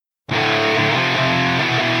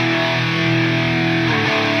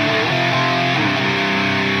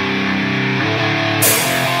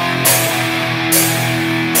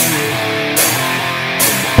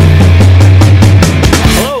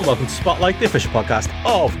welcome to Spotlight, the official podcast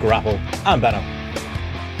of Grapple. I'm Benno.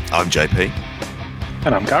 I'm JP.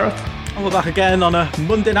 And I'm Gareth. And we're back again on a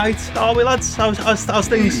Monday night. How are we, lads? How's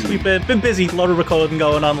things? We've been busy, a lot of recording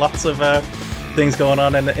going on, lots of things going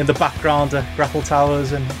on in the background at Grapple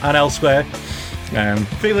Towers and elsewhere.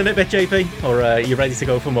 Feeling it a bit, JP? Or are you ready to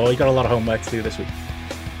go for more? You got a lot of homework to do this week.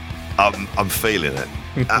 I'm feeling it.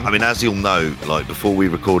 I mean, as you'll know, like before we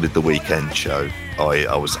recorded the weekend show,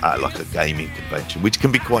 I was at like a gaming convention, which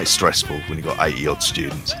can be quite stressful when you've got 80 odd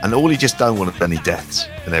students, and all you just don't want is any deaths,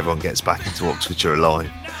 and everyone gets back into Oxfordshire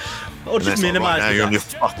alive. Or and just minimise. Like, right now you're on your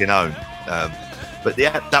fucking own. But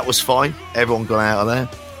yeah, that was fine. Everyone got out of there.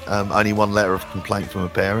 Only one letter of complaint from a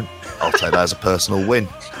parent. I'll take that as a personal win.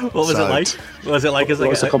 What was it like? What was it like as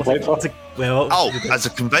a complaint for? As a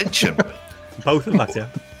convention. Both, in fact, yeah.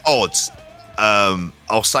 Odds.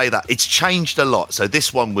 I'll say that it's changed a lot. So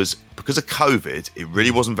this one was, because of COVID, it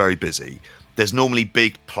really wasn't very busy. There's normally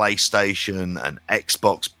big PlayStation and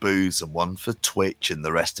Xbox booths and one for Twitch and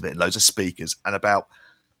the rest of it, and loads of speakers, and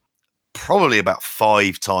probably about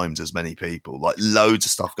 5 times as many people, like loads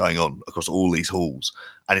of stuff going on across all these halls.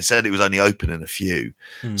 And it said it was only open in a few.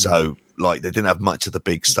 So like they didn't have much of the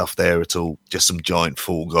big stuff there at all, just some giant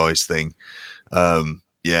Fall Guys thing.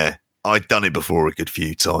 Yeah. I'd done it before a good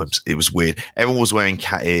few times. It was weird. Everyone was wearing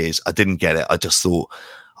cat ears. I didn't get it. I just thought,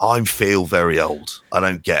 I feel very old. I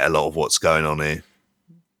don't get a lot of what's going on here.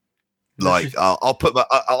 Like,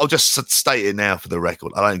 I'll just state it now for the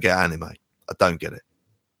record. I don't get anime. I don't get it.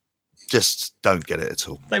 Just don't get it at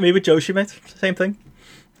all. Like me with Joshi, mate. Same thing.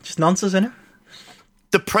 Just nonsense, innit?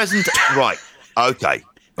 The present, right? Okay,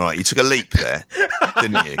 right. You took a leap there,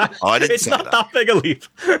 didn't you? I didn't. It's not that big a leap.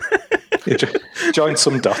 You join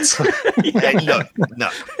some dots. No.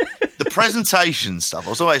 The presentation stuff, I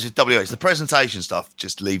was always with WH, the presentation stuff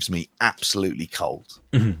just leaves me absolutely cold.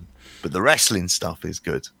 Mm-hmm. But the wrestling stuff is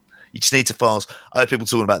good. You just need to fast. I heard people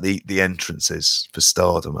talking about the entrances for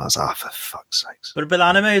Stardom. I was like, for fuck's sakes. But a bit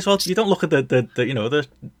of anime as well. You don't look at the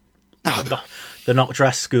not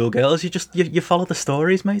dressed schoolgirls. You follow the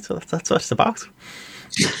stories, mate. That's what it's about.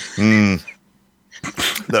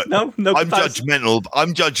 Look, no. I'm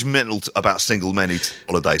judgmental about single men who take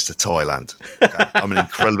holidays to Thailand. Okay? I'm an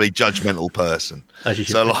incredibly judgmental person. As you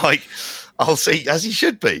should so, be. like, I'll see, as you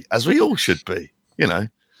should be, as we all should be. You know,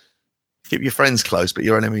 keep your friends close, but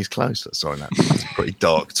your enemies close. Sorry, that's pretty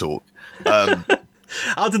dark talk.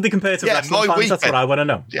 How did they compare to wrestling fans? That's what I want to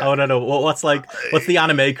know. Yeah. I want to know what's the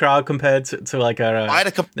anime crowd compared to like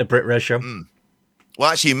a Brit Res show. Well,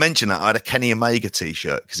 actually, you mentioned that. I had a Kenny Omega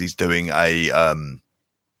T-shirt because he's doing a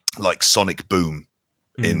like Sonic Boom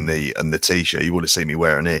in the T-shirt. You would have seen me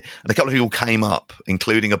wearing it, and a couple of people came up,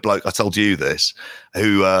 including a bloke. I told you this,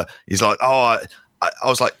 who he's like, I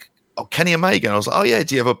was like, oh, Kenny Omega, and I was like, oh yeah,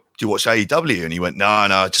 do you watch AEW? And he went, no,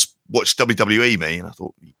 I just watch WWE, me. And I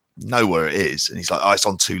thought, you know where it is? And he's like, oh, it's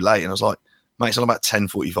on too late. And I was like, mate, it's on about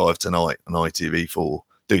 10:45 tonight on ITV4,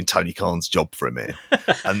 doing Tony Khan's job for him here,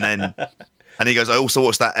 and then. And he goes, I also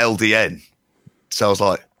watched that LDN. So I was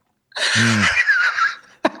like,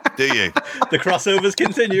 do you? The crossovers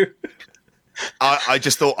continue. I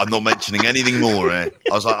just thought, I'm not mentioning anything more here.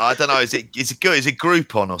 I was like, I don't know, is it good? Is it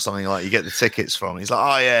Groupon or something like you get the tickets from? He's like,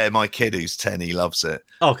 oh yeah, my kid who's 10, he loves it.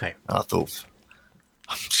 Okay. And I thought,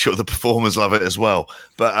 I'm sure the performers love it as well.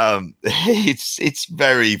 But it's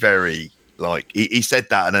very, very... Like he said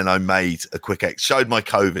that, and then I made a quick showed my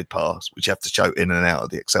COVID pass, which you have to show in and out of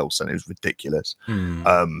the Excel Center. It was ridiculous.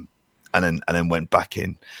 And then went back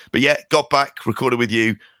in. But yeah, got back, recorded with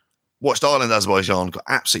you, watched Ireland Azerbaijan, got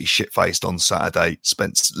absolutely shit faced on Saturday.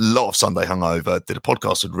 Spent a lot of Sunday hungover. Did a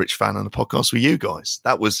podcast with Rich Fan and a podcast with you guys.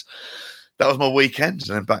 That was my weekend,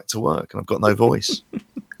 and then back to work, and I've got no voice.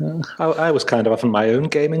 I was kind of having my own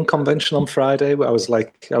gaming convention on Friday. I was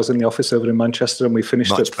in the office over in Manchester, and we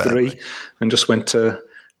finished at 3 and just went to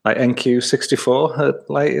like NQ64 at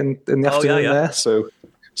late in the afternoon there. So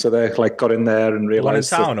they like got in there and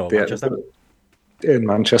realised the one in town or Manchester? In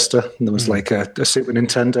Manchester, and there was like a Super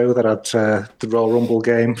Nintendo that had the Royal Rumble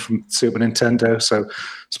game from Super Nintendo. So I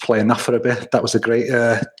was playing that for a bit. That was a great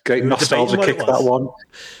nostalgia kick. That one.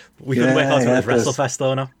 We couldn't wait out for this WrestleFest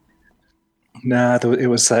though, no? Nah, it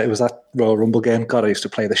was that Royal Rumble game. God, I used to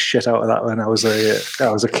play the shit out of that when I was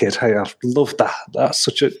a kid. Hey, I loved that. That's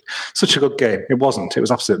such a good game. It wasn't. It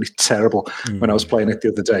was absolutely terrible when I was playing it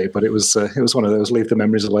the other day. But it was one of those leave the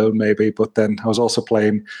memories alone, maybe. But then I was also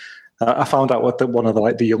playing. I found out one of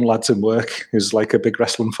the young lads in work who's like a big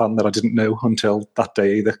wrestling fan that I didn't know until that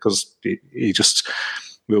day either, because he just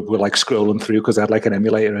we were like scrolling through because I had like an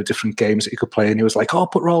emulator of different games that you could play, and he was like, "Oh,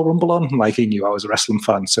 put Royal Rumble on." And like he knew I was a wrestling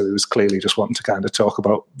fan, so he was clearly just wanting to kind of talk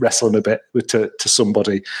about wrestling a bit to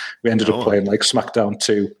somebody. We ended up playing like SmackDown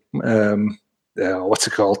 2. What's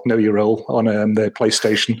it called? Know Your Role on the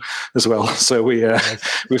PlayStation as well. So we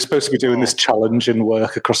were supposed to be doing this challenge and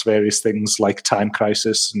work across various things like Time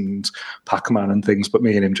Crisis and Pac-Man and things, but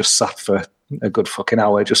me and him just sat for a good fucking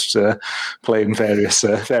hour just playing various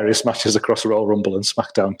matches across Royal Rumble and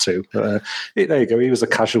SmackDown 2. There you go. He was a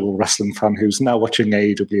casual wrestling fan who's now watching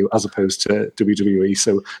AEW as opposed to WWE.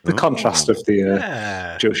 So the contrast of the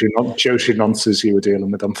Joshi nonsense you were dealing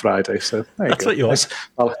with on Friday. So there you That's go. what you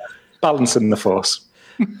are. Balancing the force.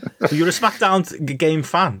 So you're a SmackDown game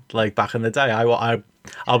fan, like back in the day.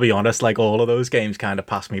 I'll be honest, like all of those games kind of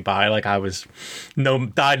passed me by. Like I was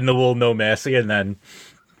dyed in the wool, no mercy, and then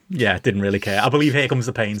didn't really care. I believe Here Comes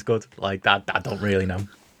the Pain's good. Like that, I don't really know.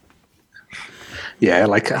 Yeah,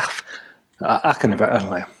 like I can never. I don't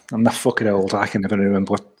know. I'm that fucking old. I can never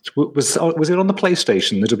remember. Was it on the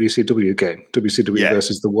PlayStation? The WCW game, WCW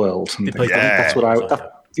versus the World. And that's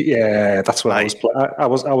what that's what I was playing. I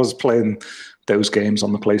was playing those games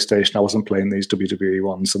on the PlayStation. I wasn't playing these WWE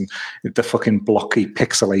ones, and the fucking blocky,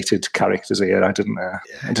 pixelated characters here. I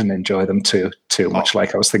didn't enjoy them too much.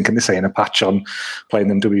 Like I was thinking, this ain't a patch on playing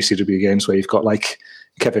them WCW games where you've got like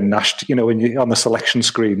Kevin Nash, when you're on the selection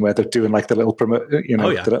screen where they're doing like the little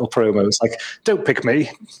the little promos, like don't pick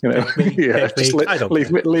me,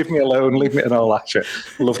 leave me alone, leave me and all that shit.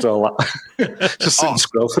 Loved all that. Just sit and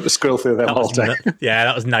scroll through them all day.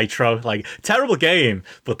 That was Nitro. Like terrible game,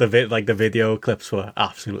 but the video clips were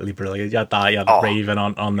absolutely brilliant. You had Raven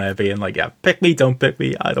on there being like, pick me, don't pick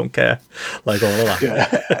me, I don't care. Like all of that.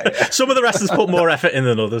 Yeah. Some of the wrestlers put more effort in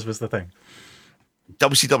than others was the thing.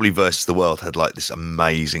 WCW versus the World had like this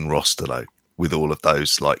amazing roster though, with all of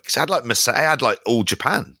those like it had like all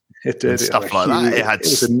Japan. It did stuff like that. It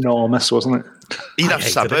was enormous, wasn't it? You'd have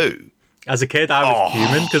Sabu. As a kid, I was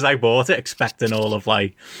human because I bought it expecting all of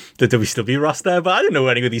like the WCW roster, but I didn't know who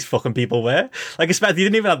any of these fucking people were. Like, they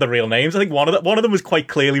didn't even have the real names. I think one of them was quite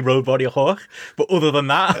clearly Road Warrior Hawk, but other than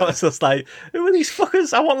that, I was just like, who are these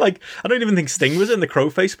fuckers? I don't even think Sting was in the crow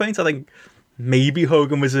face paint. I think maybe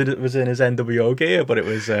Hogan was in his NWO gear, but it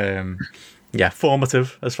was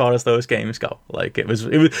formative as far as those games go. Like it was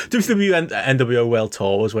WCW NWO World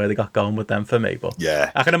Tour was where they got going with them for me. But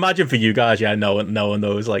I can imagine for you guys, knowing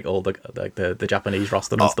those like all the Japanese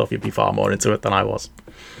roster and stuff, you'd be far more into it than I was.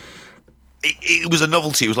 It was a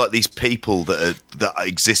novelty. It was like these people that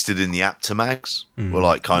existed in the Aptomags were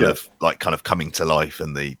like kind of coming to life,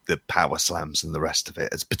 and the power slams and the rest of it.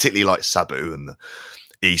 It's particularly like Sabu and the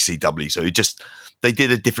ECW. So they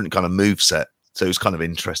did a different kind of move set. So it was kind of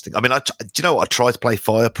interesting. I mean, do you know what? I tried to play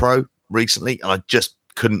Fire Pro recently, and I just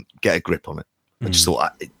couldn't get a grip on it. I just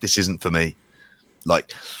thought, this isn't for me.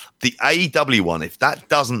 Like the AEW one, if that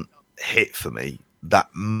doesn't hit for me, I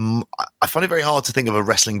find it very hard to think of a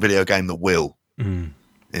wrestling video game that will. In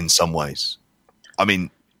some ways. I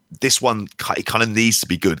mean, this one it kind of needs to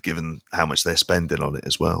be good given how much they're spending on it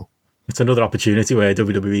as well. It's another opportunity where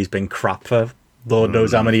WWE's been crap for Lord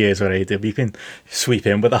knows how many years already. You can sweep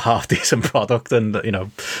in with a half decent product and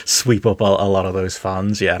sweep up a lot of those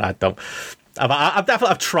fans. Yeah, I've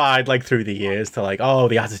definitely tried like through the years to like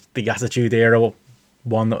the Attitude Era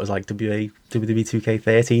one that was like WWE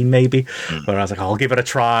 2K13 maybe, where I was like, I'll give it a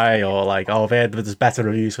try, or like, there's better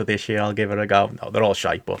reviews for this year, I'll give it a go. No, they're all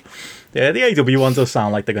shite, but yeah, the AW ones does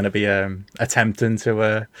sound like they're going to be attempting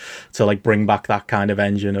to like bring back that kind of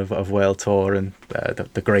engine of World Tour and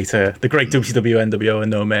the great WCW, NWO,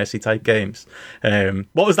 and No Mercy type games.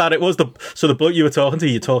 What was that? It was the bloke you were talking to.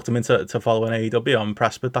 You talked him into following AEW on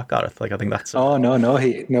Pressbit, that Gareth. Like I think that's.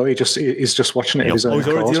 He's just watching it. He's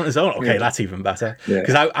already on his own. Okay, that's even better.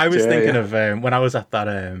 Because I was thinking of when I was at that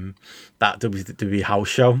WWE house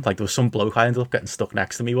show, like there was some bloke I ended up getting stuck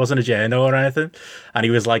next to me. He wasn't a journo or anything, and he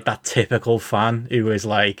was like that typical fan who was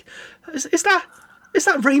like, is that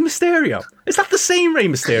Rey Mysterio? Is that the same Rey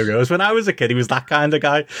Mysterio as when I was a kid? He was that kind of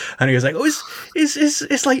guy, and he was like,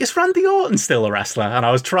 is Randy Orton still a wrestler? And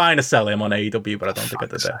I was trying to sell him on AEW, but I don't think I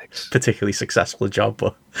did a particularly successful job.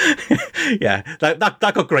 But yeah, that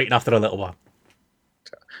got great after a little while.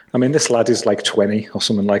 I mean, this lad is like 20 or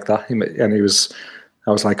something like that. And I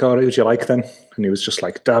was like, who would you like then? And he was just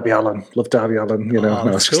like, Darby Allin, love Darby Allin, and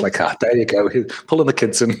I was just like, there you go, pulling the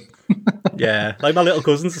kids in. Yeah, like my little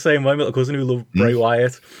cousin's the same way. My little cousin who loved Bray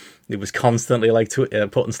Wyatt, he was constantly like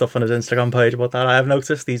putting stuff on his Instagram page about that. I have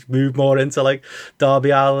noticed he's moved more into like Darby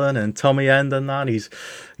Allin and Tommy End and that. He's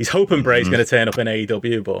hoping Bray's going to turn up in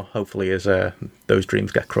AEW, but hopefully those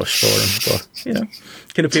dreams get crushed for him. But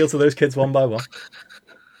can appeal to those kids one by one.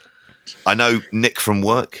 I know Nick from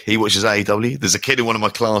work. He watches AEW. There's a kid in one of my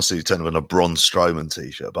classes who turned up in a Braun Strowman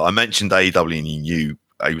t-shirt. But I mentioned AEW and he knew.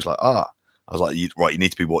 He was like, I was like, right, you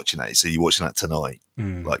need to be watching that. So you're watching that tonight.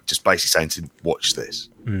 Like, just basically saying to him, watch this.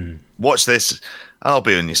 Watch this. I'll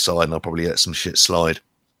be on your side and I'll probably let some shit slide.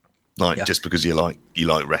 Like, just because you like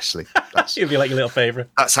wrestling. You'll be like your little favourite.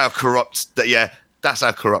 That's how corrupt. That's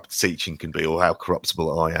how corrupt teaching can be, or how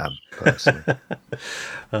corruptible I am, personally.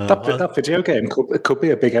 That video game could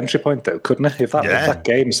be a big entry point, though, couldn't it? If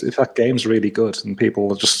that game's really good and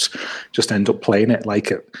people just end up playing it,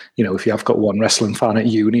 like if you have got one wrestling fan at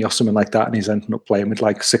uni or something like that, and he's ending up playing with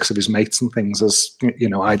like 6 of his mates and things, as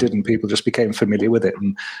I did, and people just became familiar with it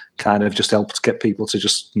and kind of just helped get people to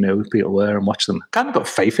just know who people were and watch them. Kind of got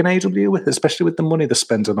faith in AW, especially with the money they're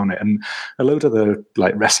spending on it, and a load of the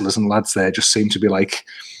like wrestlers and lads there just seem to be like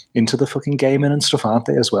into the fucking gaming and stuff, aren't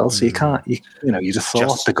they, as well? So you can't, you just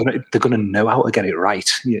thought they're gonna know how to get it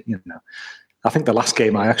right. I think the last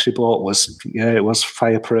game I actually bought was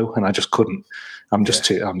Fire Pro, and I just couldn't. I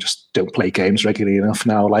just don't play games regularly enough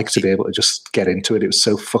now. I like to be able to just get into it. It was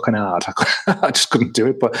so fucking hard. I just couldn't do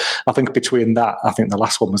it. But I think between that, I think the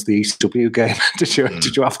last one was the ECW game. Did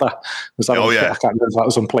you have that? Was that? I can't remember if that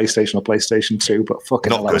was on PlayStation or PlayStation 2. But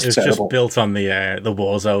fucking hell, that was terrible. It was just built on the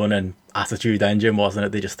Warzone and Attitude Engine, wasn't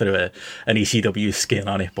it? They just threw an ECW skin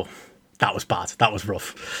on it, but. That was bad. That was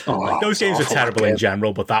rough. Those games are terrible in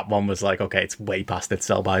general, but that one was like, okay, it's way past its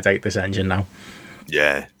sell-by date, this engine now.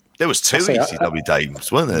 Yeah. There was 2 ECW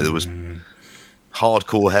games, weren't there? There was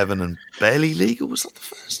Hardcore Heaven and Barely Legal. Was that the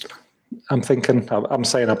first one? I'm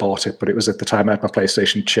saying I bought it, but it was at the time I had my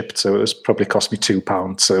PlayStation chipped, so it was probably cost me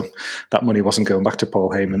 £2. So that money wasn't going back to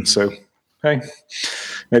Paul Heyman. So, hey,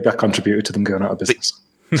 maybe I contributed to them going out of business.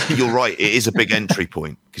 You're right. It is a big entry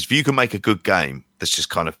point, because if you can make a good game that's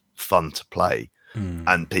just kind of fun to play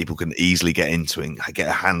and people can easily get into it and get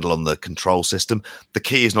a handle on the control system, the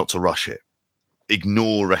key is not to rush it.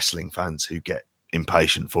 Ignore wrestling fans who get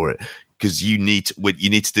impatient for it, because you need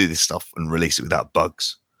to do this stuff and release it without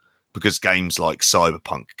bugs, because games like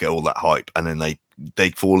Cyberpunk get all that hype and then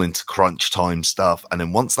they fall into crunch time stuff, and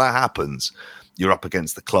then once that happens you're up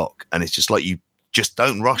against the clock, and it's just like, you just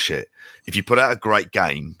don't rush it. If you put out a great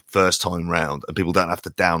game first time round and people don't have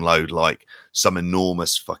to download like some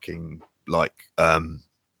enormous fucking like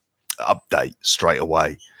update straight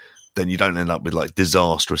away, then you don't end up with like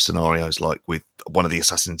disastrous scenarios like with one of the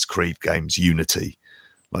Assassin's Creed games, Unity.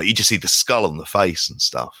 Like, you just see the skull on the face and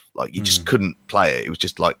stuff. Like, you just couldn't play it. It was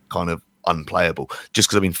just like kind of unplayable just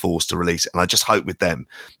because I've been forced to release it. And I just hope with them,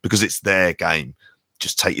 because it's their game,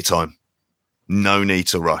 just take your time. No need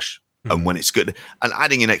to rush. And when it's good, and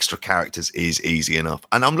adding in extra characters is easy enough.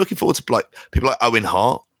 And I'm looking forward to like people like Owen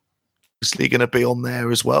Hart, obviously going to be on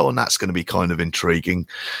there as well, and that's going to be kind of intriguing.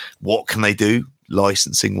 What can they do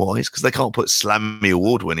licensing wise? Because they can't put Slammy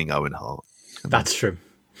Award winning Owen Hart. That's true.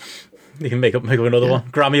 You can make up another one.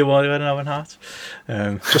 Grammy Award winning Owen Hart.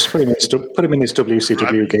 Just put him in his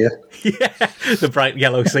WCW gear. Yeah, the bright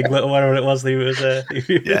yellow singlet or whatever it was that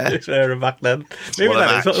he was wearing back then. Maybe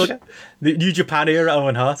that is what the New Japan era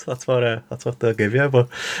Owen Hart. That's what they'll give you. But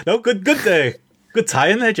no, good tie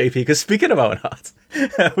in there, JP. Because speaking of Owen Hart,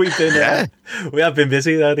 we have been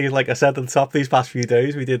busy. I think, like I said at the top, these past few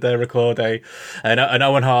days we did record an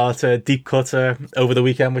Owen Hart deep cut over the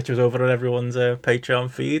weekend, which was over on everyone's Patreon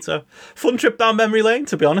feed. So fun trip down memory lane,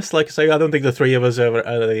 to be honest. Like I say, I don't think the three of us are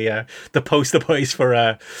the poster boys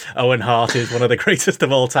for Owen Hart is one of the greatest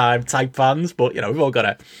of all time type fans, but we've all got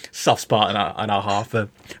a soft spot in our heart for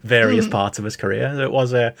various parts of his career. So it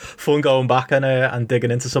was fun going back and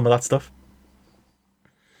digging into some of that stuff.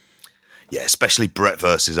 Yeah, especially Brett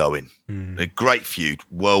versus Owen. A great feud,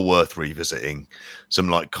 well worth revisiting. Some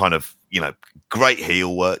like kind of, great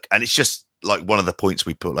heel work. And it's just like one of the points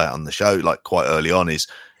we put out on the show, like quite early on, is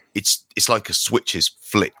it's like a switch is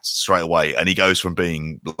flicked straight away. And he goes from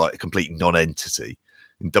being like a complete non-entity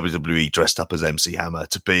in WWE dressed up as MC Hammer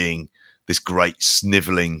to being this great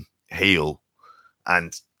sniveling heel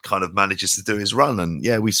and kind of manages to do his run. And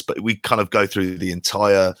yeah, we kind of go through the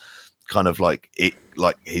entire kind of like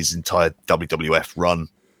his entire WWF run,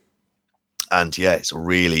 and yeah,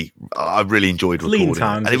 I really enjoyed recording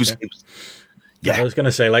times, and it was yeah, I was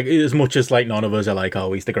gonna say, like, as much as like none of us are like,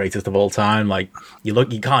 oh, he's the greatest of all time, like you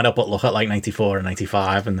can't help but look at like 94 and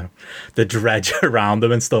 95 and the dredge around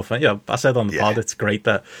them and stuff. And I said on the pod, it's great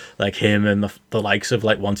that like him and the likes of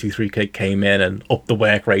like 123 Kid came in and upped the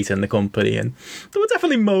work rate in the company, and there were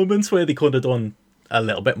definitely moments where they could have done a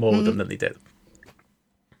little bit more with them than they did.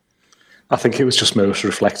 I think it was just most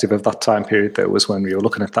reflective of that time period. That was when we were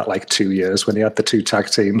looking at that, like 2 years when you had the two tag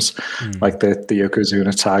teams, like the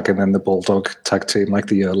Yokozuna tag and then the Bulldog tag team, like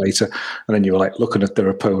the year later. And then you were like looking at their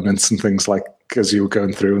opponents and things like as you were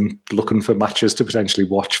going through and looking for matches to potentially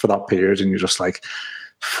watch for that period. And you're just like,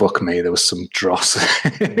 fuck me, there was some dross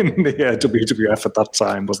in the WWF at that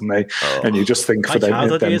time, wasn't there? Oh. And you just think for them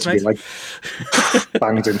to be like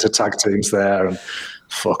banged into tag teams there, and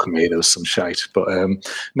fuck me, there was some shite. But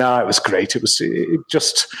no, it was great. It was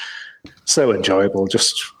just so enjoyable.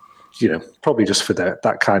 Just, you know, probably just for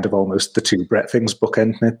that kind of almost the two Bret things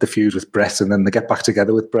bookending it, the feud with Bret, and then they get back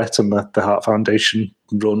together with Bret, and the Hart Foundation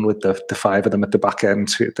run with the five of them at the back end.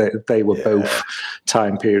 They were both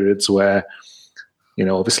time periods where, you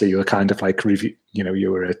know, obviously you were kind of like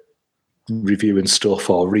you were reviewing stuff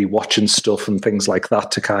or rewatching stuff and things like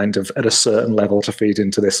that to kind of at a certain level to feed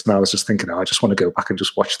into this. And I was just thinking, I just want to go back and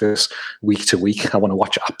just watch this week to week. I want to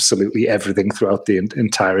watch absolutely everything throughout the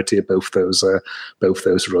entirety of both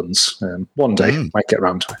those runs. One day might get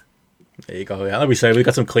around to it. There you go. Yeah, like we say, we've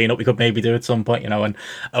got some cleanup we could maybe do at some point, you know, and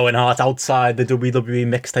Owen Hart outside the WWE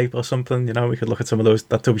mixtape or something, you know, we could look at some of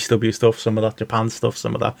that WCW stuff, some of that Japan stuff,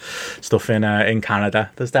 some of that stuff in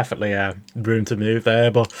Canada. There's definitely room to move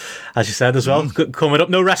there, but as you said as well, coming up,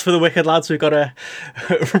 no rest for the wicked, lads. We've got to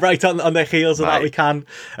right on their heels of that. We can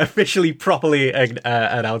officially properly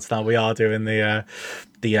announce now we are doing the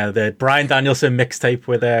Bryan Danielson mixtape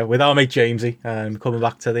with our mate Jamesy, coming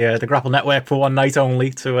back to the Grapple Network for one night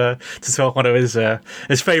only to talk one of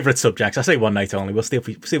his favourite subjects. I say one night only. We'll see if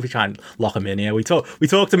we try and lock him in here. We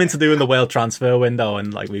talked him into doing the World Transfer Window,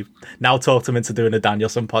 and like we've now talked him into doing a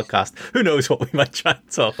Danielson podcast. Who knows what we might try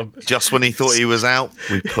and talk him. Just when he thought he was out,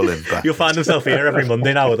 we pull him back. You'll find himself here every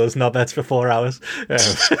Monday now with us knobheads for 4 hours.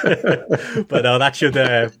 But no, that should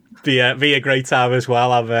be a great time as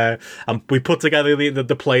well. We put together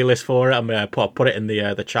the playlist for it. I'm put it in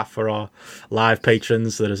the chat for our live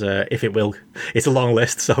patrons. There's it's a long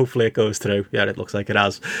list, so hopefully it goes through. Yeah, it looks like it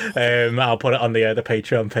has. I'll put it on the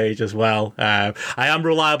Patreon page as well. I am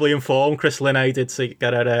reliably informed. Chris Linney did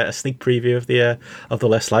get a sneak preview of the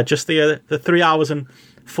list, lad. Just the 3 hours and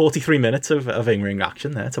 43 minutes of in-ring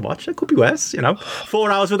action there to watch. It could be worse, you know.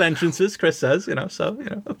 4 hours with entrances, Chris says, you know. So, you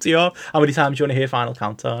know, up to you how many times you want to hear Final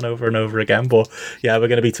Countdown over and over again. But yeah, we're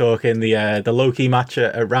going to be talking the Low-Key match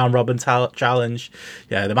at Round Robin Challenge.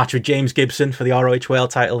 Yeah, the match with James Gibson for the ROH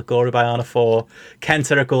World title at Glory by Honor 4.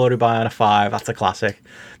 Kenta at Glory by Honor 5. That's a classic.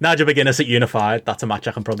 Nigel McGuinness at Unified. That's a match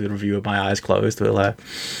I can probably review with my eyes closed. We'll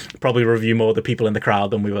probably review more the people in the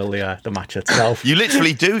crowd than we will the match itself. You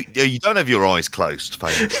literally do. You don't have your eyes closed,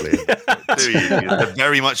 famously, do you? They're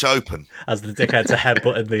very much open. As the dickheads are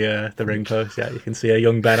headbutting the ring post, yeah, you can see a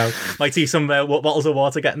young Benno. Might see some bottles of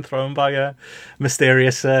water getting thrown by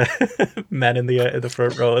mysterious men in the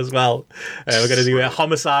front row as well. We're going to do a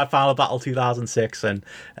Homicide Final Battle 2006 and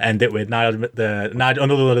end it with another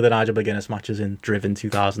one of the Nigel McGuinness matches in Driven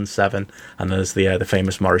 2007, and there's the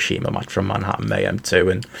famous Morishima match from Manhattan Mayhem 2.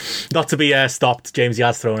 And not to be stopped, Jamesy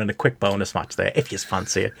has thrown in a quick bonus match there, if you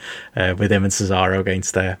fancy it, with him and Cesaro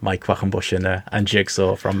against Mike Quackenbush and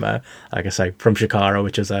Jigsaw from, like I say, from Chikara,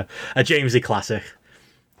 which is a Jamesy classic.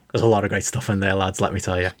 There's a lot of great stuff in there, lads, let me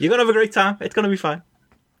tell you. You're going to have a great time. It's going to be fine.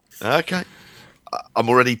 Okay. I'm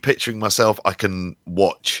already picturing myself. I can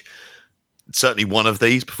watch certainly one of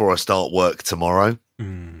these before I start work tomorrow.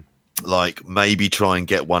 Like, maybe try and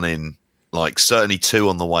get one in, like, certainly 2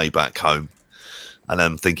 on the way back home. And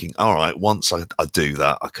I'm thinking, all right, once I do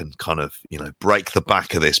that, I can kind of, you know, break the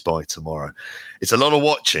back of this by tomorrow. It's a lot of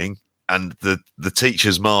watching, and the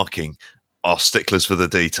teachers marking are sticklers for the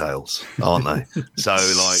details, aren't they? So,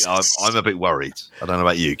 like, I'm a bit worried. I don't know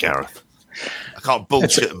about you, Gareth. I can't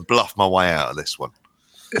bullshit and bluff my way out of this one.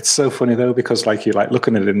 It's so funny though, because like you're like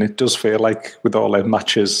looking at it, and it does feel like with all their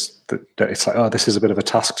matches that it's like, oh, this is a bit of a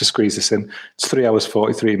task to squeeze this in. It's 3 hours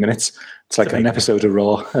 43 minutes. It's like an episode of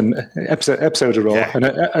Raw and episode of Raw and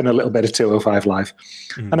a little bit of 205 Live.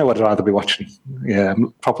 I know I'd rather be watching. Yeah,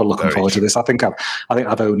 I'm proper looking forward to this. I think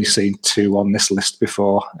I've only seen 2 on this list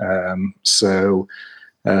before. So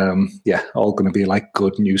all going to be like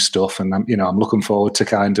good new stuff, and I'm looking forward to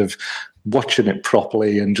kind of watching it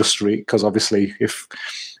properly and just because obviously if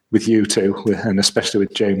with you two and especially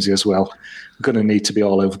with Jamesy as well, we're going to need to be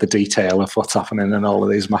all over the detail of what's happening in all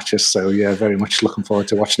of these matches. So yeah, very much looking forward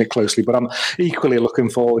to watching it closely. But I'm equally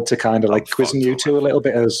looking forward to kind of like quizzing you two a little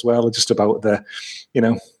bit as well, just about the, you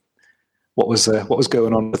know, what was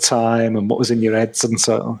going on at the time and what was in your heads, and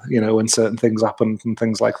so, you know, when certain things happened and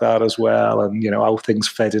things like that as well, and you know how things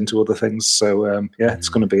fed into other things. So it's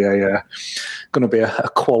going to be a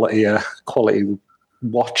quality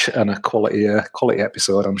watch and a quality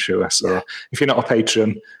episode, I'm sure. So if you're not a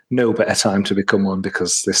patron, no better time to become one,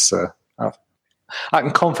 because this I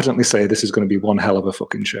can confidently say this is going to be one hell of a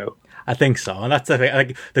fucking show. I think so, and that's the thing.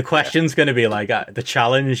 Like, the question's going to be like the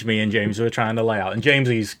challenge me and James were trying to lay out. And James,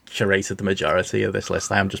 he's curated the majority of this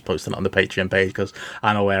list. I am just posting it on the Patreon page because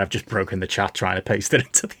I'm aware I've just broken the chat trying to paste it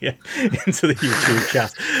into the YouTube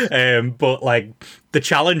chat. But like, the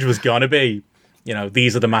challenge was going to be,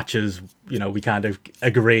 these are the matches. We kind of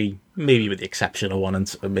agree, maybe with the exception of one,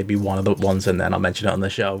 and maybe one of the ones, and then I'll mention it on the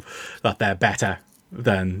show, that they're better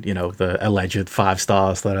than the alleged 5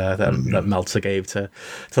 stars that Meltzer gave to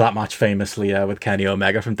that match famously with Kenny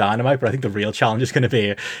Omega from Dynamite. But I think the real challenge is going to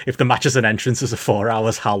be, if the matches and entrances are 4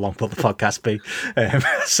 hours, how long will the podcast be?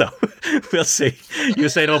 So we'll see. You were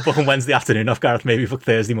saying book on Wednesday afternoon off, Gareth, maybe book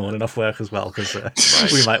Thursday morning off work as well, because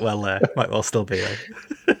we might well still be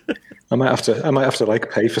I might have to like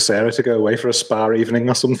pay for Sarah to go away for a spa evening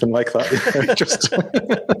or something like that. Just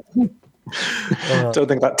don't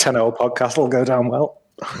think that 10-hour podcast will go down well.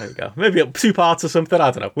 There we go. Maybe 2 parts or something. I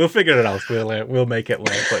don't know. We'll figure it out. We'll make it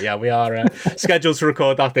work. But yeah, we are scheduled to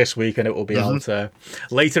record that this week, and it will be out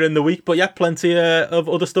later in the week. But yeah, plenty of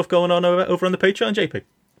other stuff going on over on the Patreon, JP.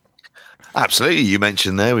 Absolutely. You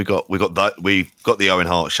mentioned there we've got the Owen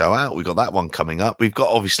Hart show out. We've got that one coming up. We've got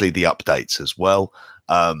obviously the updates as well.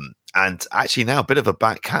 And actually now a bit of a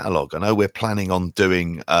back catalogue. I know we're planning on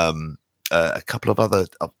doing a couple of other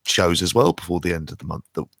shows as well before the end of the month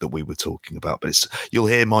that we were talking about. But you'll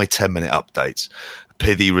hear my 10-minute updates,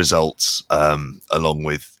 pithy results, along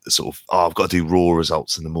with sort of, I've got to do Raw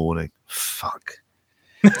results in the morning. Fuck.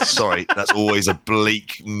 Sorry, that's always a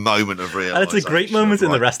bleak moment of realisation. And it's a great moment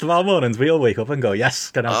in the rest of our mornings. We all wake up and go,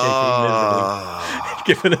 yes, can I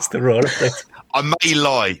giving us the Raw update. I may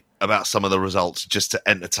lie about some of the results just to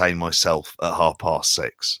entertain myself at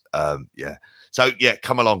 6:30. Yeah. So, yeah,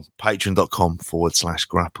 come along,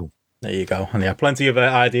 patreon.com/grapple. There you go. And yeah, plenty of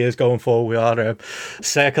ideas going forward. We are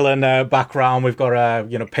circling back round. We've got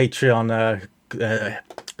Patreon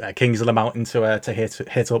Kings of the Mountain to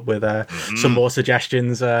hit up with some more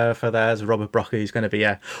suggestions for theirs. Robert Broccoli is going to be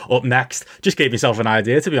up next. Just gave myself an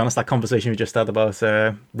idea, to be honest. That conversation we just had about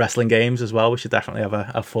wrestling games as well. We should definitely have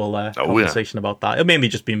a full conversation about that. It'll mainly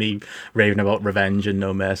just be me raving about Revenge and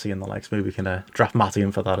No Mercy and the likes. Maybe we can draft Matty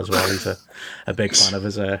in for that as well. He's a big fan of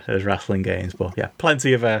his wrestling games. But yeah,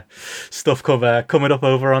 plenty of stuff coming up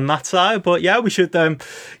over on that side. But yeah, we should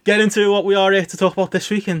get into what we are here to talk about this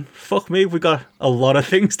week. And fuck me, we got a lot of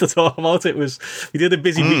things to talk about. We did a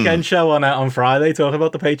busy weekend show on Friday talking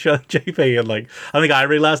about the Patreon, JP, and I think I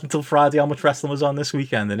realised until Friday how much wrestling was on this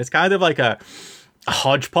weekend, and it's kind of like a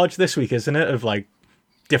hodgepodge this week, isn't it, of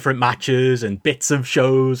different matches and bits of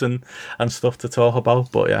shows and stuff to talk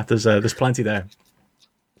about. But yeah, there's plenty there.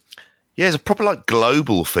 Yeah, there's a proper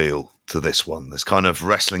global feel to this one. There's kind of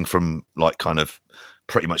wrestling from kind of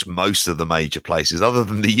pretty much most of the major places other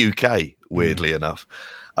than the UK, weirdly enough.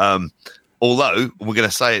 Although, we're going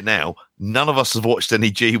to say it now, none of us have watched any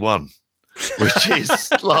G1, which is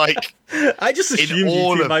I just assumed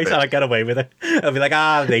you two might get away with it. I'll be like,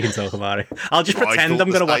 they can talk about it. I'll just pretend I'm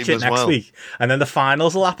going to watch it next week, and then the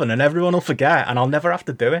finals will happen, and everyone will forget, and I'll never have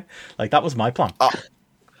to do it. That was my plan.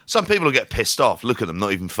 Some people will get pissed off. Look at them,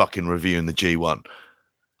 not even fucking reviewing the G1.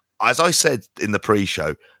 As I said in the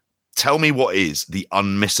pre-show, tell me what is the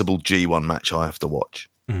unmissable G1 match I have to watch.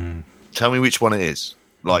 Tell me which one it is.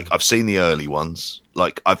 I've seen the early ones.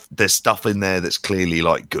 There's stuff in there that's clearly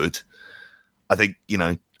good. I think,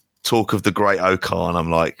 talk of the Great O-Khan,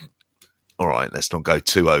 I'm all right, let's not go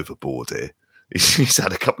too overboard here. He's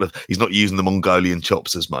had he's not using the Mongolian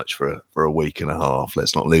chops as much for a week and a half.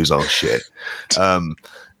 Let's not lose our shit.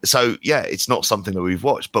 So yeah, it's not something that we've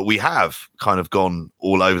watched, but we have kind of gone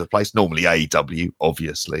all over the place. Normally AEW,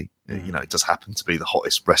 obviously, it does happen to be the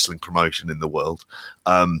hottest wrestling promotion in the world.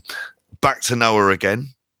 Back to Noah again.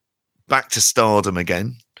 Back to Stardom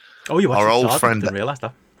again. Oh, you watched our old Stardom? friend. I didn't realise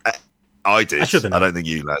that. I did. I don't think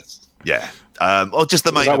you lads. Yeah. Or just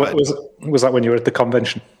the main event. Was that when you were at the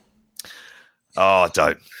convention? Oh,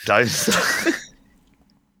 don't. That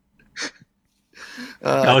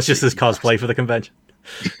was just his cosplay for the convention.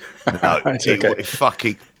 No, it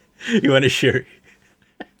fucking. You want to shoot?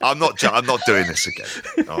 I'm not doing this again.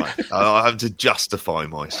 All right. I have to justify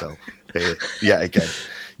myself here yet again.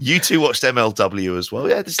 You two watched MLW as well.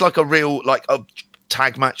 Yeah, it's a real a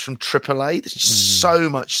tag match from AAA. There's just so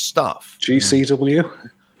much stuff. GCW.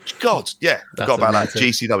 God, yeah, forgot about that.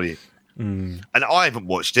 GCW. Mm. And I haven't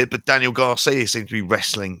watched it, but Daniel Garcia seemed to be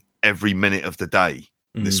wrestling every minute of the day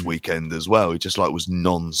this weekend as well. He just was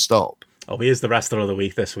non-stop. Oh, he is the wrestler of the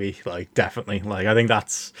week this week. Definitely. I think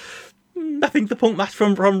that's I think the Punk match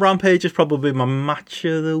from Rampage is probably my match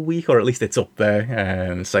of the week, or at least it's up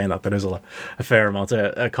there. Saying that there is a fair amount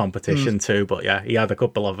of competition too, but yeah, he had a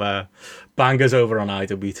couple of bangers over on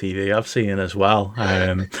IWTV I've seen as well.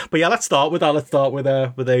 But yeah, let's start with that. Let's start with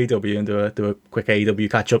AEW and do a quick AEW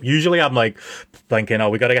catch up. Usually I'm like thinking,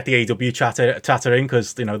 we got to get the AEW chatter in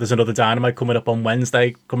because there's another Dynamite coming up on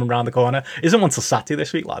Wednesday, coming around the corner. Isn't one till Saturday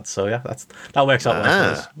this week, lads. So yeah, that works out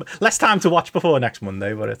well for us. Less time to watch before next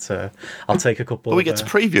Monday, but it's I'll take a couple. We get to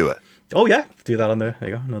preview it. Oh yeah, do that on there you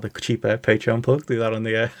go, another cheap Patreon plug. Do that on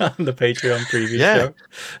the on the Patreon preview show.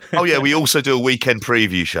 Oh yeah, we also do a weekend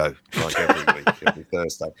preview show like every week, every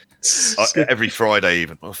Thursday, every Friday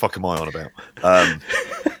even. What the fuck am I on about?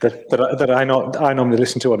 That I normally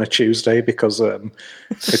listen to on a Tuesday because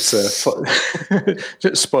it's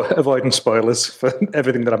avoiding spoilers for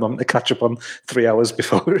everything that I'm on to catch up on 3 hours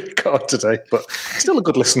before we record today. But still a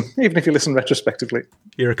good listen, even if you listen retrospectively.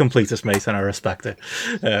 You're a completist, mate, and I respect it.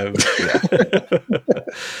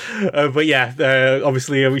 But yeah,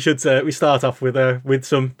 obviously we start off with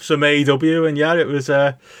some AEW, and yeah, it was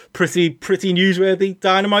pretty newsworthy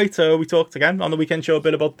Dynamite. We talked again on the weekend show a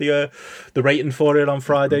bit about the rating for it on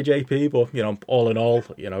Friday, JP. But all in all,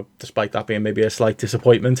 despite that being maybe a slight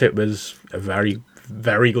disappointment, it was a very,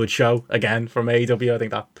 very good show again from AEW. I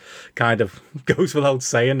think that kind of goes without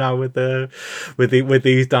saying now with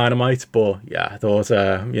these Dynamites. But yeah, I thought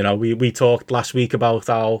we talked last week about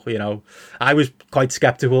how I was quite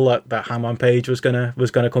skeptical that Hangman Page was gonna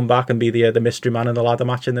come back and be the mystery man in the ladder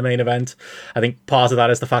match in the main event. I think part of that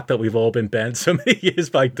is the fact that we've all been burnt so many years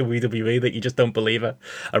by WWE that you just don't believe a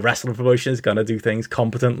wrestling promotion is gonna do things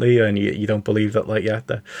competently, and you don't believe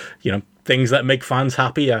that things that make fans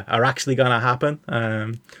happy are actually going to happen.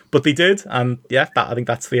 But they did, and yeah, I think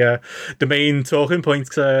that's the main talking point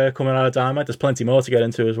coming out of Dynamite. There's plenty more to get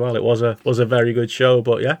into as well. It was a very good show,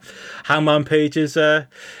 but yeah, Hangman Page is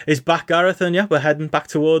back, Gareth, and yeah, we're heading back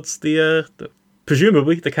towards the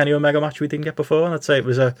presumably the Kenny Omega match we didn't get before, and I'd say it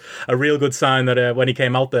was a real good sign that when he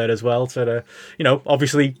came out there as well, so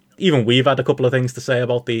obviously even we've had a couple of things to say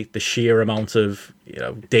about the sheer amount of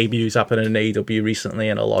debuts happening in AEW recently,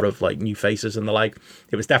 and a lot of like new faces and the like.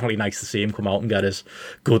 It was definitely nice to see him come out and get as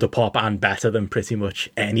good a pop and better than pretty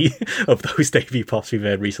much any of those debut pops we've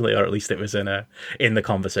heard recently, or at least it was in the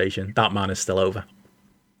conversation. That man is still over.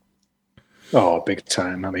 Oh, big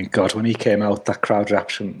time. I mean, God, when he came out, that crowd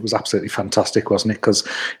reaction was absolutely fantastic, wasn't it? Because,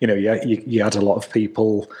 you had a lot of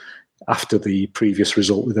people after the previous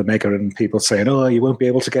result with Omega, and people saying, you won't be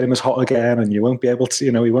able to get him as hot again, and you won't be able to,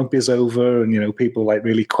 he won't be as over, and, people like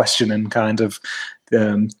really questioning kind of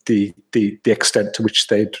the extent to which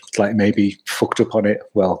they'd like maybe fucked up on it.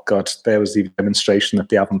 Well, God, there was the demonstration that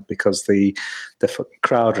they haven't, because the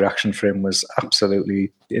crowd reaction for him was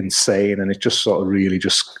absolutely insane, and it just sort of really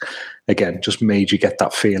just made you get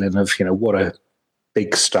that feeling of, what a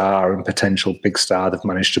big star and potential big star they've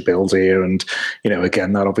managed to build here. And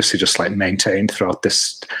again, that obviously just like maintained throughout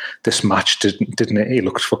this match, didn't it? He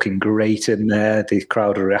looked fucking great in there. The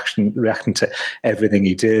crowd are reacting to everything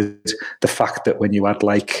he did. The fact that when you had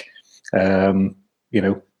like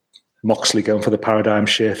Moxley going for the paradigm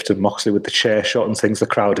shift and Moxley with the chair shot and things, the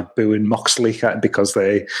crowd are booing Moxley because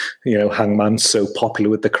they, Hangman's so popular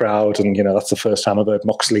with the crowd, and that's the first time I've heard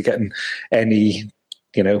Moxley getting any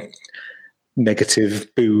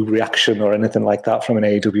negative boo reaction or anything like that from an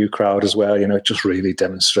AEW crowd as well. It just really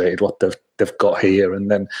demonstrated what they've got here.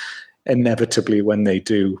 And then inevitably when they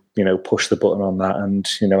do, push the button on that, and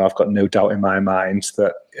I've got no doubt in my mind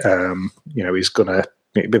that he's gonna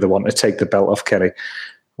be the one to take the belt off Kenny.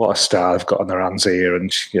 What a star they've got on their hands here,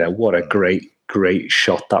 and what a great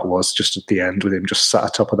shot that was just at the end, with him just sat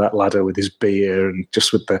atop of that ladder with his beer and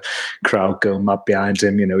just with the crowd going mad behind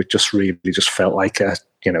him. It just really just felt like a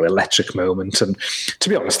electric moment. And to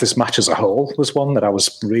be honest, this match as a whole was one that I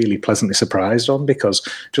was really pleasantly surprised on, because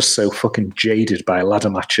just so fucking jaded by ladder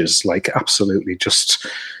matches, like absolutely just,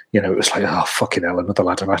 it was like, oh, fucking hell, another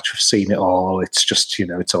ladder match. We've seen it all. It's just,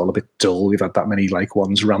 it's all a bit dull. We've had that many like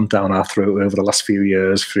ones rammed down our throat over the last few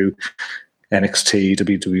years through NXT,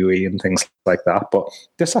 WWE and things like that. But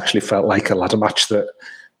this actually felt like a ladder match that,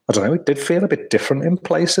 I don't know, it did feel a bit different in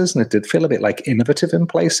places, and it did feel a bit like innovative in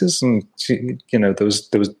places. And, there was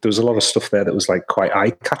a lot of stuff there that was like quite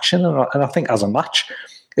eye-catching. And I think as a match,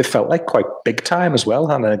 it felt like quite big time as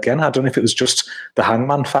well. And again, I don't know if it was just the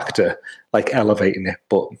Hangman factor, like elevating it,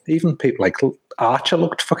 but even people like Archer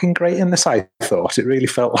looked fucking great in this. I thought it really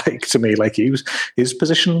felt like to me like his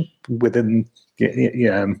position within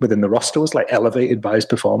the roster was like elevated by his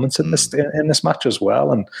performance in this match as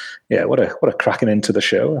well. And yeah, what a cracking into the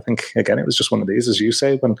show. I think again it was just one of these, as you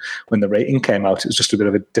say, when the rating came out, it was just a bit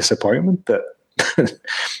of a disappointment that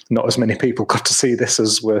not as many people got to see this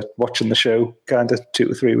as were watching the show kind of 2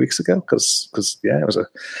 or 3 weeks ago. Because it was a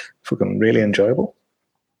fucking really enjoyable.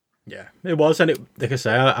 Yeah, it was, and like I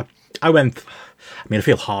say, I went. I mean, I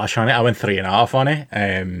feel harsh on it. I went 3.5 on it.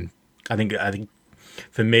 I think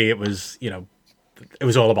for me it was, it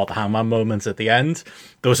was all about the Hangman moments at the end.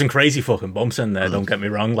 There was some crazy fucking bumps in there. Don't get me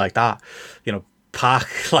wrong, like that. Pac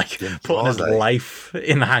putting his life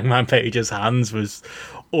in the Hangman Page's hands was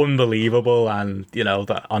unbelievable, and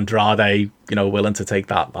that Andrade willing to take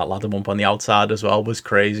that ladder bump on the outside as well was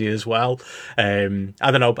crazy as well. I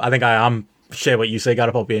don't know. I think I am. Share what you say, Gareth,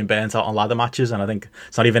 about being burnt out on ladder matches, and I think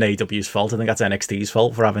it's not even AEW's fault. I think that's NXT's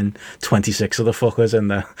fault for having 26 of the fuckers in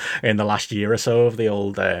the last year or so of the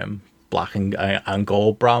old black and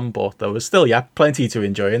gold brand. But there was still plenty to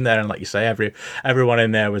enjoy in there, and like you say, everyone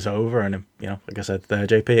in there was over, and like I said,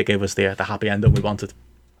 JP, it gave us the happy ending we wanted.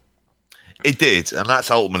 It did, and that's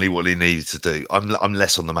ultimately what he needed to do. I'm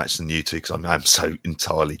less on the match than you two because I'm so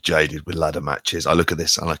entirely jaded with ladder matches. I look at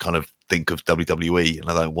this and I kind of think of WWE, and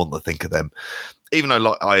I don't want to think of them. Even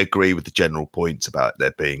though I agree with the general points about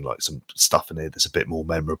there being like some stuff in here that's a bit more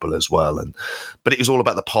memorable as well, but it was all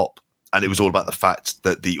about the pop, and it was all about the fact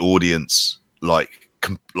that the audience were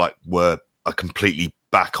completely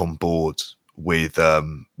back on board with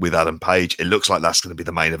Adam Page. It looks like that's going to be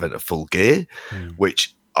the main event of Full Gear,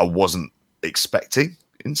 which I wasn't expecting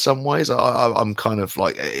in some ways. I'm kind of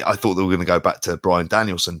like, I thought they were going to go back to Bryan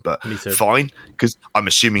Danielson, but fine, because I'm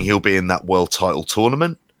assuming he'll be in that world title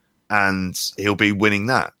tournament and he'll be winning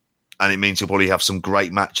that, and it means he'll probably have some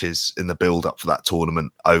great matches in the build up for that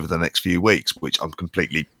tournament over the next few weeks, which I'm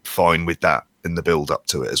completely fine with that in the build up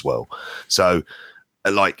to it as well. So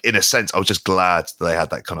like, in a sense, I was just glad that they had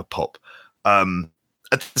that kind of pop.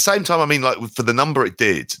 At the same time, I mean, like, for the number it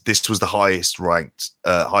did, this was the highest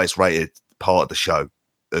rated part of the show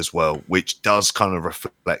as well, which does kind of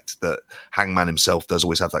reflect that Hangman himself does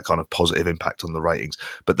always have that kind of positive impact on the ratings.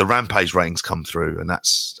 But the Rampage ratings come through, and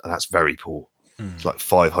that's very poor. It's like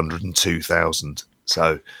 502,000.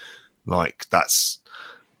 So, like,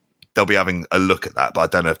 they'll be having a look at that, but I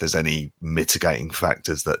don't know if there's any mitigating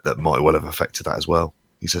factors that might well have affected that as well.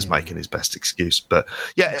 He's just making his best excuse. But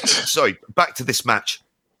yeah, sorry, back to this match.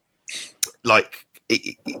 Like,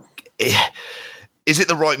 is it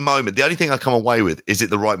the right moment? The only thing I come away with, is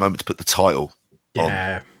it the right moment to put the title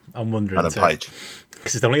on? I'm wondering. Adam Page.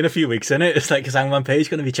 Because it's only in a few weeks, isn't it? It's like, is Hangman Page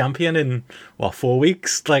going to be champion in 4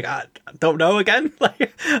 weeks? Like, I don't know again.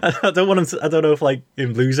 Like, I don't want him to, I don't know if like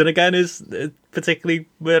him losing again is particularly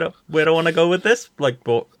where I want to go with this. Like,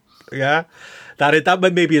 but yeah,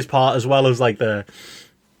 that maybe is part, as well as like the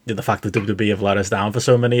fact that WWE have let us down for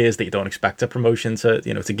so many years, that you don't expect a promotion to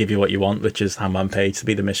give you what you want, which is Hangman Page to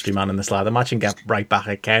be the mystery man in this ladder match and get right back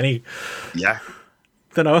at Kenny. Yeah.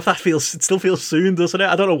 Don't know if it still feels soon, doesn't it?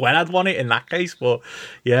 I don't know when I'd want it in that case, but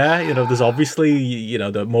yeah, there's obviously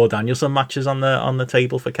the more Danielson matches on the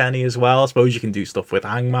table for Kenny as well. I suppose you can do stuff with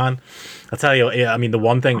Hangman. I tell you, I mean, the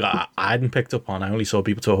one thing I hadn't picked up on, I only saw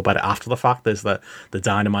people talk about it after the fact, is that the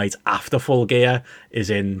Dynamite after Full Gear is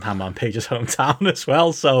in Hangman Page's hometown as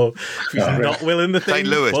well. So if he's not willing to think, St.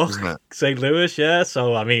 Louis, isn't it? St. Louis, yeah.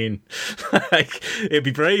 So I mean, like, it'd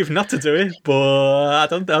be brave not to do it, but I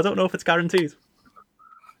don't know if it's guaranteed.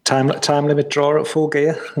 Time limit draw at Full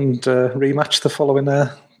Gear and rematch the following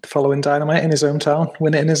Dynamite in his hometown.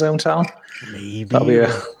 Win it in his hometown. Maybe. That'll be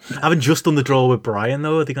I haven't just done the draw with Brian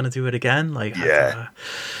though. Are they going to do it again? Like, yeah,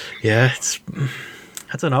 I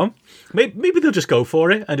don't know. Maybe they'll just go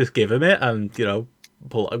for it and just give him it, and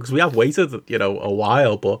pull, because we have waited a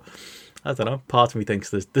while, but I don't know. Part of me thinks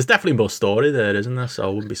there's definitely more story there, isn't there? So I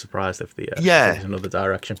wouldn't be surprised if there's another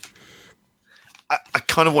direction. I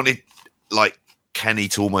kind of wanted like Kenny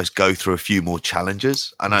to almost go through a few more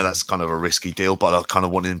challenges. I know that's kind of a risky deal, but I kind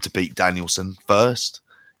of wanted him to beat Danielson first,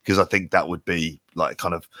 because I think that would be like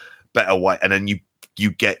kind of better way. And then you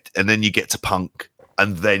get to Punk,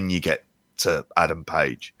 and then you get to Adam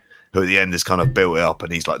Page, who at the end is kind of built it up,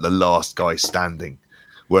 and he's like the last guy standing.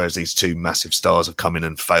 Whereas these two massive stars have come in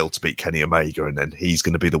and failed to beat Kenny Omega, and then he's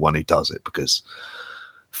going to be the one who does it, because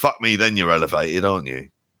fuck me, then you're elevated, aren't you?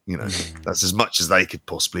 That's as much as they could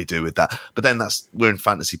possibly do with that. But then we're in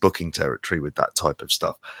fantasy booking territory with that type of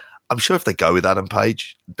stuff. I'm sure if they go with Adam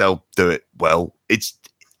Page, they'll do it well.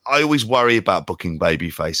 I always worry about booking baby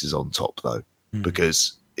faces on top though,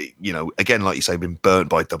 because again, like you say, been burnt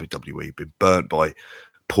by WWE, been burnt by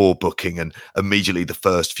poor booking, and immediately the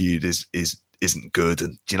first feud isn't good.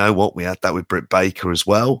 And do you know what? We had that with Britt Baker as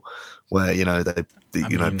well, where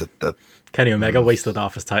Kenny Omega wasted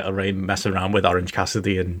half his title reign messing around with Orange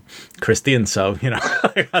Cassidy and Christian, so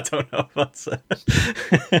I don't know. That's and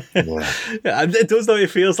it does though. It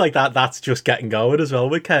feels like that's just getting going as well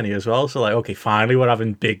with Kenny as well. So like, okay, finally we're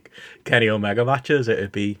having big Kenny Omega matches.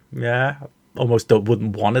 It'd be almost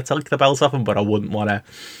wouldn't want to take the belt off him, but I wouldn't want to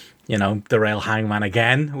derail Hangman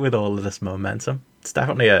again with all of this momentum. It's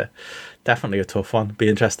definitely a tough one. Be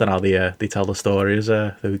interesting how they tell the story as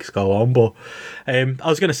the weeks go on. But I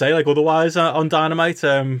was going to say, like, otherwise on Dynamite,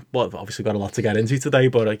 obviously got a lot to get into today.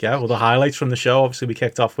 But all the highlights from the show. Obviously, we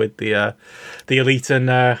kicked off with the Elite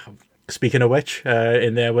and. Speaking of which,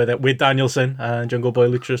 in there with Danielson and Jungle Boy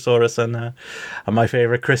Luchasaurus and my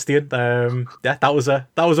favourite Christian, that was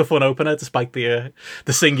a fun opener despite the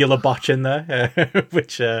singular botch in there,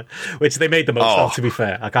 which they made the most of. To be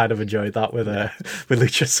fair, I kind of enjoyed that with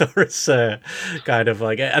Luchasaurus. Kind of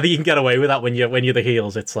like, I think you can get away with that when you're the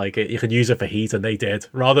heels. It's like you can use it for heat, and they did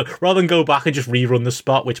rather than go back and just rerun the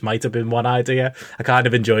spot, which might have been one idea. I kind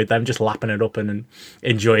of enjoyed them just lapping it up and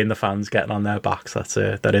enjoying the fans getting on their backs.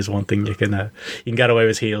 That is one thing you can get away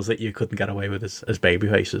with heels that you couldn't get away with as baby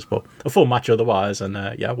faces. But a full match otherwise, and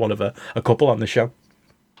one of a couple on the show.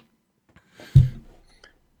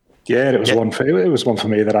 Yeah, it was one for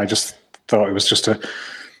me that I just thought it was just a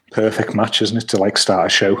perfect match, isn't it, to like start a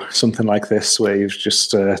show, something like this where you've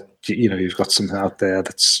just you've got something out there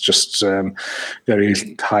that's just very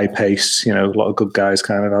high pace, a lot of good guys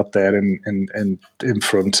kind of out there in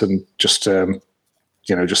front, and just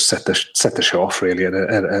just set the show off really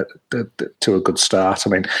to a good start. I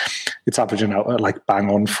mean, it's averaging out at like bang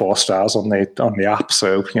on 4 stars on the app.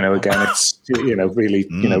 So again, it's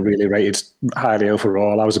really rated highly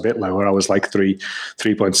overall. I was a bit lower. I was like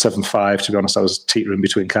 3.75 to be honest. I was teetering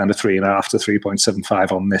between kind of 3.5 to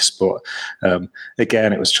 3.75 on this. But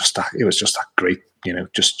again, it was just that great.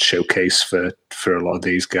 Just showcase for a lot of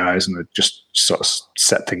these guys, and it just sort of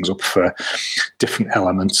set things up for different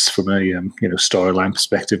elements from a storyline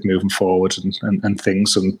perspective moving forward and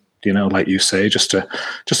things. And like you say, just a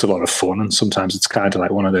lot of fun. And sometimes it's kind of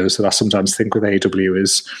like one of those that I sometimes think with AEW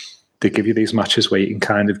is they give you these matches where you can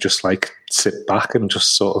kind of just like sit back and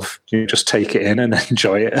just sort of just take it in and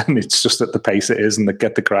enjoy it, and it's just at the pace it is, and they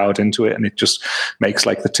get the crowd into it, and it just makes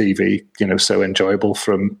like the TV so enjoyable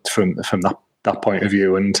from that point of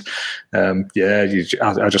view. And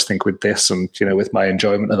I just think with this, and with my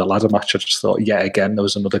enjoyment of the ladder match, I just thought again there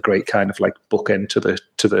was another great kind of like bookend to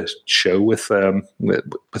the show with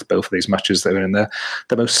both of these matches that were in there.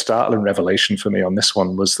 The most startling revelation for me on this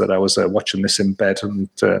one was that I was watching this in bed,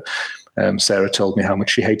 and Sarah told me how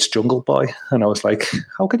much she hates Jungle Boy, and I was like,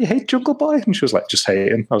 how can you hate Jungle Boy? And she was like, just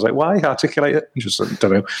hate him. I was like, why? Articulate it. And she was like,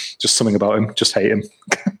 don't know, just something about him, just hate him.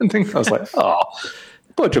 I was like,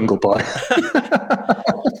 poor Jungle Boy.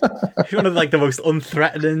 He's one of like the most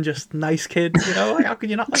unthreatening, just nice kids. Like, how can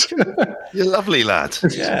you not like him? You're a lovely lad.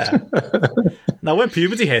 Yeah. Now, when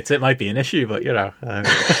puberty hits, it might be an issue, but I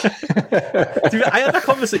had that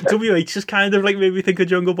conversation. WH just kind of like made me think of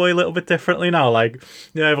Jungle Boy a little bit differently now. Like,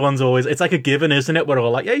 everyone's always, it's like a given, isn't it? We're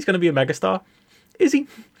all like, he's going to be a megastar. Is he?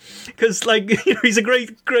 Because like, he's a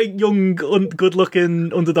great young,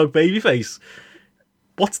 good-looking underdog babyface.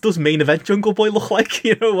 What does main event Jungle Boy look like?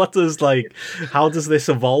 What does how does this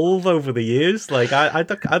evolve over the years? Like, I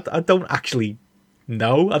don't actually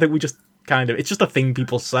know. I think we just kind of, it's just a thing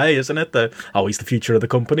people say, isn't it? That, he's the future of the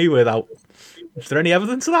company without, is there any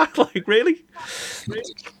evidence of that? Like, really?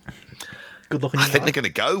 Good looking. I think they're going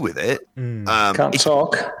to go with it. Can't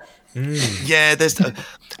talk. Yeah,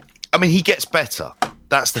 he gets better.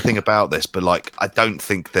 That's the thing about this, but like, I don't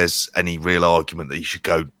think there's any real argument that you should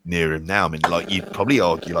go near him now. I mean, like, you'd probably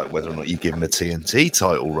argue like whether or not you give him a TNT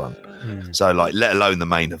title run. So like, let alone the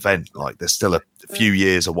main event, like there's still a few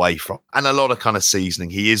years away from, and a lot of kind of seasoning.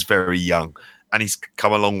 He is very young, and he's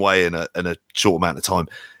come a long way in a short amount of time.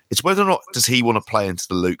 It's whether or not does he want to play into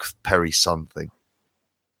the Luke Perry son thing.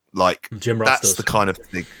 Like, Jim Ross that's does. the kind of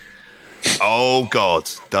thing. Oh God,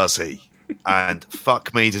 does he? And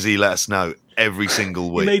fuck me, does he let us know every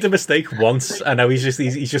single week? He made a mistake once, and now he's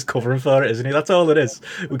just covering for it, isn't he? That's all it is.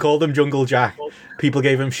 We called him Jungle Jack. People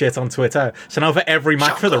gave him shit on Twitter. So now for every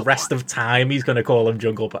match for the rest of time, he's going to call him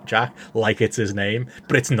Jungle Jack like it's his name,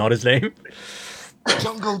 but it's not his name.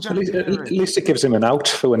 Jungle Jack. At least it gives him an out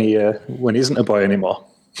for when he isn't a boy anymore.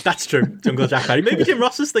 That's true. Jungle Jack. Maybe Jim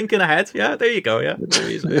Ross is thinking ahead. Yeah, there you go. Yeah,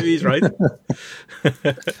 maybe he's right.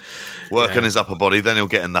 Work on his upper body, then he'll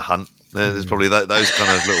get in the hunt. There's probably those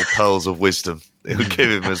kind of little pearls of wisdom it would give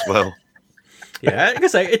him as well. Yeah, like I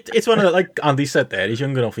say, it's one of the, like Andy said there, he's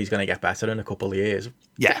young enough, he's going to get better in a couple of years.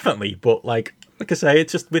 Yeah. Definitely, but like I say,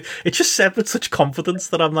 it's just said with such confidence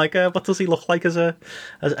that I'm like, what does he look like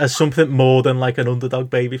as something more than like an underdog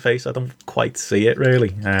babyface? I don't quite see it really.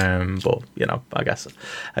 But you know, I guess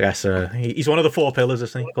he's one of the 4 pillars,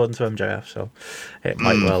 isn't he, according to MJF? So it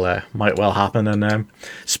might well happen. And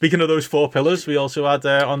speaking of those 4 pillars, we also had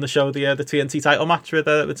on the show the TNT title match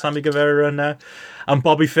with Sammy Guevara and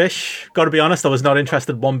Bobby Fish. Got to be honest, I was not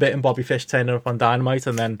interested one bit in Bobby Fish turning up on Dynamite,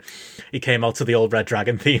 and then he came out to the old Red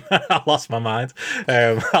Dragon theme. I lost my mind.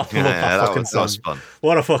 That was fun.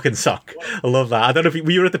 What a fucking song. I love that. I don't know if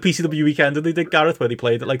we were at the PCW weekend and they did, Gareth, where they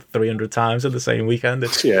played it like 300 times in the same weekend.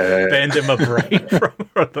 It burned in my brain from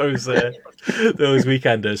those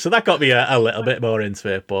weekenders. So that got me a little bit more into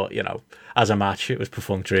it. But, you know, as a match, it was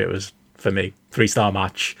perfunctory. It was, for me, 3-star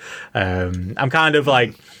match. I'm kind of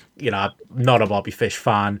like, you know, not a Bobby Fish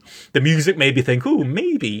fan. The music made me think, oh,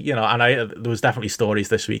 maybe, you know, and there was definitely stories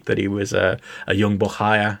this week that he was a young buck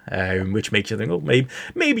hire, which makes you think, oh,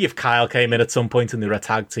 maybe if Kyle came in at some point and they were a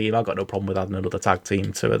tag team, I've got no problem with adding another tag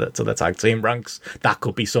team to the tag team ranks. That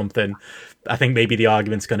could be something. I think maybe the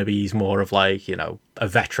argument's going to be he's more of like, you know, a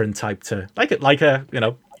veteran type to, like a, you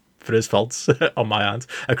know, for his faults on my hand,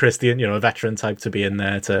 a Christian, you know, a veteran type to be in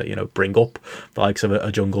there to, you know, bring up the likes of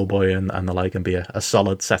a Jungle Boy and the like, and be a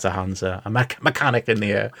solid set of hands, a mechanic in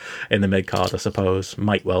the mid card, I suppose,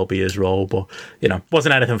 might well be his role. But, you know,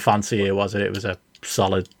 wasn't anything fancy here, was it? It was a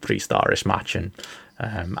solid 3-star-ish match, and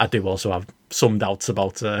I do also have some doubts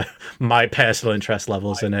about my personal interest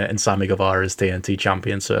levels in Sammy Guevara as TNT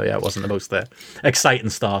champion. So yeah, it wasn't the most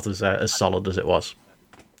exciting start as solid as it was.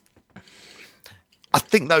 I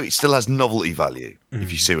think, though, it still has novelty value,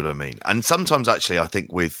 if you see what I mean. And sometimes, actually, I think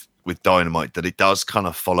with Dynamite that it does kind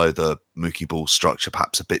of follow the Mookie Ball structure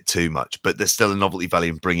perhaps a bit too much, but there's still a novelty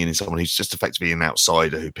value in bringing in someone who's just effectively an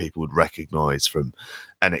outsider who people would recognise from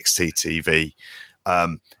NXT TV.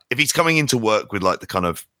 If he's coming into work with, like, the kind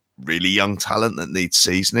of really young talent that needs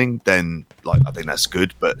seasoning, then, like, I think that's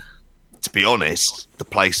good. But to be honest, the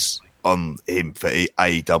place on him for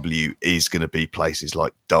AEW is going to be places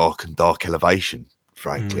like Dark and Dark Elevation.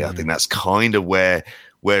 Frankly, I think that's kind of where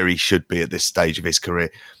he should be at this stage of his career.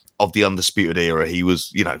 Of the Undisputed Era, he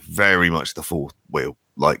was, you know, very much the fourth wheel.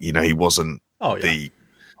 Like, you know, he wasn't the,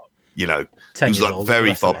 you know, 10 he was like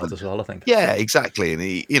very popular as well, I think. Yeah, exactly. And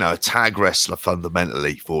he, you know, a tag wrestler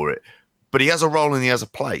fundamentally for it. But he has a role and he has a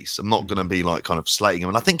place. I'm not going to be like kind of slating him.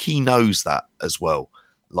 And I think he knows that as well.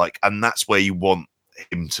 Like, and that's where you want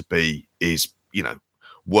him to be, is, you know,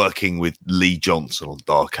 working with Lee Johnson on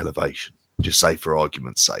Dark Elevation. Just say, for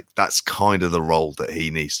argument's sake, that's kind of the role that he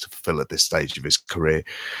needs to fulfill at this stage of his career.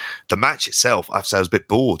 The match itself, I have to say, I was a bit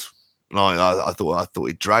bored. I thought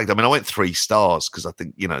it dragged. I mean, I went 3 stars because I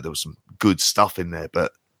think, you know, there was some good stuff in there,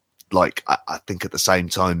 but like I think at the same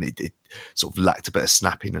time it sort of lacked a bit of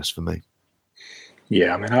snappiness for me.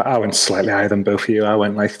 Yeah, I mean, I went slightly higher than both of you. I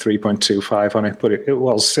went like 3.25 on it, but it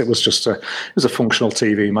was just a functional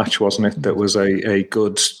TV match, wasn't it? That was a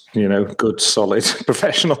good, you know, good solid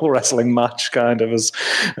professional wrestling match, kind of as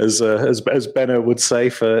Benno would say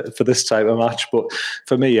for this type of match. But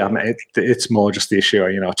for me, I mean, it's more just the issue.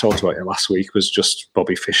 You know, I talked about it last week, was just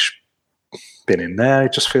Bobby Fish being in there.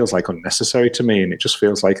 It just feels like unnecessary to me, and it just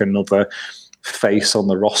feels like another face on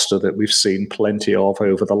the roster that we've seen plenty of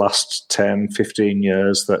over the last 10, 15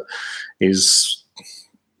 years that is,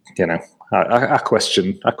 you know, I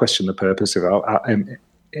question the purpose of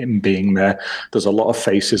him being there. There's a lot of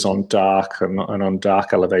faces on Dark and on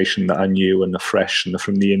Dark Elevation that are new and they're fresh and they're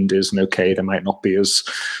from the indies, and okay, they might not be as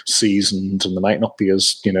seasoned and they might not be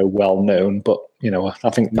as, you know, well known, but, you know,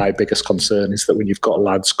 I think my biggest concern is that when you've got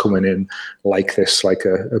lads coming in like this, like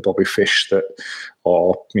a Bobby Fish that,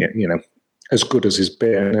 or, you know, as good as he's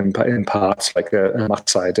been in parts, like a Matt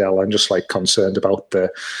Sydal, I'm just like concerned about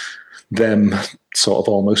them sort of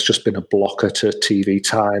almost just been a blocker to TV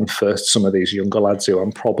time for some of these younger lads who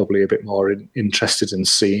I'm probably a bit more interested in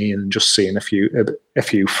seeing, and just seeing a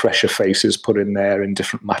few fresher faces put in there in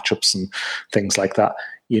different matchups and things like that.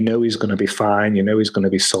 You know he's going to be fine. You know he's going to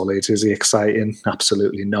be solid. Is he exciting?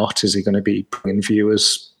 Absolutely not. Is he going to be bringing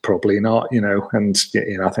viewers? Probably not. You know, and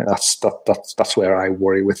you know, I think that's where I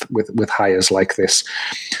worry with hires like this.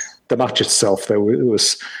 The match itself, though, it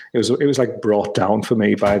was like brought down for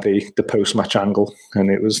me by the post match angle, and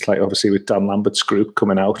it was like obviously with Dan Lambert's group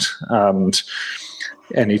coming out, and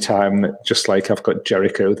anytime, just like I've got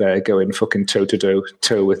Jericho there going fucking toe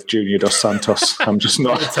with Junior Dos Santos, I'm just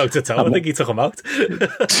not toe to toe. I think he took him out.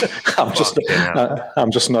 I'm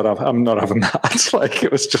not having that. Like,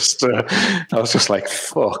 it was just, I was just like,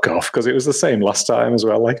 fuck off, because it was the same last time as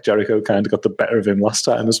well. Like, Jericho kind of got the better of him last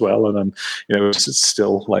time as well, and then, you know, it's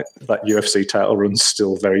still like that UFC title run's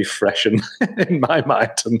still very fresh in my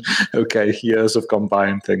mind. And okay, years have gone by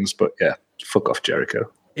and things, but yeah, fuck off,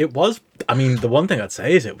 Jericho. It was, I mean, the one thing I'd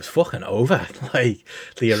say is it was fucking over. Like,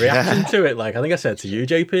 the reaction to it, like, I think I said to you,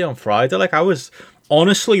 JP, on Friday, like, I was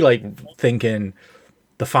honestly, like, thinking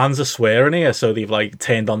the fans are swearing here, so they've, like,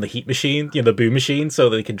 turned on the heat machine, you know, the boo machine, so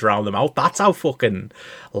they can drown them out. That's how fucking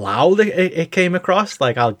loud it came across.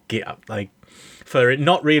 Like, I'll get, like, for it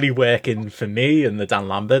not really working for me and the Dan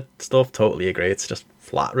Lambert stuff, totally agree. It's just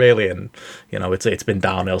flat, really, and, you know, it's been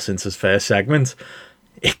downhill since his first segment.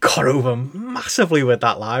 It got over massively with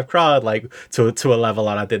that live crowd, like to a level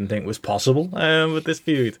that I didn't think was possible with this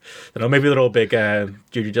feud. You know, maybe they're all big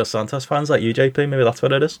Junior Dos Santos fans like you, JP. Maybe that's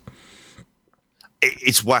what it is.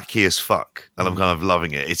 It's wacky as fuck, and I'm kind of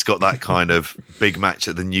loving it. It's got that kind of big match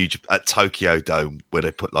at Tokyo Dome where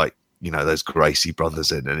they put, like, you know, those Gracie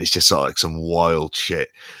brothers in, and it's just like some wild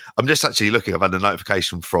shit. I'm just actually looking. I've had a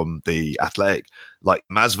notification from the Athletic, like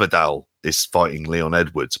Masvidal is fighting Leon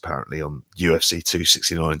Edwards apparently on UFC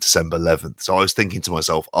 269 December 11th. So I was thinking to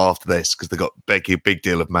myself after this, because they got a big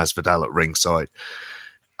deal of Masvidal at ringside,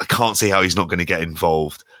 I can't see how he's not going to get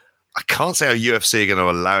involved. I can't see how UFC are going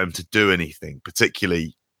to allow him to do anything,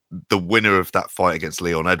 particularly the winner of that fight against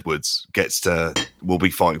Leon Edwards will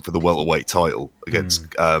be fighting for the welterweight title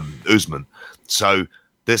against Usman. So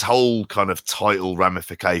there's whole kind of title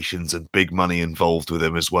ramifications and big money involved with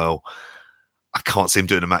him as well. I can't see him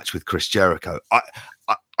doing a match with Chris Jericho.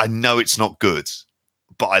 I know it's not good,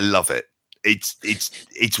 but I love it.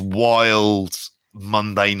 It's wild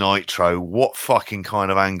Monday Nitro. What fucking kind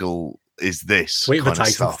of angle is this? Wait for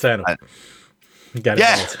Tyson to turn up. Get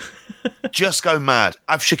it just go mad.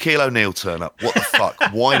 Have Shaquille O'Neal turn up. What the fuck?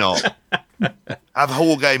 Why not? Have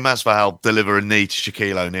Jorge Masvidal deliver a knee to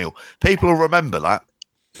Shaquille O'Neal. People will remember that.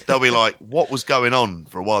 They'll be like, what was going on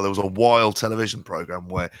for a while? There was a wild television program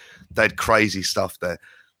where they had crazy stuff there.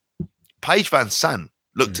 Paige Van Sant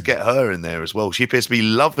looked to get her in there as well. She appears to be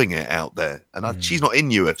loving it out there. And she's not in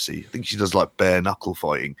UFC. I think she does like bare knuckle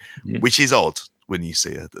fighting, which is odd when you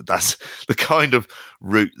see her. That's the kind of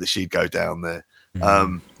route that she'd go down there.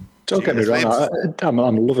 Don't get me wrong,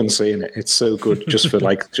 I'm loving seeing it. It's so good just for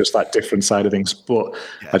like just that different side of things. But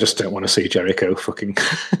I just don't want to see Jericho fucking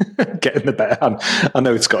getting the better hand. I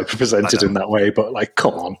know it's got to be presented in that way, but like,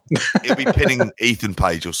 come on. He'll be pinning Ethan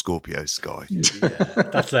Page or Scorpio Sky.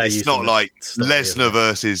 That's it's not like Lesnar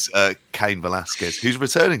versus Cain Velasquez, who's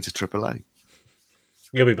returning to AAA.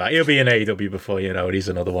 He'll be back. He'll be in AEW before you know it. He's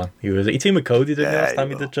another one. He teamed with Cody didn't he, last time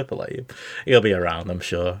he did AAA. He'll be around, I'm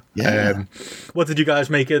sure. Yeah. What did you guys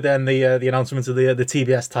make of then the announcement of the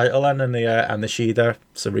TBS title and the Shida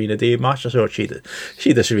Serena Deeb match? I thought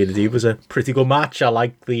Shida Serena Deeb was a pretty good match. I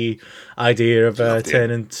like the idea of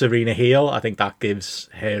turning Serena heel. I think that gives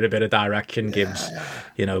her a bit of direction, gives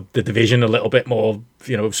you know the division a little bit more,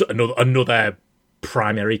 you know, another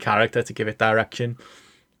primary character to give it direction.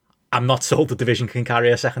 I'm not sold the division can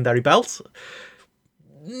carry a secondary belt.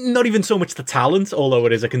 Not even so much the talent, although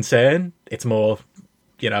it is a concern. It's more,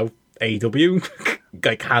 you know, AEW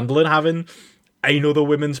like handling having another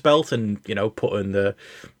women's belt and, you know, putting the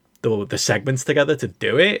segments together to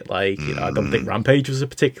do it. Like, you know, I don't think Rampage was a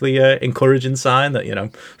particularly encouraging sign that, you know,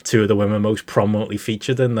 two of the women most prominently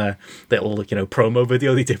featured in the little, you know, promo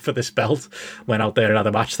video they did for this belt went out there and had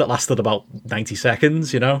a match that lasted about 90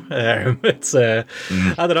 seconds, you know. It's, I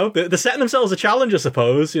don't know, they're setting themselves a challenge, I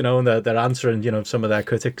suppose, you know, and they're answering, you know, some of their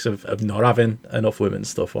critics of not having enough women's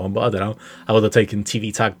stuff on. But I don't know, I would have taken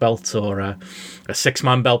TV tag belts or a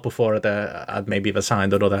 6-man belt before I'd maybe have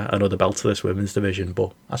signed another belt to this women's division.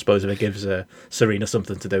 But I suppose if it gives Serena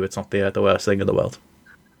something to do, it's not the worst thing in the world.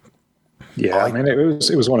 Yeah, I mean, it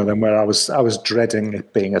was one of them where I was dreading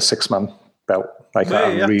it being a 6-man belt. Like,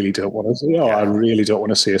 I really don't want to. I really don't want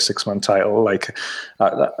to see a 6-man title. Like,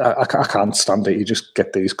 I can't stand it. You just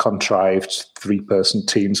get these contrived 3-person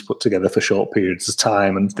teams put together for short periods of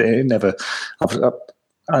time, and they never.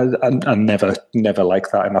 I never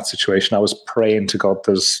like that in that situation. I was praying to God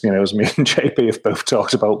as me and JP have both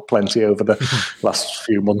talked about plenty over the last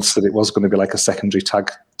few months that it was going to be like a secondary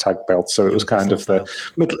tag belt. So it was kind of the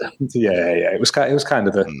middle. It was kind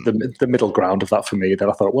of the middle ground of that for me. That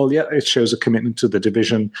I thought, well, yeah, it shows a commitment to the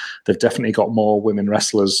division. They've definitely got more women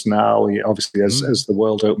wrestlers now. Obviously, as the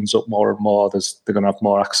world opens up more and more, they're going to have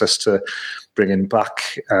more access to bringing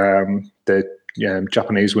back the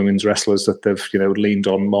Japanese women's wrestlers that they've leaned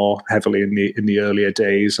on more heavily in the earlier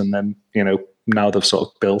days, and then now they've sort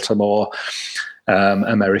of built a more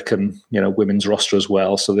American women's roster as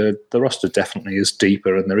well. So the roster definitely is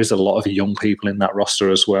deeper, and there is a lot of young people in that roster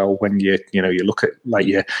as well. When you look at like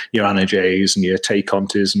your Anna Jays and your Tay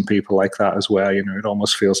Contis and people like that as well, it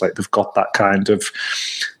almost feels like they've got that kind of.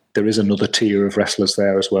 There is another tier of wrestlers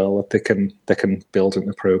there as well that they can build in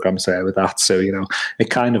the programs there with that. So it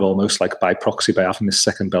kind of almost like by proxy, by having this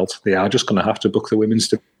second belt, they are just going to have to book the women's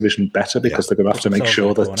division better, because they're going to have to make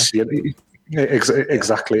sure that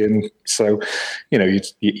exactly. And so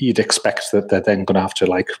you'd expect that they're then going to have to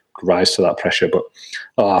like rise to that pressure. But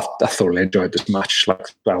I thoroughly enjoyed this match. Like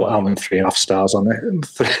I went 3.5 stars on it.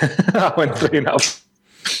 I went 3.5.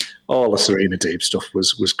 All the Serena Deeb stuff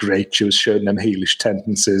was great. She was showing them heelish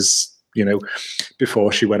tendencies,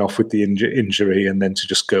 before she went off with the injury, and then to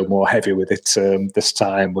just go more heavy with it this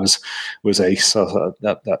time was ace. So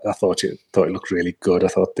I thought it looked really good. I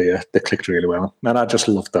thought they clicked really well, and I just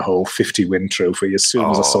loved the whole 50-win trophy. As soon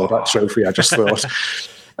as I saw that trophy, I just thought.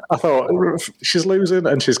 I thought she's losing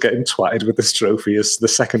and she's getting twatted with this trophy as the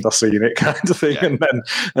second I seen it, kind of thing. Yeah.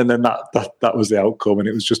 And then that was the outcome, and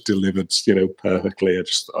it was just delivered, perfectly. I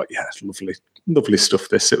just thought, yeah, lovely stuff.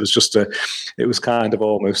 This, it was kind of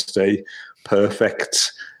almost a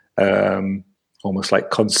perfect, almost like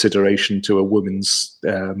consideration to a women's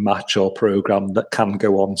match or program that can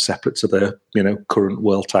go on separate to the current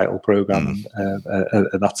world title program and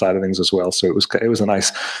that side of things as well. So it was a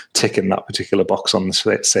nice tick in that particular box on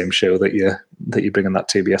the same show that you bring in that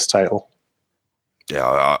TBS title.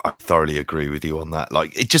 Yeah, I thoroughly agree with you on that.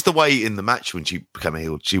 Like, it's just the way in the match when she became a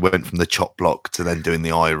heel, she went from the chop block to then doing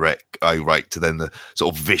the eye rake to then the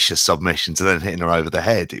sort of vicious submission to then hitting her over the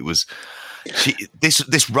head. It was.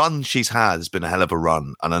 This run she's had has been a hell of a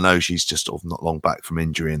run, and I know she's just sort of not long back from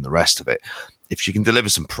injury and the rest of it. If she can deliver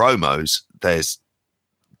some promos, there's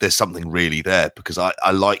something really there, because I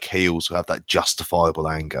like heels who have that justifiable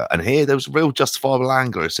anger, and here there was real justifiable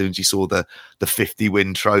anger as soon as you saw the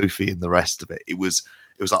 50-win trophy and the rest of it. It was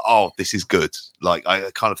like, oh, this is good. Like, I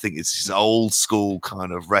kind of think it's this old school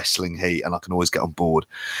kind of wrestling heat, and I can always get on board.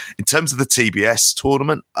 In terms of the TBS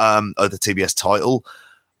tournament, or the TBS title,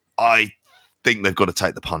 I think they've got to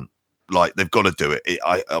take the punt. Like, they've got to do it.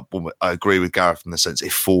 I agree with Gareth in the sense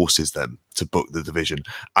it forces them to book the division.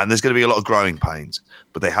 And there's going to be a lot of growing pains,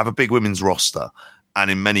 but they have a big women's roster.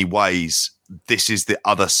 And in many ways, this is the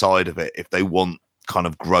other side of it. If they want kind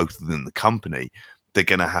of growth within the company, they're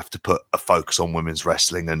going to have to put a focus on women's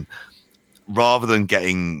wrestling. And rather than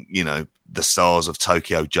getting, the stars of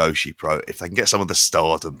Tokyo Joshi Pro, if they can get some of the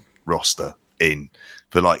Stardom roster in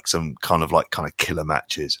for like some kind of killer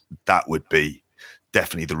matches, that would be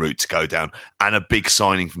definitely the route to go down. And a big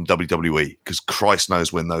signing from WWE, because Christ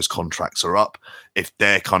knows when those contracts are up, if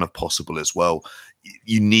they're kind of possible as well.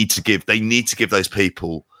 They need to give those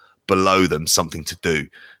people below them something to do.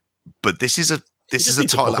 But this is a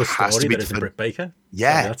title that has to be defended. Britt Baker.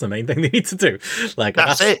 Yeah, like, that's the main thing they need to do. Like,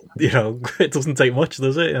 that's it. It doesn't take much,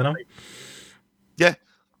 does it? Yeah,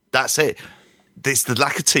 that's it. There's the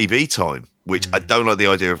lack of TV time, which I don't like the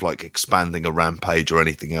idea of like expanding a Rampage or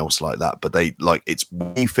anything else like that. But they it's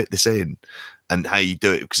when you fit this in and how you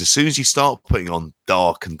do it, because as soon as you start putting on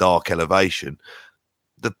dark elevation,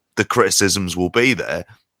 the criticisms will be there,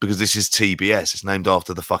 because this is TBS. It's named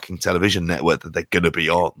after the fucking television network that they're going to be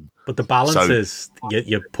on. But the balance is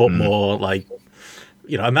you put more like.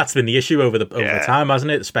 And that's been the issue over the time,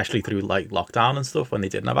 hasn't it? Especially through like lockdown and stuff, when they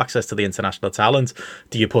didn't have access to the international talent.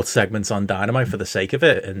 Do you put segments on Dynamite for the sake of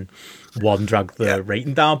it, and one, drag the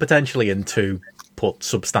rating down potentially, and two, put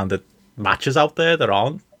substandard matches out there that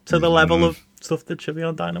aren't to the level of stuff that should be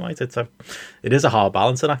on Dynamite? It is a hard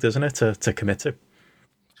balancing act, isn't it, to commit to?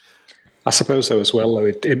 I suppose so as well, though.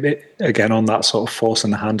 It again, on that sort of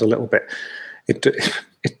forcing the hand a little bit,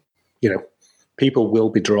 people will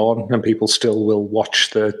be drawn, and people still will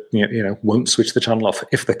watch won't switch the channel off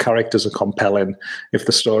if the characters are compelling, if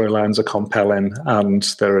the storylines are compelling, and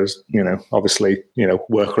there is, obviously,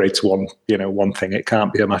 work rate's one thing. It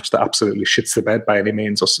can't be a match that absolutely shits the bed by any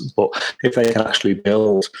means, but if they can actually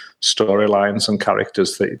build storylines and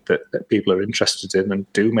characters that people are interested in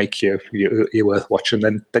and do make you worth watching,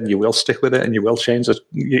 then you will stick with it, and you will change it.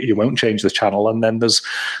 You won't change the channel, and then there's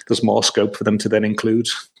more scope for them to then include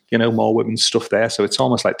more women's stuff there. So it's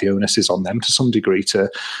almost like the onus is on them to some degree to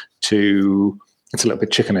it's a little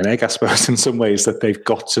bit chicken and egg, I suppose, in some ways, that they've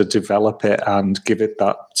got to develop it and give it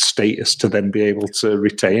that status to then be able to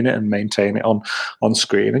retain it and maintain it on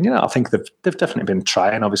screen. And, I think they've definitely been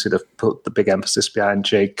trying. Obviously, they've put the big emphasis behind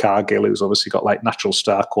Jade Cargill, who's obviously got like natural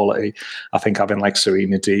star quality. I think having like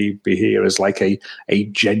Serena Deeb be here as like a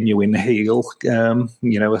genuine heel,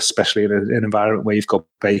 especially in an environment where you've got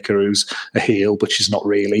Baker, who's a heel, but she's not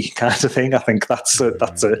really, kind of thing. I think that's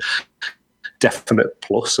a definite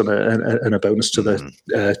plus and a bonus to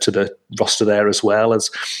the roster there, as well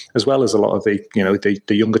as a lot of the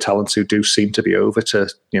younger talents who do seem to be over to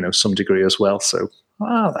some degree as well. So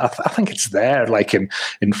I think it's there, like in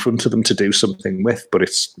front of them to do something with, but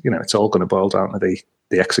it's all going to boil down to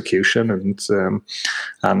the execution, and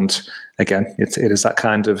again it is that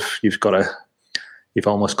kind of you've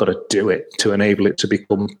almost got to do it to enable it to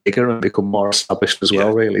become bigger and become more established as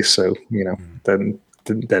well, really. So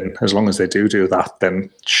then as long as they do that, then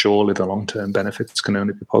surely the long-term benefits can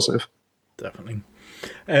only be positive. Definitely.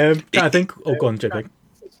 I think... Oh, go on, JP.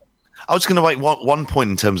 I was going to make one point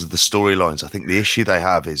in terms of the storylines. I think the issue they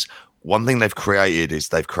have is, one thing they've created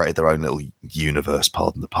their own little universe,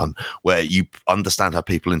 pardon the pun, where you understand how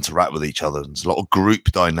people interact with each other. There's a lot of group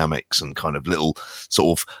dynamics and kind of little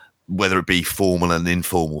sort of, whether it be formal and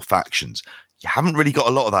informal factions. You haven't really got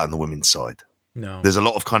a lot of that on the women's side. No. There's a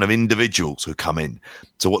lot of kind of individuals who come in.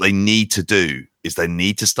 So what they need to do is they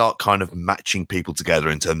need to start kind of matching people together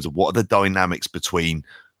in terms of what are the dynamics between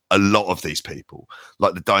a lot of these people,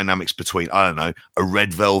 like the dynamics between, I don't know, a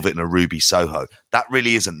Red Velvet and a Ruby Soho. That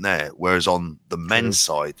really isn't there. Whereas on the men's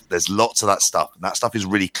side, there's lots of that stuff, and that stuff is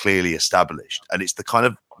really clearly established. And it's the kind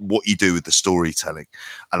of what you do with the storytelling.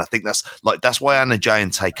 And I think that's why Anna Jay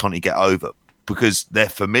and Tay Conti get over, because they're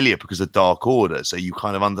familiar because of Dark Order. So you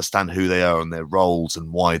kind of understand who they are and their roles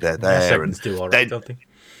and why they're there. And do all right, don't they?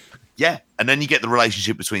 Yeah. And then you get the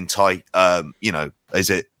relationship between is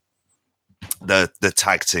it the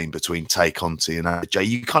tag team between Tay Conti and Anna Jay?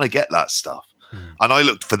 You kind of get that stuff. And I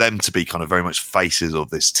looked for them to be kind of very much faces of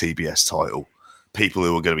this TBS title. People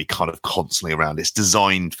who are going to be kind of constantly around. It's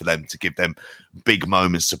designed for them to give them big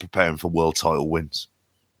moments to prepare them for world title wins.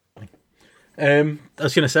 I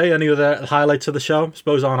was going to say, any other highlights of the show? I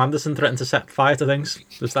suppose Arn Anderson threatened to set fire to things.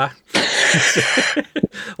 There's that.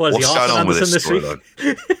 What's going on with this storyline?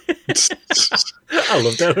 I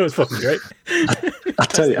loved it. It was fucking great. I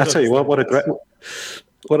tell you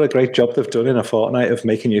what a great job they've done in a fortnight of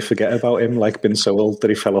making you forget about him, like being so old that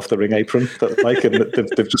he fell off the ring apron. And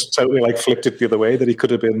they've just totally like flipped it the other way, that he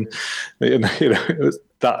could have been,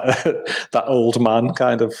 that old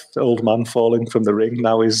man falling from the ring.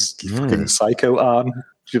 Now he's fucking psycho Arn.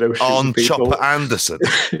 On Chopper Anderson.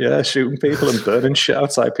 Yeah, shooting people and burning shit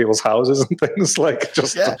outside people's houses and things. Like,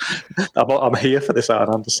 just, I'm here for this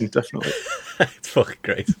Arn Anderson, definitely. It's fucking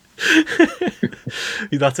great.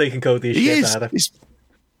 He's not taking Cody's shit either.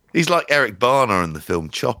 He's like Eric Bana in the film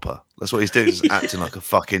Chopper. That's what he's doing, is acting like a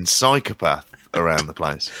fucking psychopath around the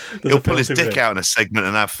place. He'll pull his dick out in a segment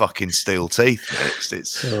and have fucking steel teeth.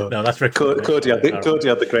 No, that's Rick. Cody had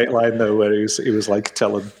the great line though, where he was like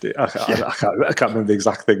telling, I can't remember the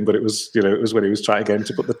exact thing, but it was when he was trying to get him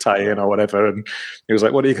to put the tie in or whatever, and he was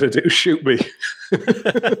like, "What are you going to do? Shoot me?"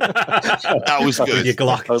 That was good. Your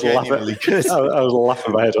Glock. I was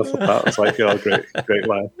laughing my head off at that. I was like, "Oh, great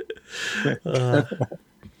line."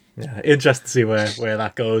 Yeah, interesting to see where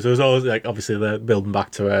that goes. It was always like, obviously, the building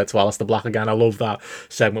back to Aleister Black again. I love that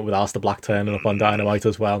segment with Aleister Black turning up on Dynamite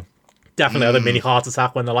as well. Definitely had a mini heart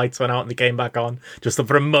attack when the lights went out and they came back on. Just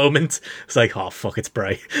for a moment, it's like, oh fuck, it's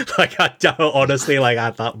Bray. Like, I honestly, like,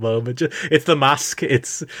 at that moment, it's the mask.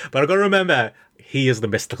 But I've got to remember, he is the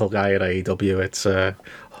mystical guy at AEW. It's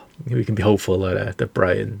we can be hopeful that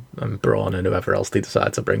Bray and Braun and whoever else they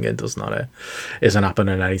decide to bring in isn't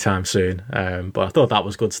happening anytime soon. But I thought that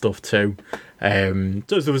was good stuff too. So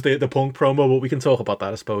there was the Punk promo, but we can talk about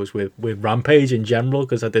that, I suppose, with Rampage in general,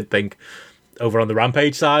 because I did think over on the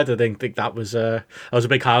Rampage side, I think that was a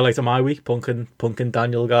big highlight of my week. Punk and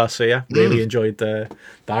Daniel Garcia. Really enjoyed that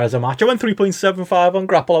as a match. I went 3.75 on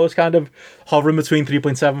Grapple. I was kind of hovering between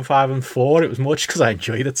 3.75 and 4. It was much because I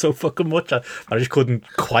enjoyed it so fucking much. I just couldn't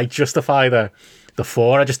quite justify the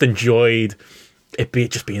 4. I just enjoyed it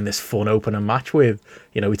just being this fun opening match with,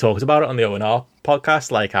 we talked about it on the O&R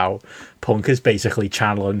podcast, like how Punk is basically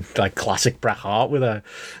channeling like classic Bret Hart with a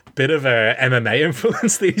bit of a MMA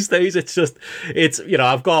influence these days. It's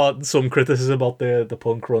I've got some criticism about the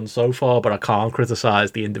Punk run so far, but I can't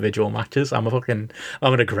criticize the individual matches. I'm having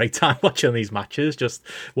a great time watching these matches, just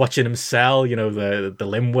watching him sell, the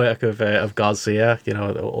limb work of Garcia,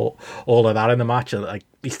 all of that in the match. And like,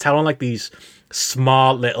 he's telling like these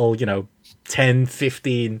smart little, 10,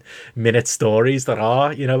 15 minute stories that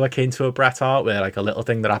are, you know, akin to a Bret Hart, where like a little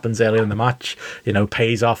thing that happens earlier in the match, you know,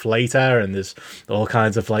 pays off later, and there's all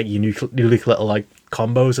kinds of like unique little like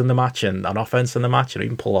combos in the match and an offense in the match. You know, you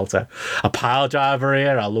can pull out a pile driver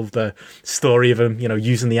here. I love the story of him, you know,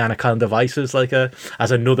 using the Anaconda Vices like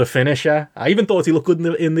as another finisher. I even thought he looked good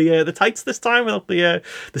in the tights this time without the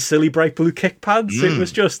silly bright blue kick pads.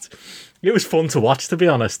 It was fun to watch, to be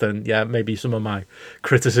honest. And yeah, maybe some of my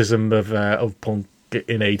criticism of Punk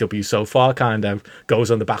in AEW so far kind of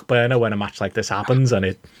goes on the back burner when a match like this happens, and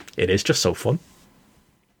it is just so fun.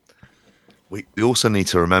 We also need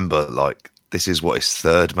to remember, like, this is what his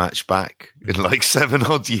third match back in like 7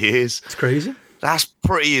 odd years. It's crazy. That's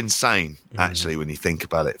pretty insane, actually, when you think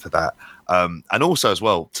about it for that. And also as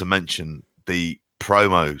well, to mention the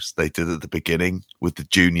promos they did at the beginning with the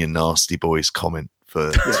Junior Nasty Boys comment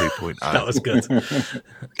for 2.0. That was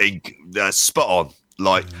good. Spot on.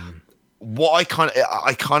 Like, what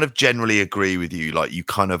I kind of generally agree with you. Like, you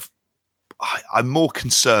kind of, I'm more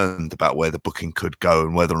concerned about where the booking could go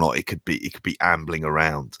and whether or not it could be ambling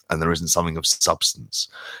around and there isn't something of substance.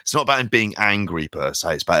 It's not about him being angry per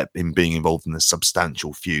se. It's about him being involved in a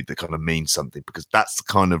substantial feud that kind of means something, because that's the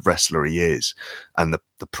kind of wrestler he is and the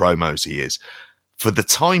promos he is. For the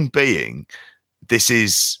time being,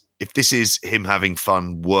 if this is him having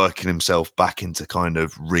fun working himself back into kind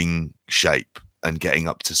of ring shape and getting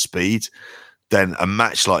up to speed, then a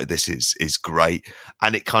match like this is great.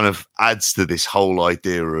 And it kind of adds to this whole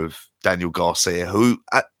idea of Daniel Garcia, who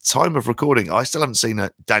at time of recording, I still haven't seen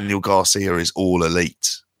a Daniel Garcia is all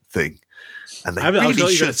elite thing. And they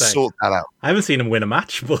really should sort that out. I haven't seen him win a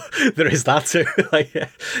match, but there is that too. Like,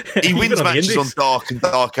 he wins matches on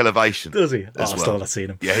Dark Elevation. Does he? I've still not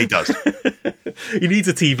seen him. Yeah, he does. He needs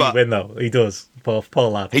a TV win, though. He does. Poor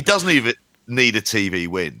lad. He doesn't even need a TV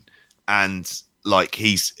win. And like,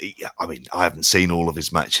 I mean, I haven't seen all of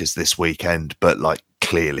his matches this weekend, but like,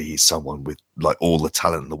 clearly he's someone with like all the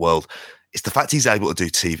talent in the world. It's the fact he's able to do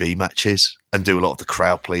TV matches and do a lot of the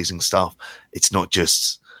crowd pleasing stuff. It's not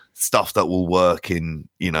just stuff that will work in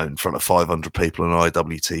front of 500 people on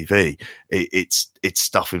IWTV. It's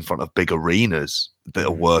stuff in front of big arenas that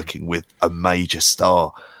are working with a major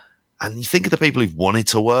star. And you think of the people who've wanted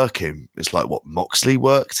to work him. It's like, what, Moxley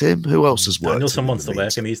worked him? Who else has worked him? Danielson wants to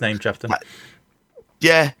work him. He's name dropped him.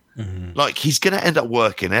 Yeah. Like, he's going to end up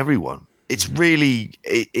working everyone. It's really,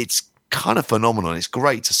 it's kind of phenomenal. It's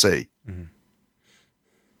great to see.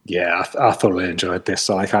 Yeah, I thoroughly enjoyed this.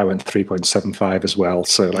 So, like, I went 3.75 as well.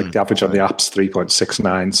 So, like, the average on the app's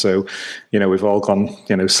 3.69. So, we've all gone,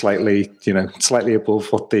 slightly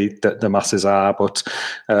above what the masses are. But,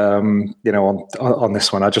 on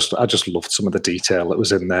this one, I just loved some of the detail that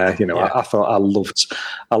was in there. I thought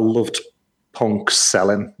I loved Punk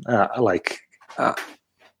selling. I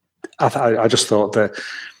just thought that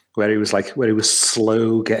where he was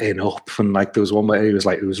slow getting up, and like there was one where he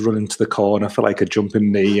was running to the corner for like a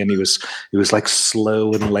jumping knee, and he was like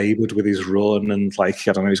slow and laboured with his run, and like,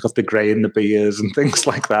 I don't know, he's got the grey in the beers and things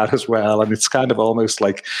like that as well. And it's kind of almost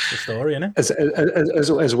like the story, isn't it?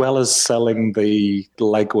 As well as selling the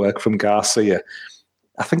legwork from Garcia,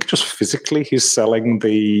 I think just physically he's selling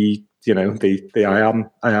the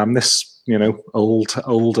I am this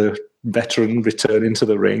older veteran returning to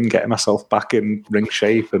the ring, getting myself back in ring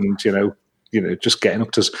shape, and just getting up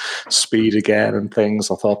to speed again and things.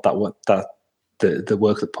 I thought that the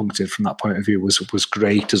work that Punk did from that point of view was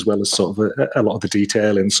great, as well as sort of a lot of the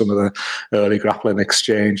detail in some of the early grappling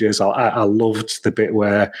exchanges. I loved the bit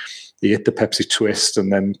where he hit the Pepsi twist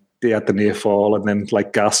and then he had the near fall, and then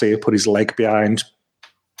like Garcia put his leg behind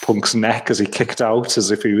Punk's neck as he kicked out, as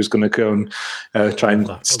if he was going to go and try and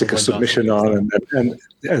stick a submission on, and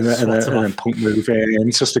then Punk move in.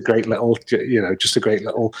 It's just a great little,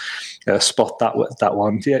 spot that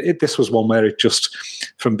one. Yeah, this was one where it just,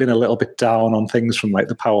 from being a little bit down on things from like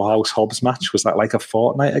the Powerhouse Hobbs match, was that like a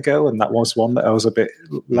fortnight ago, and that was one that I was a bit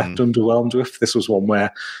left underwhelmed with. This was one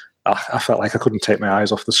where I felt like I couldn't take my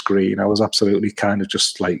eyes off the screen. I was absolutely kind of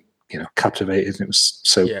just like, captivated. It was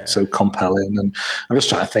so compelling. And I'm just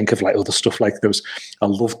trying to think of like other stuff like those. I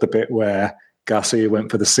loved the bit where Garcia went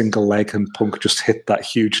for the single leg and Punk just hit that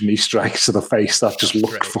huge knee strike to the face. That just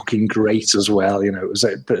looked fucking great as well. It was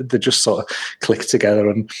they just sort of clicked together,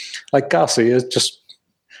 and like Garcia just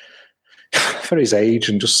for his age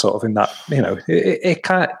and just sort of in that, it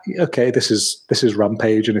can't. Okay, this is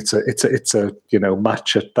Rampage, and it's a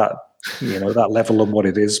match at that. That level and what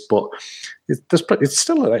it is, but it's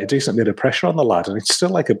still a decent bit of pressure on the lad, and it's still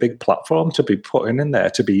like a big platform to be putting in there,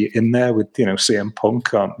 to be in there with CM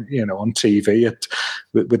Punk on on TV at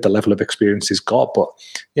with the level of experience he's got. But,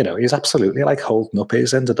 you know, he's absolutely like holding up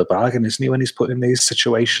his end of the bargain, isn't he, when he's put in these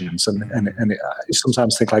situations? And I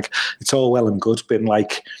sometimes think like it's all well and good being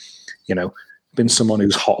like, you know, been someone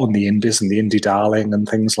who's hot on the indies and the indie darling and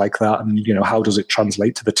things like that. And, you know, how does it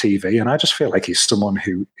translate to the TV? And I just feel like he's someone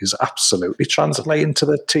who is absolutely translating to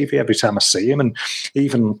the TV every time I see him. And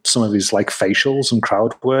even some of his like facials and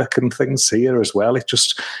crowd work and things here as well. It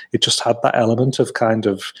just had that element of kind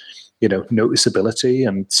of, you know, noticeability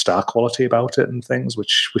and star quality about it and things,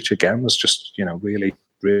 which again was just, you know, really,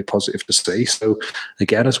 really positive to see. So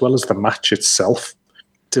again, as well as the match itself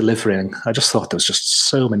delivering, I just thought there was just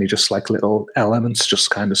so many just like little elements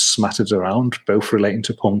just kind of smattered around, both relating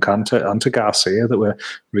to Punk and to Garcia, that were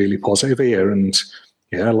really positive here. And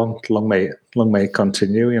yeah, long may it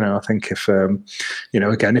continue. You know, I think if you know,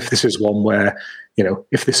 again, if this is one where, you know,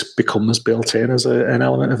 if this becomes built in as an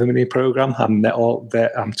element of the mini program, I'm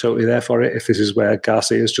totally there for it. If this is where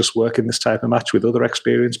Garcia is just working this type of match with other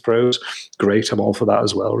experienced pros, great. I'm all for that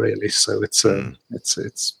as well, really. So it's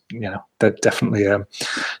you know, definitely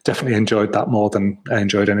enjoyed that more than I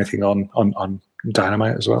enjoyed anything on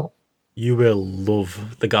Dynamite as well. You will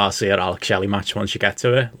love the Garcia Alex Shelley match once you get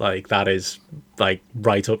to it. Like, that is like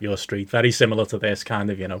right up your street. Very similar to this kind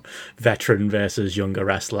of, you know, veteran versus younger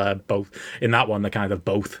wrestler. Both in that one, they're kind of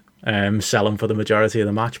both selling for the majority of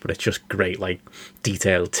the match, but it's just great, like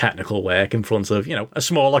detailed technical work in front of, you know, a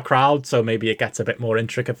smaller crowd. So maybe it gets a bit more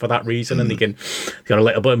intricate for that reason, and they got a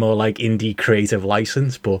little bit more like indie creative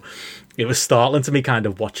license. But it was startling to me kind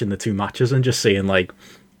of watching the two matches and just seeing like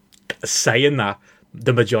saying that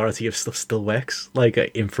the majority of stuff still works like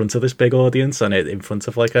in front of this big audience and in front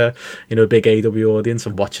of like a, you know, big AW audience,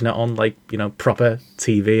 and watching it on like, you know, proper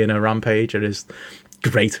TV and a Rampage. It is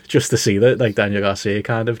great just to see that, like, Daniel Garcia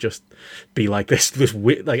kind of just be like this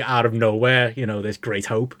like out of nowhere, you know, this great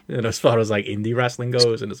hope, you know, as far as like indie wrestling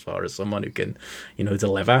goes, and as far as someone who can, you know,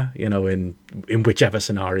 deliver, you know, in whichever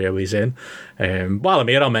scenario he's in. While I'm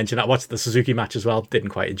here, I'll mention I watched the Suzuki match as well. Didn't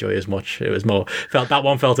quite enjoy as much. It was more felt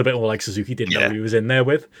a bit more like Suzuki didn't know who he was in there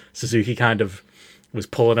with. Suzuki kind of was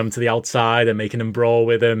pulling him to the outside and making him brawl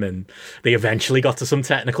with him, and they eventually got to some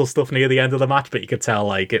technical stuff near the end of the match, but you could tell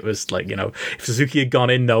like it was like, you know, if Suzuki had gone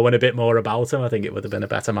in knowing a bit more about him, I think it would have been a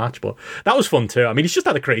better match. But that was fun too. I mean, he's just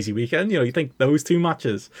had a crazy weekend, you know. You think those two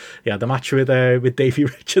matches, the match with Davey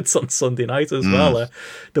Richards on Sunday night as well,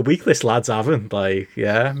 the week this lad's having, like,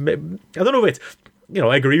 I don't know if it's, you know,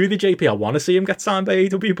 I agree with you, JP. I want to see him get signed by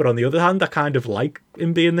AEW, but on the other hand, I kind of like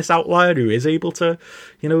him being this outlier who is able to,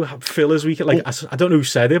 you know, fill his weekend. Like, I don't know who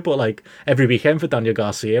said it, but like every weekend for Daniel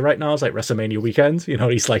Garcia right now is like WrestleMania weekend. You know,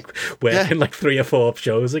 he's like working like 3 or 4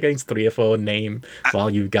 shows against 3 or 4 name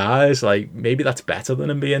value guys. Like, maybe that's better than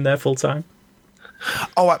him being there full time.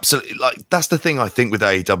 Oh, absolutely. Like, that's the thing I think with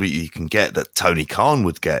AEW you can get that Tony Khan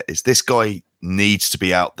would get, is this guy needs to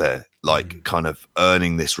be out there, like kind of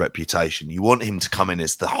earning this reputation. You want him to come in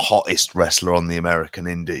as the hottest wrestler on the American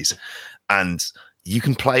Indies, and you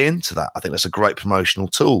can play into that. I think that's a great promotional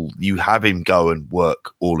tool. You have him go and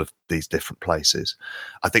work all of these different places.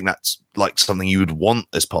 I think that's like something you would want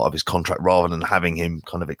as part of his contract, rather than having him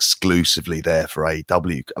kind of exclusively there for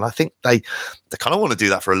AEW. And I think they kind of want to do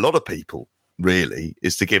that for a lot of people, really,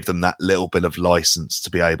 is to give them that little bit of license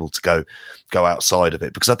to be able to go outside of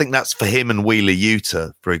it. Because I think that's for him and Wheeler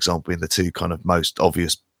Yuta, for example, being the two kind of most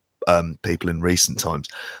obvious people in recent times,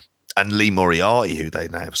 and Lee Moriarty, who they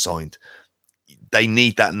now have signed. They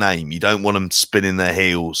need that name. You don't want them spinning their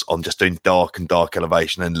heels on just doing dark and dark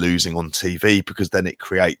elevation and losing on TV, because then it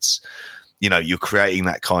creates, you know, you're creating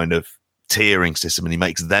that kind of tiering system, and he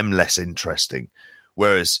makes them less interesting.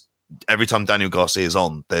 Whereas every time Daniel Garcia is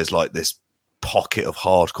on, there's like this pocket of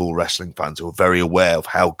hardcore wrestling fans who are very aware of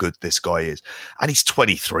how good this guy is. And he's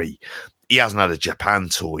 23. He hasn't had a Japan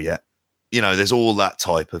tour yet. You know, there's all that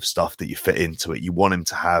type of stuff that you fit into it. You want him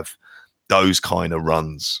to have those kind of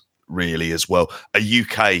runs, really, as well. A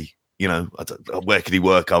UK, you know, where could he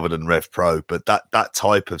work other than Rev Pro? But that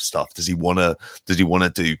type of stuff, does he want to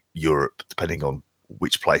do Europe, depending on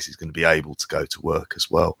which place he's going to be able to go to work as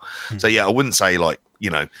well. So yeah, I wouldn't say like,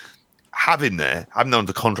 you know, have him there, have him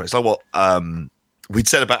under contract. It's like what we'd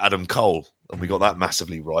said about Adam Cole, and we got that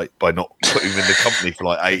massively right by not putting him in the company for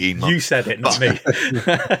like 18 months. You said it, not me.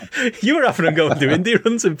 You were having him go and do indie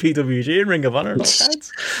runs in PWG and Ring of Honor.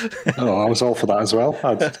 Oh, I was all for that as well.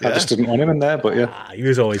 I just didn't want him in there, but yeah. He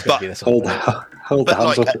was always going to be this. Hold the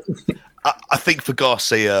hands like, up. I think for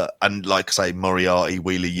Garcia and, like I say, Moriarty,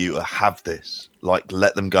 Wheeler Yuta have this. Like,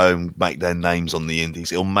 let them go and make their names on the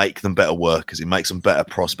indies. It'll make them better workers. It makes them better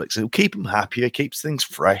prospects. It'll keep them happier. It keeps things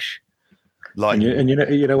fresh. Like, and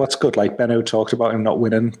you know what's good? Like Benno talked about him not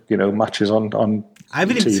winning, you know, matches on I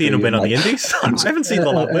haven't even seen him win on the Indies. I haven't seen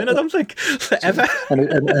the lad win, I don't think, ever.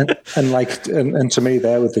 And to me,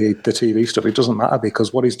 there with the TV stuff, it doesn't matter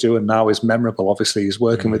because what he's doing now is memorable. Obviously, he's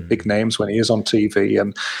working with big names when he is on TV,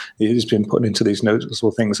 and he's been putting into these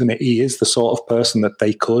noticeable things. And he is the sort of person that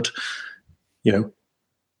they could,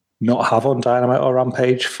 not have on Dynamite or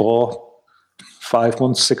Rampage for 5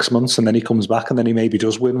 months, 6 months, and then he comes back and then he maybe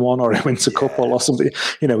does win one or he wins a couple or something.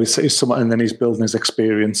 He's someone, and then he's building his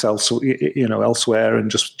experience elsewhere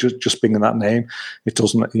and just being in that name. It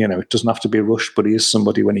doesn't have to be rushed, but he is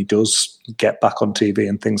somebody when he does get back on TV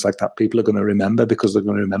and things like that, people are going to remember because they're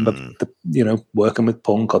going to remember working with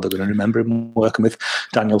Punk, or they're going to remember him working with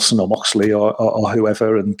Danielson or Moxley or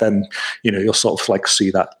whoever, and then you'll sort of like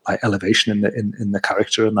see that like elevation in the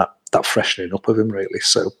character and that freshening up of him really.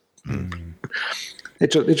 So. They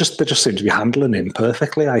just seem to be handling him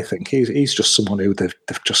perfectly. I think he's just someone who they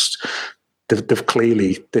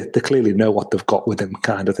clearly know what they've got with him,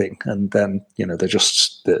 kind of thing. And then they're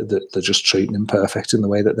just treating him perfect in the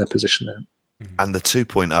way that they're positioning him. And the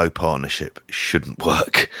 2.0 partnership shouldn't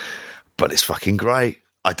work, but it's fucking great.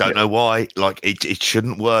 I don't know why. Like it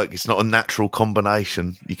shouldn't work. It's not a natural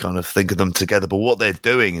combination. You kind of think of them together, but what they're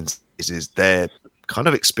doing is they're kind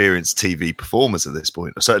of experienced TV performers at this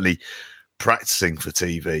point, or certainly practicing for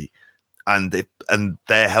TV, and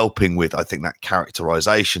they're helping with, I think, that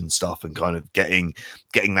characterization stuff and kind of getting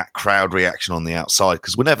that crowd reaction on the outside,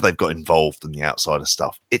 because whenever they've got involved in the outside of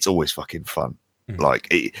stuff, it's always fucking fun. Like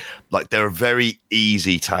they're a very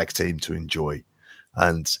easy tag team to enjoy.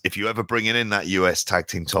 And if you ever bring in that US tag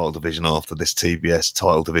team title division after this TBS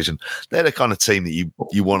title division, they're the kind of team that you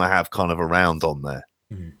want to have kind of around on there.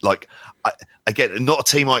 Like, again, not a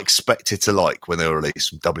team I expected to like when they were released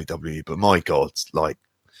from WWE, but my God, like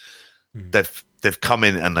they've come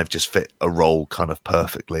in and they've just fit a role kind of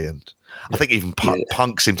perfectly. And I think even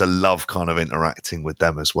Punk seemed to love kind of interacting with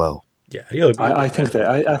them as well. Yeah, I think that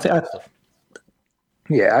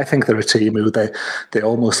I think they're a team who they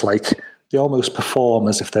almost perform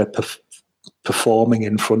as if they're performing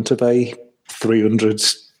in front of a 300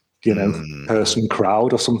 person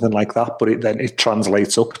crowd or something like that, but it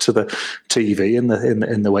translates up to the TV in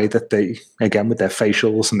the way that they, again, with their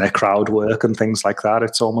facials and their crowd work and things like that.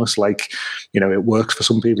 It's almost like it works for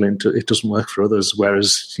some people and it doesn't work for others.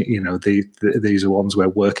 Whereas these are ones where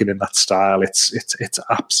working in that style, it's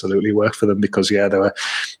absolutely worked for them, because they were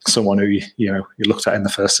someone who you looked at in the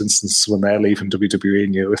first instance when they're leaving WWE,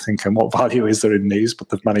 and you were thinking, what value is there in these? But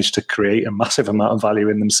they've managed to create a massive amount of value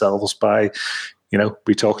in themselves by.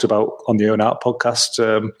 We talked about on the Own Out podcast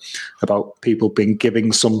about people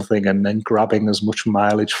giving something and then grabbing as much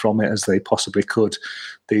mileage from it as they possibly could.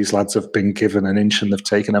 These lads have been given an inch and they've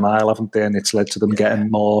taken a mile, haven't they? And it's led to them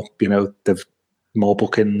getting more, they've more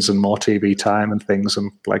bookings and more TV time and things,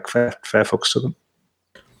 and like fair fucks to them.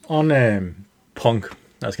 On Punk,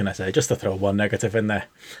 I was going to say, just to throw one negative in there,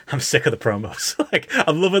 I'm sick of the promos.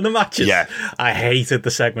 I'm loving the matches. Yeah. I hated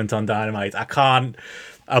the segment on Dynamite. I can't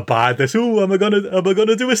abide this. Am I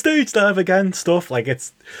gonna do a stage dive again? Stuff like,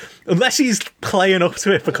 it's, unless he's playing up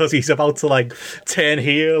to it because he's about to turn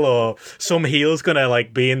heel, or some heel's gonna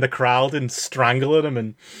be in the crowd and strangling him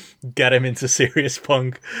and get him into serious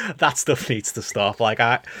Punk. That stuff needs to stop. For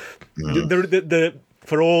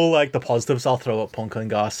all the positives I'll throw at Punk and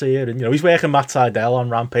Garcia, and he's working Matt Sydal on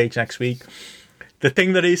Rampage next week. The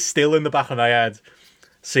thing that is still in the back of my head,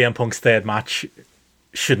 CM Punk's third match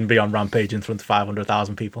shouldn't be on Rampage in front of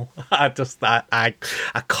 500,000 people. I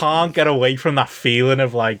can't get away from that feeling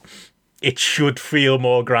of it should feel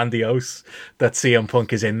more grandiose that CM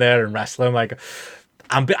Punk is in there and wrestling.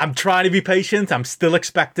 I'm trying to be patient. I'm still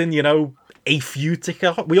expecting, a feud to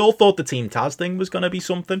kill. We all thought the Team Taz thing was going to be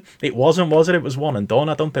something. It wasn't, was it? It was one and done.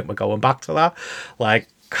 I don't think we're going back to that. I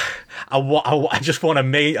just want to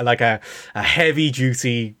make a heavy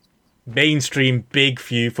duty mainstream big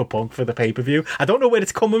feud for Punk for the pay-per-view. I don't know where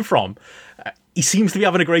it's coming from. He seems to be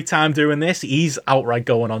having a great time doing this. He's outright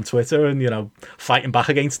going on Twitter and fighting back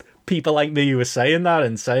against people like me who are saying that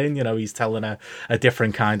and saying he's telling a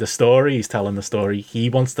different kind of story. He's telling the story he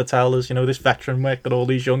wants to tell us, this veteran work that all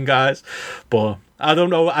these young guys. But I don't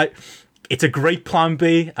know. It's a great plan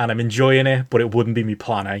B and I'm enjoying it, but it wouldn't be me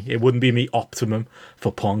plan A. It wouldn't be me optimum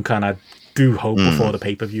for Punk, and I do hope before the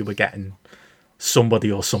pay-per-view we're getting somebody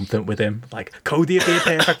or something with him. Cody would be a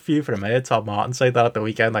perfect feud for him. I heard Todd Martin say that at the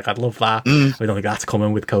weekend. I'd love that. We don't think that's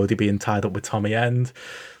coming with Cody being tied up with Tommy End.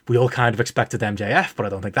 We all kind of expected MJF, but I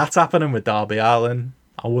don't think that's happening with Darby Allin.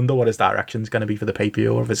 I wonder what his direction's going to be for the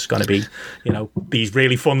pay-per-view, or if it's going to be, these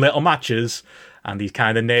really fun little matches and these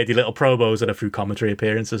kind of nerdy little promos that are through commentary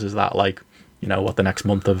appearances. Is that what the next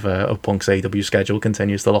month of Punk's AEW schedule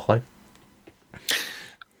continues to look like?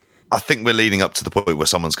 I think we're leading up to the point where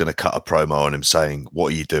someone's going to cut a promo on him saying,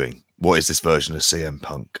 "What are you doing? What is this version of CM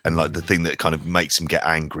Punk?" And like the thing that kind of makes him get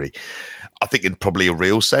angry. I think in probably a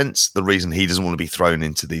real sense, the reason he doesn't want to be thrown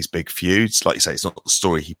into these big feuds, like you say, it's not the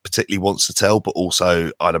story he particularly wants to tell, but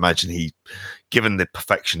also I'd imagine given the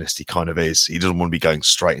perfectionist he kind of is, he doesn't want to be going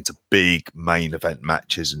straight into big main event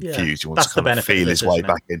matches and feuds. He wants to kind of feel his way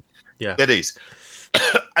back in. Yeah, it is.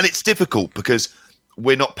 And it's difficult because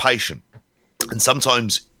we're not patient. And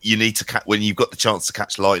sometimes you need to when you've got the chance to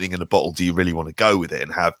catch lightning in a bottle, do you really want to go with it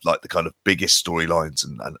and have like the kind of biggest storylines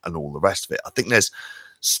and all the rest of it? I think there's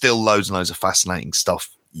still loads and loads of fascinating stuff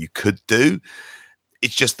you could do.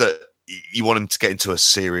 It's just that you want him to get into a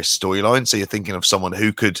serious storyline. So you're thinking of someone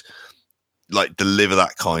who could like deliver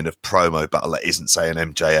that kind of promo battle that isn't, say, an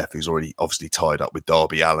MJF who's already obviously tied up with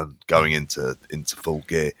Darby Allin going into Full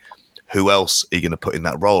Gear. Who else are you going to put in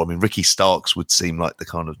that role? I mean, Ricky Starks would seem like the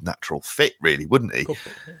kind of natural fit, really, wouldn't he?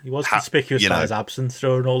 He was conspicuous by his absence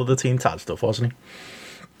during all of the Team Tag stuff, wasn't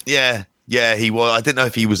he? Yeah, he was. I didn't know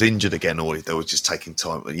if he was injured again or if they were just taking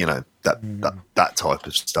time, that type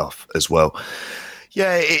of stuff as well.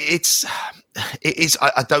 Yeah, it is.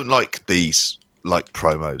 I don't like these like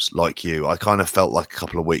promos like you. I kind of felt like a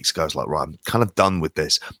couple of weeks ago, I was like, right, I'm kind of done with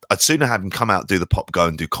this. I'd sooner have him come out, do the pop, go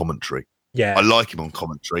and do commentary. Yeah, I like him on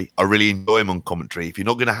commentary. I really enjoy him on commentary. If you're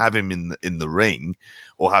not going to have him in the ring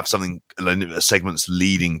or have segments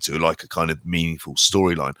leading to like a kind of meaningful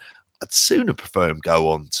storyline, I'd sooner prefer him go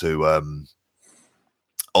onto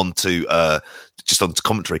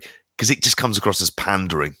commentary because it just comes across as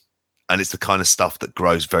pandering, and it's the kind of stuff that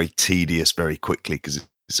grows very tedious very quickly because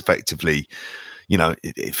it's effectively,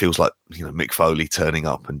 it feels like Mick Foley turning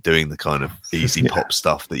up and doing the kind of easy pop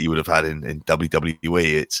stuff that you would have had in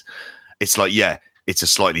WWE. It's like, it's a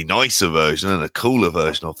slightly nicer version and a cooler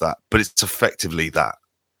version of that, but it's effectively that.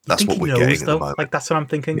 That's what we're getting at the moment. Like, that's what I'm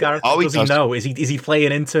thinking, Gareth. Does he know? Is he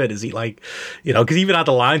playing into it? Is he like, because he even had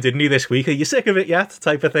a line, didn't he, this week? Are you sick of it yet?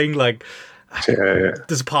 Type of thing. Like,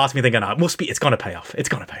 there's a part of me thinking, it's going to pay off. It's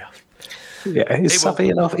going to pay off. Yeah, he's savvy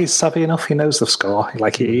enough. He's savvy enough. He knows the score.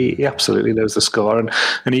 Like he absolutely knows the score.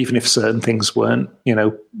 And even if certain things weren't,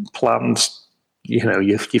 planned,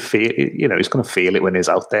 you feel, he's going to feel it when he's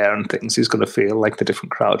out there and things. He's going to feel like the different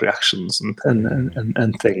crowd reactions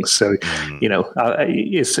and things. So,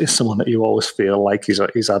 he's someone that you always feel like he's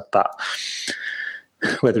had that.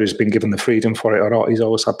 Whether he's been given the freedom for it or not, he's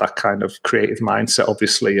always had that kind of creative mindset,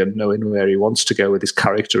 obviously, and knowing where he wants to go with his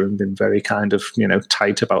character and been very kind of,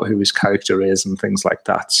 tight about who his character is and things like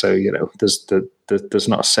that. So, there's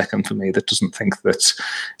not a second for me that doesn't think that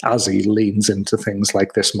as he leans into things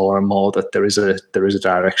like this more and more, that there is a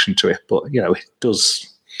direction to it. But,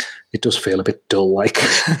 it does feel a bit dull, like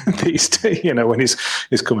these days, when he's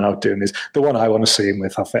coming out doing this. The one I want to see him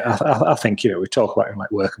with, I think, we talk about him like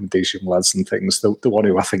working with these young lads and things. The one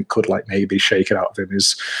who I think could like maybe shake it out of him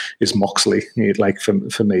is Moxley. Like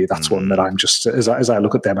for me, that's one that I'm just as I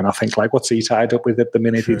look at them and I think like, what's he tied up with at the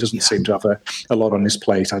minute? He doesn't seem to have a lot on his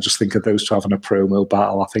plate. I just think of those two having a promo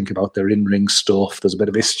battle. I think about their in-ring stuff. There's a bit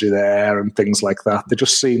of history there and things like that. They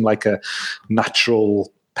just seem like a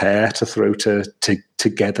natural pair to throw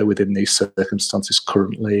together within these circumstances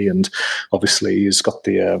currently, and obviously he's got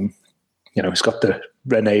the he's got the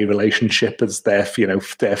Renee relationship as their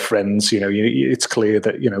friends. It's clear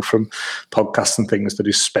that from podcasts and things that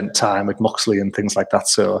he's spent time with Moxley and things like that.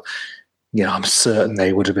 So I'm certain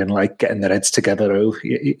they would have been like getting their heads together.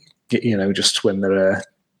 Just when they're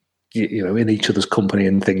in each other's company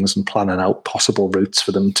and things, and planning out possible routes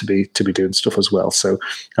for them to be doing stuff as well. So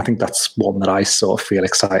I think that's one that I sort of feel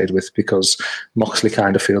excited with, because Moxley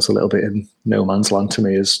kind of feels a little bit in no man's land to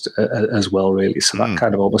me as well, really. So that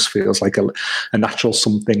kind of almost feels like a natural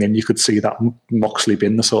something, and you could see that Moxley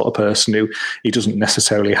being the sort of person who he doesn't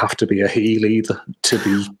necessarily have to be a heel either to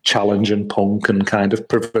be challenging Punk and kind of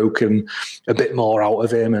provoking a bit more out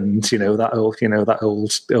of him, and that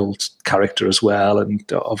old character as well, and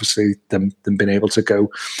obviously them being able to go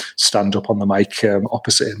stand up on the mic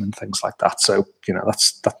opposite him and things like that. So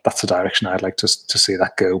that's a direction I'd like to see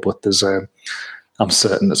that go. But there's I'm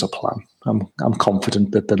certain there's a plan. I'm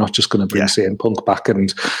confident that they're not just going to bring CM Punk back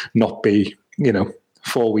and not be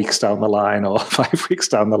 4 weeks down the line or 5 weeks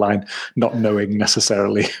down the line, not knowing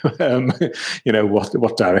necessarily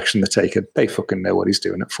what direction they're taking. They fucking know what he's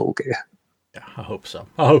doing at Full Gear. Yeah, I hope so.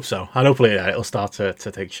 And hopefully it'll start to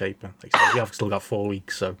take shape. Like I said, we have still got 4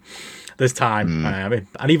 weeks, so there's time. And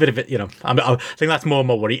even if it, I think that's more and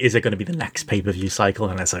more worry. Is it going to be the next pay-per-view cycle?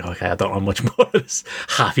 And it's like, okay, I don't know how much more of this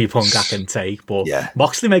Happy Punk I can take. But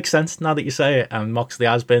Moxley makes sense now that you say it. And Moxley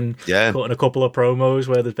has been cutting a couple of promos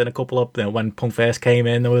where there's been a couple of, when Punk first came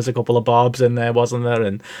in, there was a couple of barbs in there, wasn't there?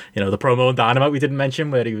 And, the promo on Dynamite we didn't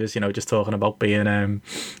mention where he was, just talking about being,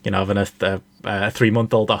 having a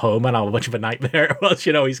 3-month-old at home and how much of a nightmare it was.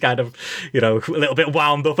 He's kind of, a little bit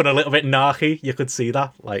wound up and a little bit narky. You could see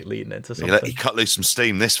that, like, leading into something. He cut loose some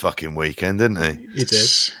steam this fucking weekend, didn't he? He did.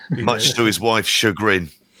 Much to his wife's chagrin,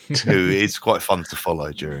 who is quite fun to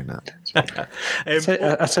follow during that. I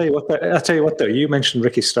tell you what, though. You mentioned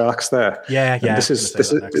Ricky Starks there. Yeah. This is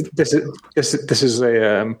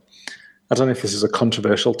a. I don't know if this is a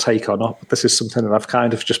controversial take or not, but this is something that I've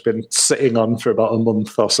kind of just been sitting on for about a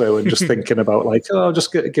month or so and just thinking about, like,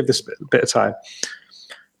 just give this a bit of time.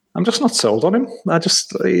 I'm just not sold on him.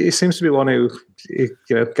 He seems to be one who,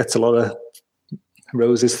 gets a lot of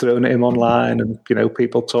roses thrown at him online and,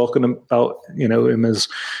 people talking about, him as,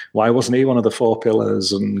 why wasn't he one of the 4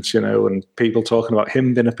 pillars? And, and people talking about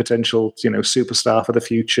him being a potential, superstar for the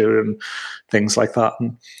future and things like that.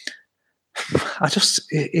 And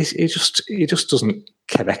he just doesn't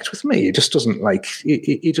connect with me. He just doesn't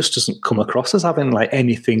he just doesn't come across as having like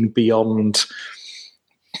anything beyond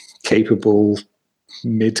capable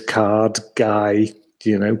mid-card guy,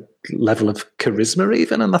 level of charisma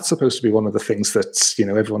even. And that's supposed to be one of the things that,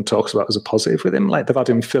 everyone talks about as a positive with him. Like they've had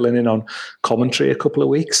him filling in on commentary a couple of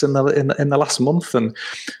weeks in the last month. And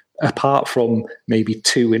apart from maybe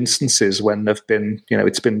 2 instances when they've been,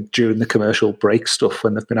 it's been during the commercial break stuff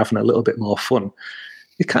when they've been having a little bit more fun,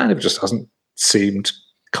 he kind of just hasn't seemed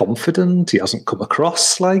confident. He hasn't come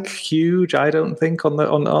across like huge, I don't think, on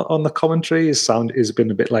the commentary. His sound has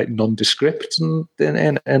been a bit like nondescript and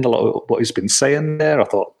a lot of what he's been saying there. I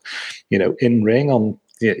thought, in ring on,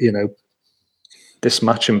 this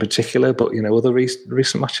match in particular, but, other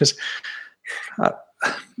recent matches,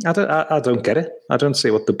 I don't get it. I don't see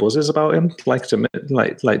what the buzz is about him.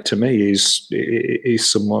 To me,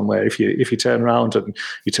 he's someone where if you turn around and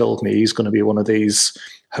you told me he's going to be one of these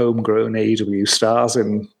homegrown AEW stars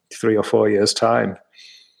in 3 or 4 years' time,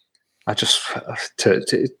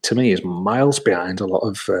 to me is miles behind a lot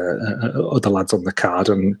of other lads on the card,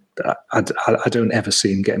 and I don't ever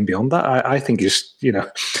see him getting beyond that. I think he's,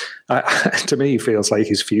 to me, he feels like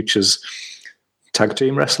his future's tag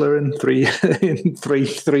team wrestler in three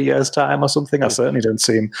years' time or something. I certainly don't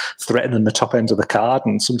see him threatening the top end of the card.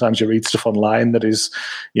 And sometimes you read stuff online that is,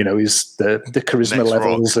 he's the charisma next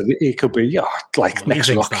levels, and he could be next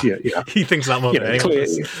Rock. He thinks that more.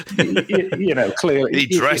 Clearly,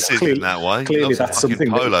 he dresses in that way. Clearly, that's something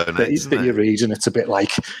that you read, and it's a bit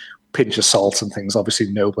like pinch of salt and things. Obviously,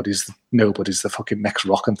 nobody's the fucking next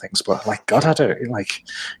Rock and things, but God, I don't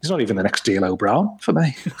he's not even the next D'Lo Brown for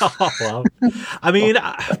me. Oh, wow. I mean,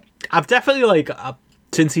 I've definitely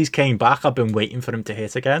since he's came back, I've been waiting for him to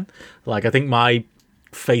hit again. I think my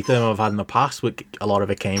faith in him I've had in the past, a lot of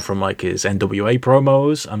it came from his NWA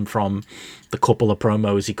promos and from the couple of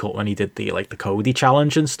promos he cut when he did the Cody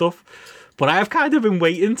challenge and stuff. But I have kind of been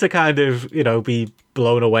waiting to kind of, be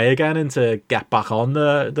blown away again and to get back on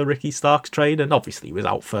the Ricky Starks train. And obviously he was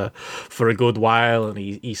out for a good while and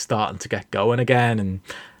he's starting to get going again. And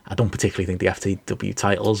I don't particularly think the FTW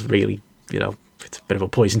title's really, it's a bit of a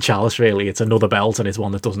poison chalice, really. It's another belt and it's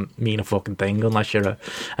one that doesn't mean a fucking thing unless you're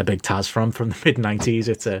a big Taz from the mid-90s.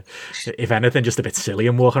 It's if anything, just a bit silly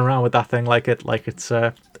and walking around with that thing like it's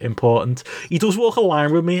important. He does walk a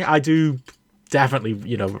line with me. I do definitely,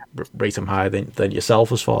 rate him higher than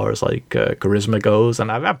yourself as far as charisma goes, and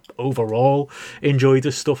I've overall enjoyed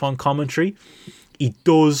his stuff on commentary. He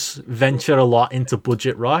does venture a lot into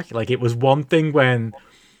budget rock. It was one thing when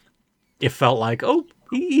it felt like,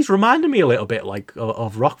 he's reminding me a little bit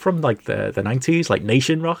of rock from the 90s, like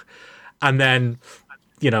Nation Rock, and then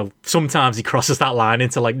sometimes he crosses that line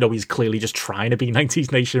into no, he's clearly just trying to be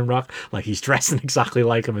 90s Nation Rock. He's dressing exactly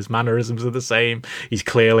like him. His mannerisms are the same. He's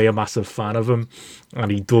clearly a massive fan of him.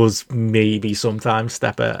 And he does maybe sometimes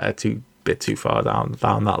step a bit too far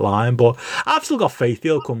down that line. But I've still got faith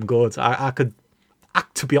he'll come good.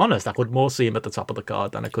 To be honest, I could more see him at the top of the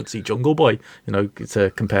card than I could see Jungle Boy,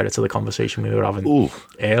 to compare it to the conversation we were having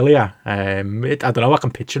earlier. I don't know, I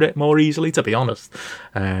can picture it more easily, to be honest,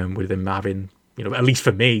 with him having... at least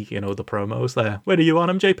for me, the promos there. Where are you on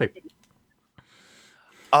him, JP?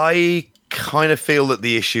 I kind of feel that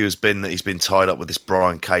the issue has been that he's been tied up with this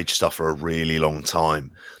Brian Cage stuff for a really long time.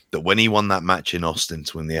 that when he won that match in Austin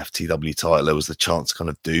to win the FTW title, there was the chance to kind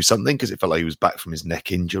of do something because it felt like he was back from his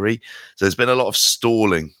neck injury. So there's been a lot of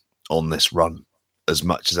stalling on this run as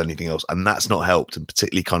much as anything else. And that's not helped, and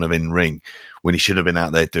particularly kind of in ring when he should have been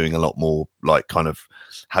out there doing a lot more, like kind of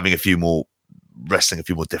having wrestling a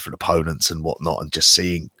few more different opponents and whatnot, and just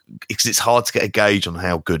seeing, because it's hard to get a gauge on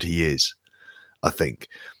how good he is. I think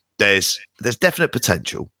there's definite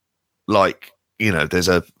potential, like, you know,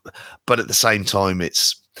 but at the same time,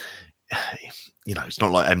 it's, you know, it's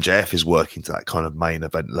not like MJF is working to that kind of main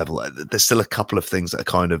event level. There's still a couple of things that are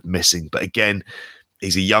kind of missing, but again,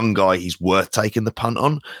 he's a young guy. He's worth taking the punt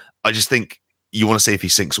on. I just think you want to see if he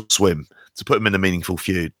sinks or swim to put him in a meaningful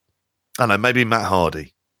feud. I don't know, maybe Matt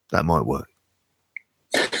Hardy, that might work.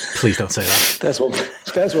 Please don't say that.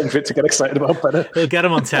 There's one bit to get excited about, better. He'll get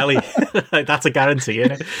him on telly. Like, that's a guarantee,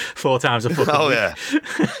 isn't it? 4 times a fucking week.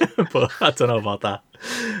 Yeah. But I don't know about that.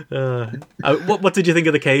 What did you think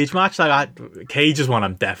of the Cage match? Like, Cage is one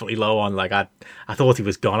I'm definitely low on. Like, I thought he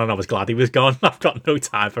was gone, and I was glad he was gone. I've got no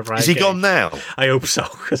time for Brian. Is he Cage. gone now? I hope so.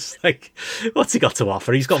 Because, like, what's he got to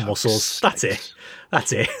offer? He's got muscles. That's it.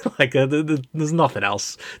 Like, there's nothing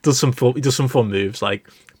else. He does some fun moves. Like,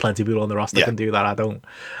 plenty of people on the roster can do that. I don't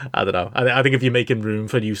know. I think if you're making room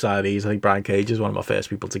for new side of these, I think Brian Cage is one of my first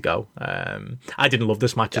people to go. I didn't love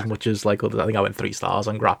this match as much as, like, I think I went 3 stars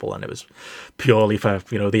on Grapple, and it was purely for,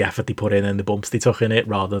 you know, the effort they put in and the bumps they took in it,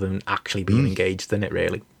 rather than actually being engaged in it,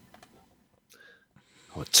 really.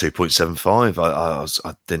 2.75.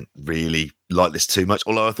 I didn't really like this too much,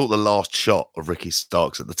 although I thought the last shot of Ricky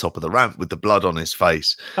Starks at the top of the ramp with the blood on his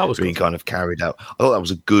face, that was being kind of carried out, I thought that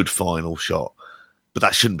was a good final shot. But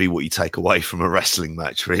that shouldn't be what you take away from a wrestling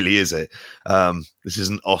match, really, is it? This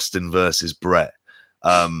isn't Austin versus Brett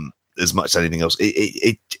as much as anything else.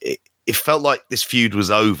 It felt like this feud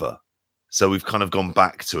was over, so we've kind of gone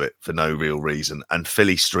back to it for no real reason. And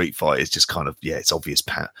Philly Street Fight is just kind of, it's obvious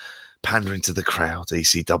pandering to the crowd,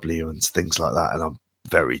 ECW and things like that. And I'm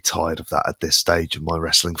very tired of that at this stage of my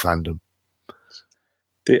wrestling fandom.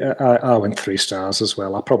 I went 3 stars as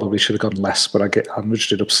well. I probably should have gone less, but I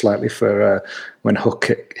nudged it up slightly for when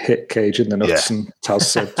Hook hit Cage in the nuts, and Taz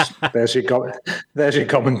said, "There's your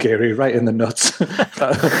commentary right in the nuts."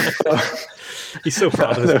 He's so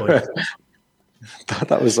proud of his boy.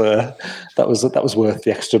 That was worth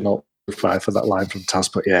the extra 0.5 for that line from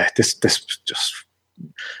Taz. But yeah, this just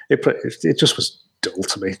it just was dull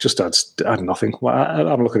to me. Just had nothing.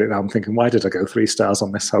 I'm looking at it now. I'm thinking, why did I go 3 stars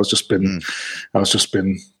on this? I was just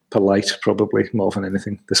being polite, probably more than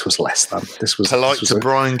anything. This was less than. This was polite to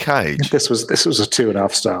Brian Cage. This was a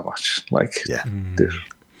 2.5 star match. Like,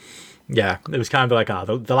 yeah, it was kind of like,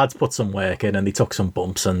 the lads put some work in and they took some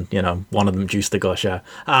bumps, and, you know, one of them juiced the gusher.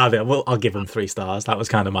 I'll give them 3 stars. That was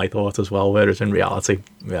kind of my thought as well, whereas in reality,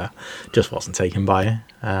 just wasn't taken by it.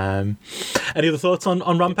 Any other thoughts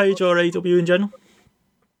on Rampage or AEW in general?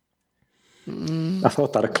 I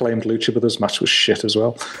thought that acclaimed Lucha Brothers match was shit as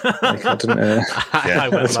well. Like, I didn't. I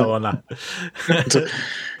went low on that.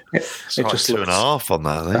 It just 2.5 on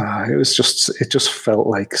that. I think. It just felt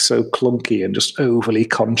like so clunky and just overly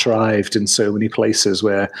contrived in so many places,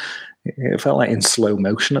 where it felt like in slow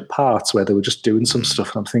motion at parts where they were just doing some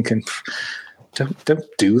stuff. And I'm thinking, don't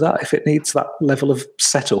do that if it needs that level of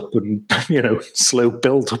setup and, you know, slow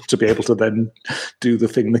build up to be able to then do the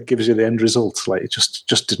thing that gives you the end result. Like, it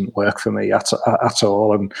just didn't work for me at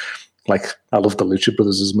all. And, like, I love the Lucha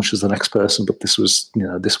Brothers as much as the next person, but this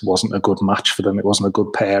wasn't a good match for them. It wasn't a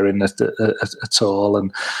good pairing at all.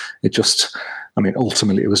 And it just, I mean,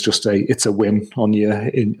 ultimately it was just it's a win on your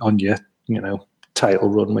you know, title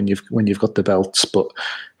run when you've got the belts. But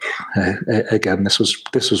again, this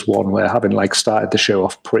was one where, having like started the show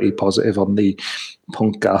off pretty positive on the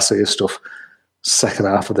Punk Garcia stuff, second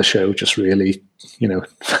half of the show just really, you know,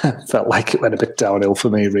 felt like it went a bit downhill for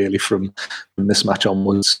me, really, from this match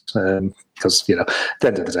onwards. Because, you know, at the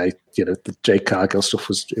end of the day, you know, the Jade Cargill stuff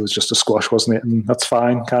was just a squash, wasn't it? And that's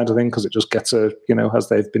fine, kind of thing, because it just gets her, you know, as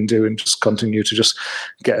they've been doing, just continue to just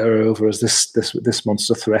get her over as this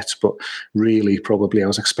monster threat. But really, probably I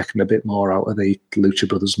was expecting a bit more out of the Lucha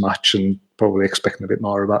Brothers match, and probably expecting a bit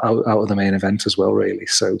more out of the main event as well, really.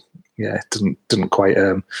 So yeah, it didn't quite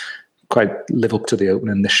live up to the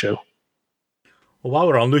opening this show. Well, while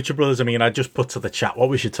we're on Lucha Brothers, I mean, I just put to the chat what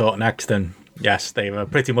we should talk next, and yes, they were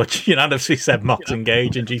pretty much unanimously said Mox and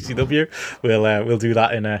Gage and GCW. We'll do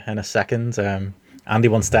that in a second. Andy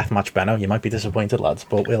wants Deathmatch Benno. You might be disappointed, lads,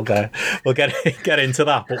 but we'll get into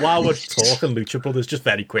that. But while we're talking Lucha Brothers, just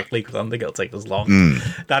very quickly, because I don't think it'll take us long.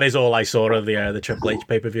 That is all I saw of the Triple H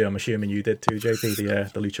pay-per-view. I'm assuming you did too,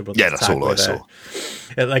 JP. The Lucha Brothers. Yeah, that's all I saw.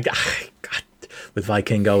 With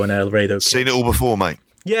Vikingo and El Rey. Seen it all before, mate.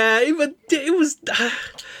 Yeah, it was.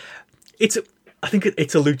 I think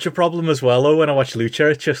it's a Lucha problem as well. Though when I watch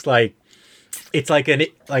Lucha, it's just like it's like a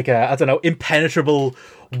I don't know, impenetrable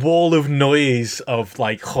wall of noise of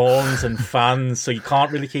like horns and fans, so you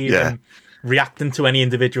can't really hear them reacting to any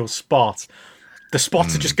individual spot. The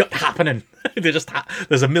spots are just happening. They're just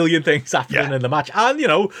there's a million things happening in the match, and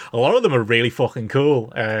a lot of them are really fucking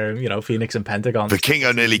cool. Phoenix and Pentagon.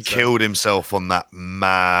 Vikingo nearly killed himself on that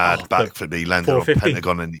mad backflip he landed on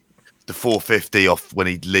Pentagon, and the 450 off when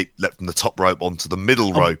he leapt from the top rope onto the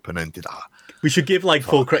middle rope, and then did. We should give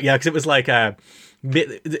full credit, because it was like I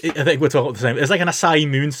think we're talking about the same. It was like an Asai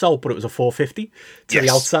moonsault, but it was a 450 to the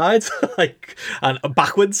outside, and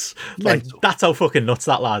backwards. That's how fucking nuts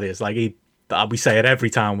that lad is. We say it every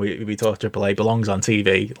time we talk AAA, belongs on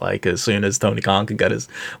TV. As soon as Tony Khan can get his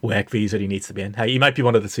work visa, he needs to be in. Hey, he might be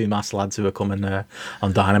one of the two masked lads who are coming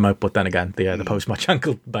on Dynamite, but then again, the post-match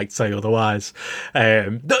angle might say otherwise.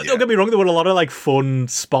 Don't get me wrong, there were a lot of fun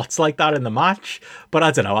spots like that in the match, but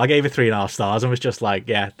I don't know. I gave it 3.5 stars and was just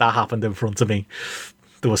that happened in front of me.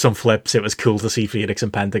 There were some flips. It was cool to see Phoenix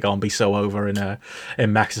and Pentagon be so over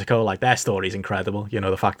in Mexico. Their story's incredible.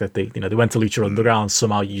 The fact that they went to Lucha Underground,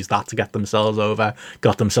 somehow used that to get themselves over,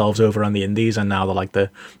 got themselves over on the Indies, and now they're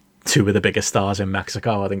the two of the biggest stars in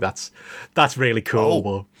Mexico. I think that's really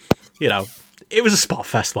cool. But it was a spot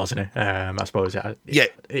fest, wasn't it? I suppose. Yeah.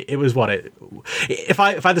 It was what it. If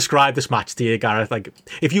I describe this match to you, Gareth,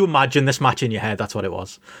 if you imagine this match in your head, that's what it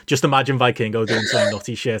was. Just imagine Vikingo doing some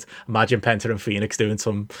nutty shit. Imagine Penta and Phoenix doing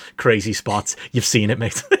some crazy spots. You've seen it,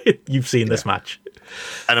 mate. You've seen this match.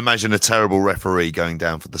 And imagine a terrible referee going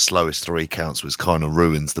down for the slowest 3 counts, which kind of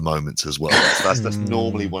ruins the moments as well. That's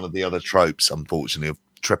normally one of the other tropes, unfortunately, of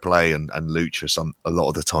AAA and Lucha a lot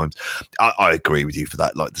of the times. I agree with you for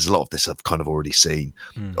that. There's a lot of this I've kind of already seen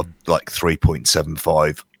of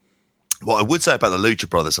 3.75. What I would say about the Lucha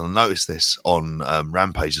Brothers, and I noticed this on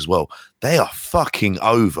Rampage as well, they are fucking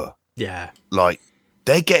over. Yeah.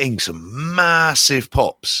 They're getting some massive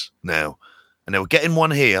pops now, and they were getting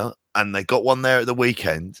one here and they got one there at the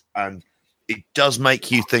weekend, and it does make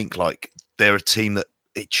you think they're a team that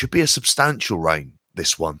it should be a substantial reign,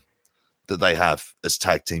 this one that they have as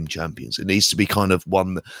tag team champions. It needs to be kind of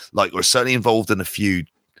one we're certainly involved in a feud.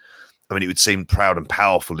 I mean, it would seem Proud and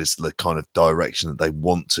Powerful is the kind of direction that they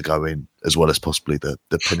want to go in, as well as possibly the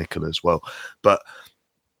Pinnacle as well. But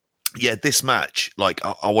yeah, this match,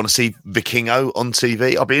 I want to see Vikingo on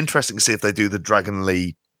TV. I'll be interested to see if they do the Dragon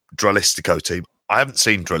Lee Dralistico team. I haven't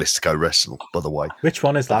seen Dralistico wrestle, by the way. Which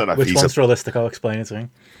one is that? Which one's Dralistico? Explain it to me.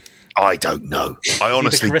 I don't know. I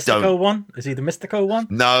honestly don't. One? Is he the Mystico one?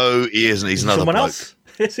 No, he isn't. He's another bloke. Else?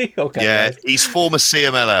 Is he? Okay. Yeah, right. He's former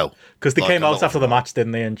CMLL. Because they came out after the match,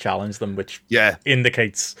 didn't they, and challenged them, which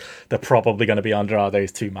indicates they're probably going to be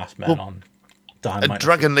Andrade's 2 masked men on Dynamite. And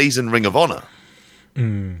Dragon Lee's in Ring of Honor.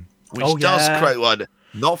 Which does create one.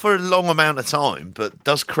 Not for a long amount of time, but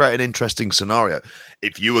does create an interesting scenario.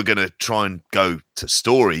 If you were going to try and go to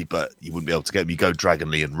story, but you wouldn't be able to get them, you go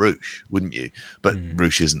Dragon Lee and Roosh, wouldn't you? But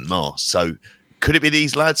Roosh isn't masked. So could it be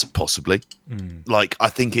these lads? Possibly. I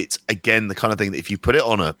think it's, again, the kind of thing that if you put it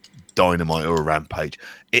on a Dynamite or a Rampage,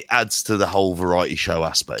 it adds to the whole variety show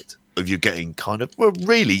aspect of you getting kind of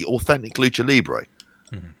really authentic Lucha Libre.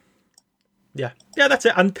 Yeah, that's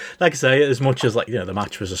it. And like I say, as much as the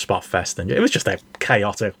match was a spot fest, and it was just a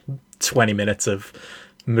chaotic 20 minutes of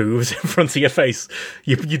moves in front of your face.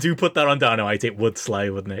 You do put that on Dynamite, it would slay,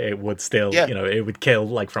 wouldn't it? It would still, it would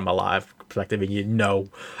kill from a live perspective. And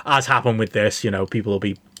as happened with this, people will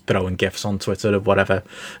be throwing gifs on Twitter of whatever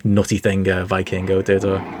nutty thing Vikingo did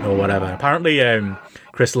or whatever. Apparently,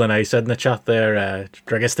 Chris Linnae said in the chat there,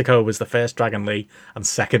 Dragistico was the first Dragon Lee and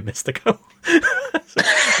second Mystico.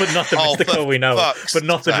 But not the Mystico we know. But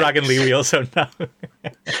not the Dragon Lee we also know.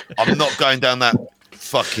 I'm not going down that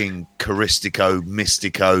fucking Caristico,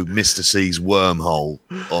 Mystico, Mr. C's wormhole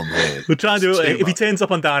on here. We'll try and do it. If he turns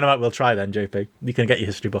up on Dynamite, we'll try then, JP. You can get your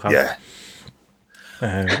history book out. Yeah.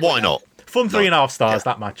 Why not? Fun 3.5 stars,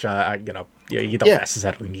 that match. You don't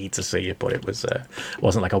necessarily need to see it, but it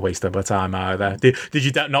wasn't like a waste of our time either. Did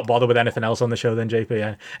you not bother with anything else on the show then,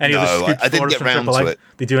 JP? Any other scoops I didn't get round to it.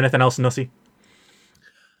 Did you do anything else nutty?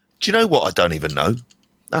 Do you know what? I don't even know.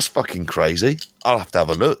 That's fucking crazy. I'll have to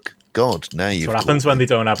have a look. God, now you've... What happens when they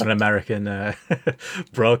don't have an American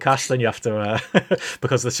broadcast, and you have to...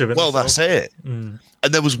 because they're suing that's it. And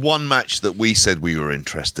there was one match that we said we were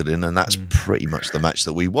interested in, and that's pretty much the match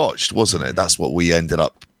that we watched, wasn't it? That's what we ended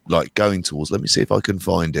up going towards. Let me see if I can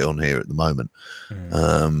find it on here at the moment.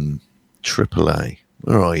 AAA.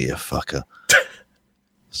 Where are you, fucker?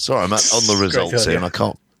 Sorry, I'm on the results here, and I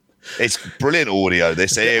can't... It's brilliant audio,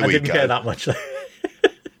 this. Here we go. I didn't care that much.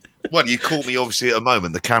 Well, you caught me obviously at a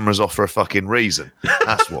moment. The camera's off for a fucking reason.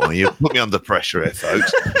 That's why. You put me under pressure here,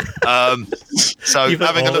 folks. So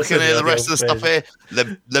having a look at the rest of the stuff here,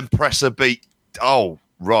 Lempressor beat. Oh,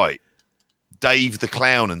 right. Dave the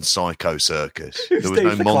Clown and Psycho Circus. There was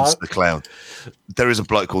no Monster Clown. There is a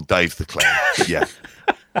bloke called Dave the Clown. Yeah.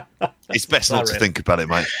 It's best not to think about it,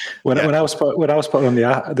 mate. When I was putting on the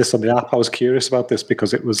app, I was curious about this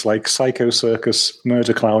because it was like Psycho Circus,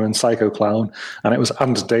 Murder Clown, and Psycho Clown, and it was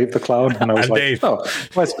and Dave the Clown, and I was like, oh,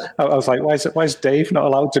 why is Dave not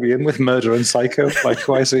allowed to be in with Murder and Psycho? Like,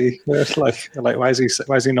 why is he why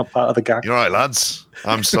is he not part of the gang? You're right, lads.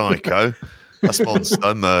 I'm Psycho. That's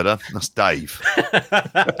Monster Murder. That's Dave.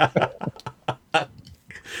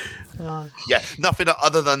 Yeah, nothing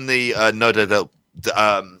other than the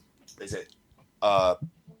is it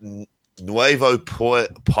Nuevo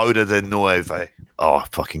Poder de Nueve? Oh, I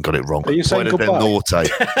fucking got it wrong. Are you saying Poder goodbye? de Norte.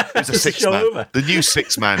 It was a six-man. The new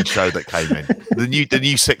six-man show that came in. The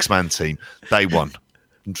new six-man team. They won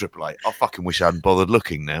from Triple A. I fucking wish I hadn't bothered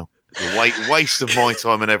looking now. The waste of my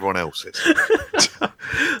time and everyone else's.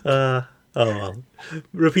 Oh well,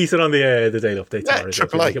 repeat it on the daily update. Yeah,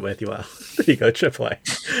 Triple A. There you go, Triple A.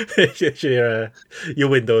 Your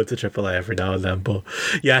window into Triple A every now and then. But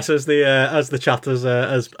yes, as the chat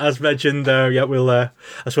as mentioned, we'll. I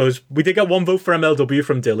suppose we did get one vote for MLW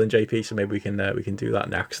from Dylan JP, so maybe we can do that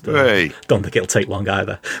next. Hey. Don't think it'll take long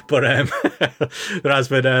either. But there has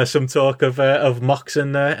been some talk of Mox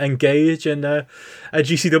and Gage and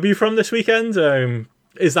GCW from this weekend.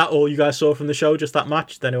 Is that all you guys saw from the show? Just that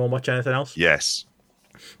match? Did anyone watch anything else? Yes.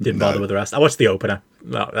 Didn't bother with the rest. I watched the opener.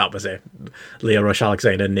 No, that was it. Leo Rush,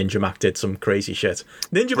 Alexander, and Ninja Mac did some crazy shit.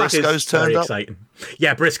 Ninja Mac is very exciting.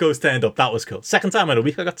 Yeah, Briscoe's turned up. That was cool. Second time in a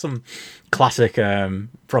week, I got some classic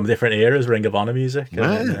from different eras Ring of Honor music.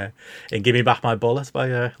 And Give Me Back My Bullet by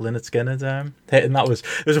Lynyrd Skynyrd hitting.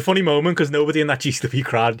 It was a funny moment because nobody in that GCW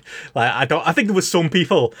crowd, I think there was some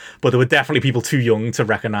people, but there were definitely people too young to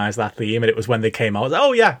recognise that theme. And it was when they came out, I was like,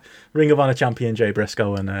 oh yeah, Ring of Honor champion Jay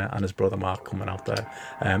Briscoe and his brother Mark coming out there.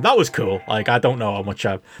 That was cool. Like, I don't know how much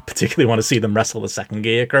I particularly want to see them wrestle the Second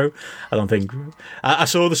Gear crew. I don't think I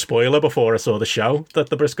saw the spoiler before I saw the show that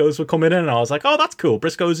the Briscoes were coming in, and I was like, oh, that's cool.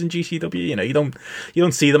 Briscoes in GCW. You know, you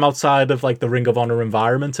don't see them outside of like the Ring of Honor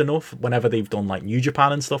environment enough. Whenever they've done like New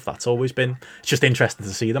Japan and stuff, that's always been, it's just interesting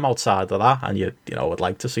to see them outside of that, and you know would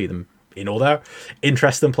like to see them in other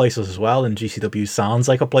interesting places as well. And GCW sounds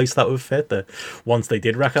like a place that would fit. That once they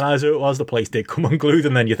did recognize who it was, the place did come unglued,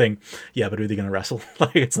 and then you think, yeah, but who are they going to wrestle?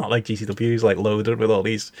 Like, it's not like GCW is like loaded with all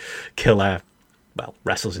these killer, well,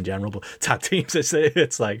 wrestlers in general, but tag teams.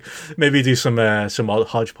 It's like maybe do some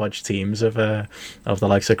hodgepodge teams of the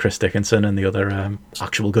likes of Chris Dickinson and the other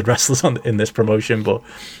actual good wrestlers in this promotion. But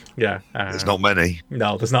yeah, there's not many.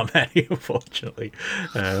 No, there's not many, unfortunately.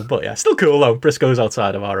 But yeah, still cool though. Briscoe's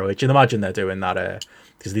outside of ROH. You'd imagine they're doing that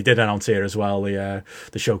because they did announce here as well the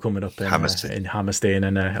show coming up in Hammerstein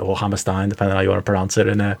or Hammerstein, depending on how you want to pronounce it,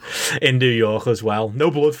 in New York as well.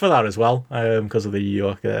 No blood for that as well because of the New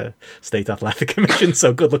York State Athletic Commission.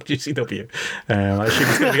 So good luck GCW. I assume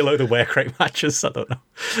it's going to be a load of work rate matches. I don't know.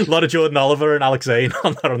 A lot of Jordan Oliver and Alex Zane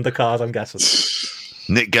on that undercard, I'm guessing.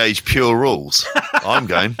 Nick Gage, pure rules. I'm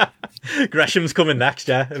going. Gresham's coming next,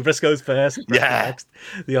 yeah. Briscoe's first. Next.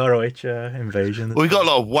 The ROH invasion. Well, we've got a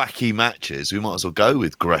lot of wacky matches. We might as well go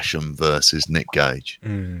with Gresham versus Nick Gage.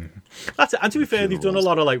 That's it. And to be fair, they've done a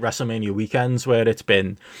lot of like WrestleMania weekends where it's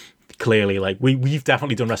been clearly like we've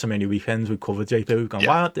definitely done WrestleMania weekends. We've covered JP. We've gone,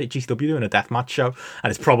 why aren't they GCW doing a deathmatch show? And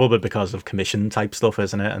it's probably because of commission type stuff,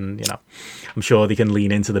 isn't it? And you know, I'm sure they can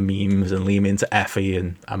lean into the memes and lean into Effie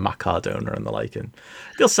and Matt Cardona and the like, and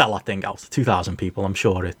they'll sell that thing out to 2,000 people. I'm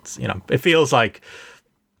sure it's, you know, it feels like,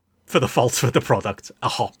 for the faults with the product, a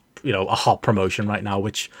hot promotion right now,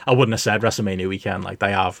 which I wouldn't have said WrestleMania weekend. Like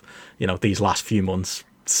they have, you know, these last few months,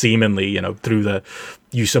 seemingly, you know, through the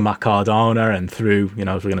use of Matt Cardona and through, you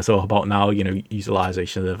know, as we're going to talk about now, you know,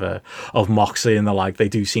 utilization of Moxley and the like, they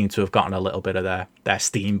do seem to have gotten a little bit of their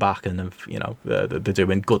steam back, and have, you know, they're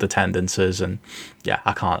doing good attendances, and yeah,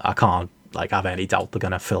 I can't like have any doubt they're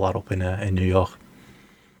going to fill that up in New York.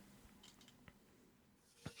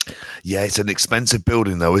 Yeah, it's an expensive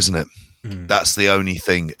building though, isn't it? That's the only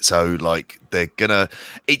thing. So like they're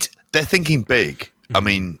thinking big. I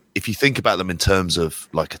mean, if you think about them in terms of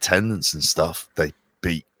like attendance and stuff, they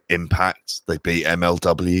beat Impact, they beat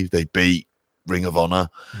MLW, they beat Ring of Honor,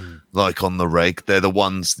 like on the reg. They're the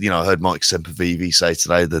ones, you know, I heard Mike Sempervive say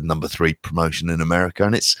today, the number 3 promotion in America,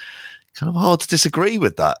 and it's kind of hard to disagree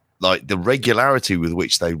with that. Like the regularity with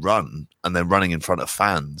which they run, and they're running in front of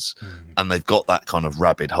fans, and they've got that kind of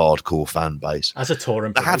rabid hardcore fan base. As a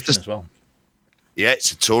touring promotion as well. Yeah,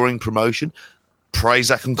 it's a touring promotion.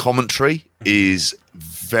 Prazak and commentary is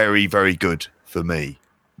very, very good for me.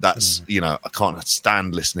 That's, I can't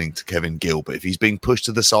stand listening to Kevin Gill, but if he's being pushed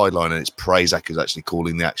to the sideline and it's Prazak who's actually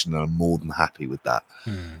calling the action, then I'm more than happy with that.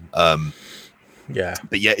 Yeah.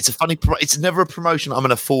 But yeah, it's a funny, it's never a promotion I'm going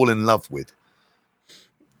to fall in love with.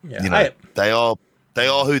 Yeah. They are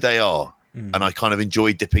who they are. And I kind of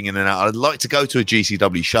enjoy dipping in and out. I'd like to go to a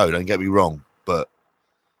GCW show, don't get me wrong, but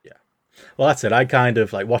well, that's it. I kind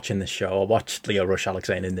of like watching this show. I watched Leo Rush,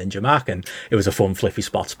 Alexander, and Ninja Mac, and it was a fun, flippy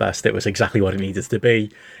spots fest. It was exactly what it needed to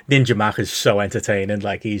be. Ninja Mac is so entertaining.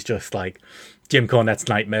 Like, he's just like Jim Cornette's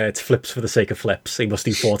nightmare. It's flips for the sake of flips. He must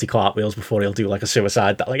do 40 cartwheels before he'll do like a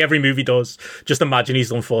suicide. Like every movie does. Just imagine he's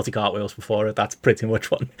done 40 cartwheels before it. That's pretty much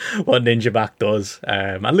what Ninja Mac does.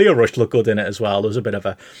 And Leo Rush looked good in it as well. There was a bit of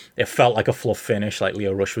it felt like a fluff finish. Like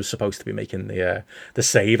Leo Rush was supposed to be making the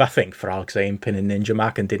save, I think, for Alex Zane pinning Ninja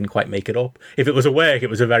Mac and didn't quite make it up. If it was a work, it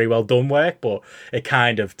was a very well done work, but it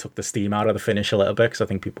kind of took the steam out of the finish a little bit because I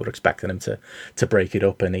think people were expecting him to break it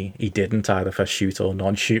up, and he didn't, either for shoot or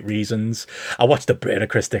non-shoot reasons. I watched a bit of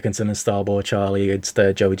Chris Dickinson and Starboy Charlie against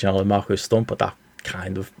Joey Janela and Marcus Stunt, but that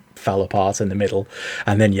kind of fell apart in the middle.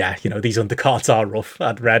 And then these undercards are rough.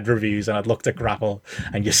 I'd read reviews and I'd looked at Grapple,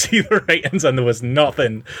 and you see the ratings, and there was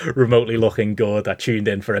nothing remotely looking good. I tuned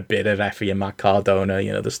in for a bit of Effie and Matt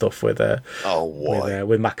Cardona, the stuff with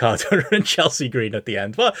with Matt Cardona and Chelsea Green at the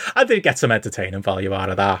end. Well, I did get some entertaining value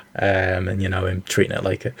out of that, and him treating it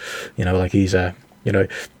like like he's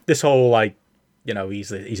this whole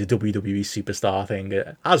he's a WWE superstar thing.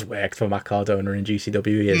 It has worked for Matt Cardona and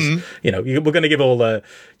GCW. We're going to give all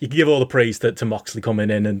the praise to Moxley coming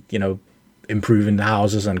in and improving the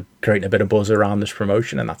houses and creating a bit of buzz around this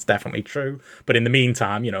promotion, and that's definitely true. But in the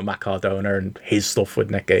meantime, Matt Cardona and his stuff with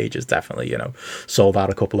Nick Gage has definitely sold out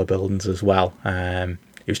a couple of buildings as well.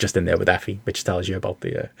 He was just in there with Effie, which tells you about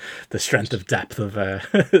the strength of depth of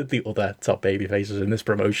the other top baby faces in this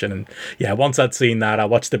promotion. And yeah, once I'd seen that, I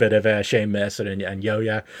watched a bit of Shane Mercer and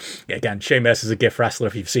Yo-Ya. Again, Shane Mercer's a GIF wrestler.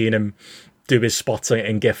 If you've seen him do his spots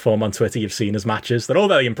in GIF form on Twitter, you've seen his matches. They're all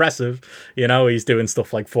very impressive. He's doing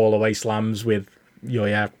stuff like fall away slams with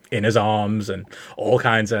Yo-Ya in his arms and all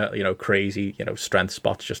kinds of crazy strength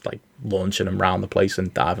spots, just like launching him around the place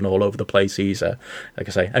and diving all over the place. He's like I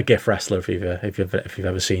say, a GIF wrestler if you've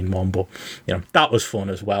ever seen one. But that was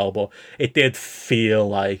fun as well. But it did feel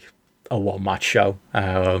like a one-match show,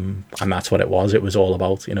 and that's what it was. It was all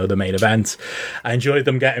about the main event. I enjoyed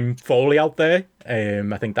them getting Foley out there.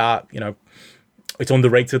 I think that it's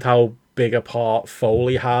underrated how big a part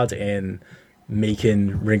Foley had in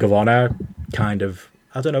making Ring of Honor kind of,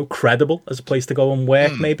 I don't know, credible as a place to go and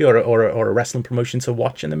work, maybe, or a wrestling promotion to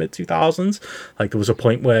watch in the mid-2000s. Like, there was a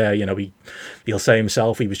point where, he'll say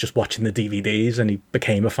himself he was just watching the DVDs and he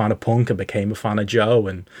became a fan of Punk and became a fan of Joe,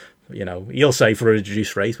 and he'll say for a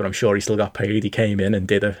reduced rate, but I'm sure he still got paid. He came in and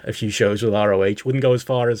did a few shows with ROH. Wouldn't go as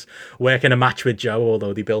far as working a match with Joe,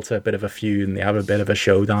 although they built a bit of a feud and they have a bit of a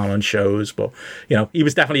showdown on shows. But, he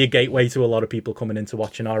was definitely a gateway to a lot of people coming into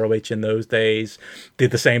watching ROH in those days.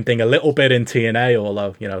 Did the same thing a little bit in TNA,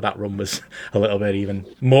 although, that run was a little bit even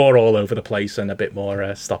more all over the place and a bit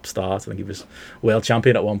more stop-start. I think he was world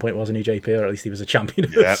champion at one point, wasn't he, JP? Or at least he was a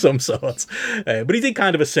champion of some sort. But he did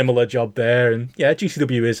kind of a similar job there. And, yeah,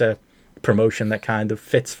 GCW is a promotion that kind of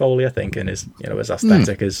fits Foley, I think, and his his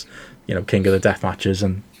aesthetic is king of the death matches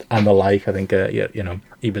and the like. I think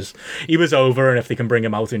he was over, and if they can bring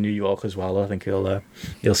him out in New York as well, I think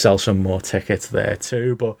he'll sell some more tickets there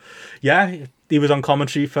too. But yeah, he was on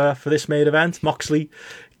commentary for this main event, Moxley,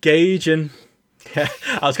 Gage, and yeah,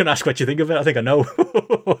 I was going to ask what you think of it. I think I know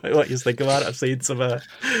what you think about it. I've seen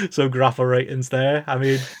some grapple ratings there. I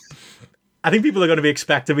mean, I think people are going to be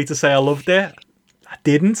expecting me to say I loved it. I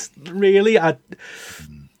didn't really.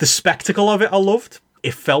 The spectacle of it I loved.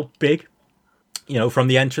 It felt big. From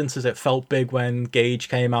the entrances, it felt big when Gage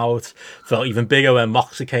came out. Felt even bigger when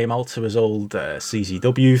Moxley came out to his old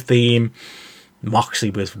CZW theme. Moxley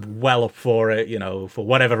was well up for it, for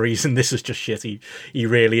whatever reason. This is just shit he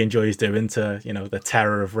really enjoys doing to, the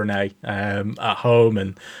terror of Renee at home.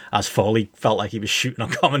 And as Foley felt like he was shooting on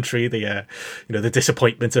commentary, the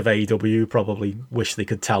disappointment of AEW, probably wish they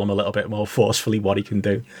could tell him a little bit more forcefully what he can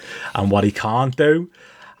do and what he can't do.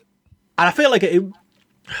 And I feel like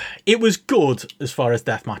it was good as far as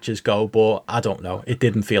death matches go, but I don't know. It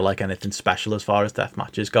didn't feel like anything special as far as death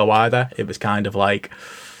matches go either. It was kind of like,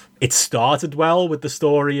 it started well with the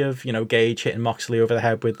story of Gage hitting Moxley over the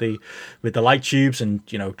head with the light tubes, and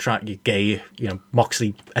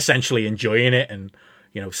Moxley essentially enjoying it and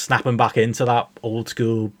snapping back into that old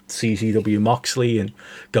school CCW Moxley and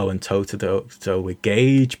going toe to toe with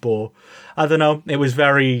Gage. But I don't know, it was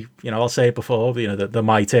very, I'll say it before, the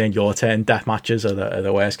my turn, your turn death matches are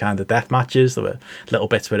the worst kind of death matches. There were little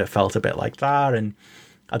bits where it felt a bit like that, and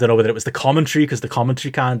I don't know whether it was the commentary, because the commentary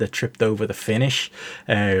kind of tripped over the finish,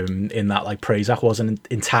 in that, like, Prazak wasn't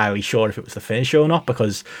entirely sure if it was the finish or not,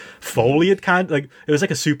 because Foley had it was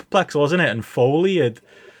like a superplex, wasn't it? And Foley had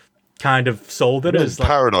kind of sold it as like,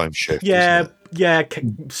 paradigm shift. Yeah,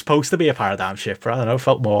 supposed to be a paradigm shift, but I don't know,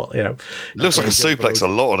 felt more, looks like a suplex a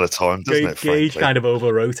lot of the time, doesn't it? Gage kind of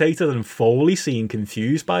over-rotated, and Foley seemed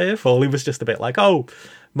confused by it. Foley was just a bit like, oh,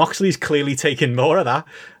 Moxley's clearly taking more of that.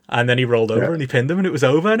 And then he rolled over and he pinned him, and it was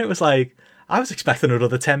over. And it was like, I was expecting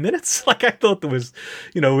another 10 minutes. Like, I thought there was,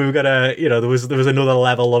 we were gonna, there was another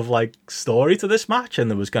level of, like, story to this match,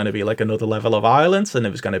 and there was going to be, like, another level of violence, and it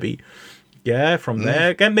was going to be, from there.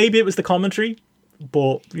 Again, maybe it was the commentary,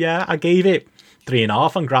 but yeah, I gave it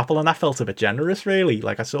 3.5 on Grapple, and that felt a bit generous, really.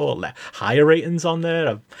 Like, I saw higher ratings on there.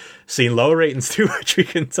 I've seen lower ratings too, which we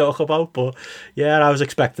can talk about. But yeah, I was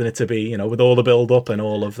expecting it to be, with all the build up and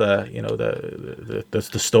all of the,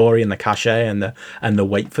 the story and the cachet and the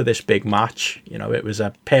wait for this big match. It was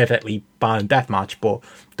a perfectly balanced death match, but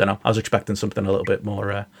don't know. I was expecting something a little bit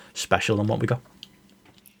more special than what we got.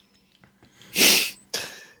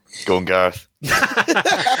 Go on, Gareth.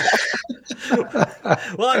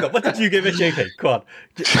 Well, hang on. What did you give it, JP? Come on.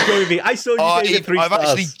 Go with me. I saw you gave it 3 stars. I've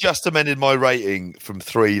actually just amended my rating from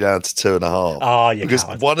 3 down to 2.5. Oh, you because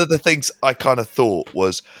can't. One of the things I kind of thought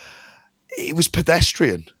was it was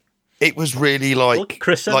pedestrian. It was really like, well,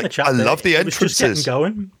 Chris said in the chat, I love the entrances. It was just getting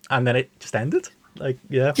going, and then it just ended. Like,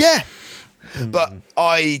 yeah. But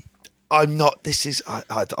I'm not. This is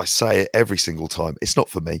I say it every single time. It's not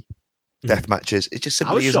for me. Death matches. It just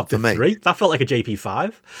simply isn't for me. 3. That felt like a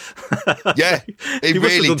JP5. Yeah, it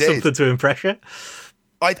really did. Something to impress you.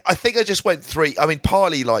 I think I just went 3. I mean,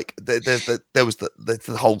 partly like there was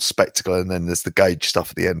the whole spectacle, and then there's the Gage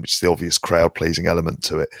stuff at the end, which is the obvious crowd pleasing element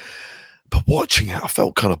to it. But watching it, I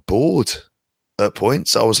felt kind of bored at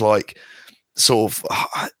points. I was like, sort of,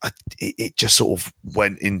 it just sort of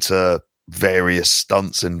went into various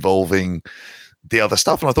stunts involving the other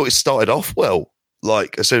stuff, and I thought it started off well.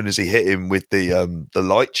 Like, as soon as he hit him with the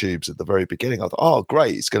light tubes at the very beginning, I thought, oh,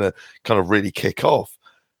 great, it's going to kind of really kick off.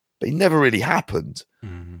 But it never really happened.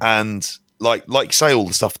 Mm-hmm. And like say, all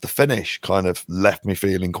the stuff at the finish kind of left me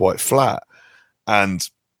feeling quite flat. And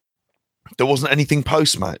there wasn't anything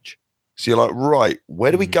post-match. So you're like, right,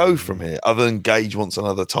 where do we go from here? Other than Gage wants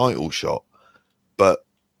another title shot. But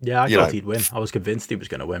yeah, I thought he'd win. I was convinced he was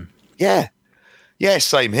going to win. Yeah. Yeah,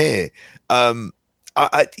 same here.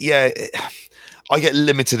 I get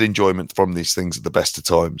limited enjoyment from these things at the best of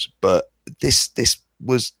times, but this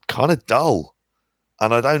was kind of dull,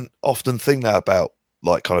 and I don't often think that about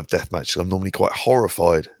like kind of death matches. I'm normally quite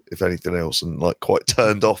horrified, if anything else, and like quite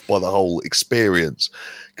turned off by the whole experience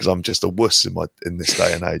because I'm just a wuss in this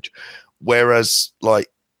day and age. Whereas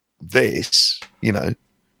like this,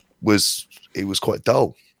 was quite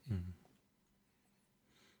dull.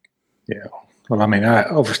 Yeah. Well, I mean,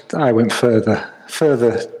 I went further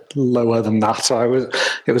lower than that.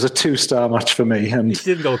 It was a 2-star match for me. And you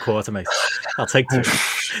didn't go a quarter, mate. I'll take 2.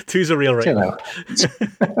 2's a real rating.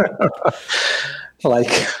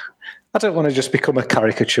 Like, I don't want to just become a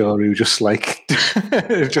caricature who just like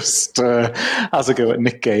has a go at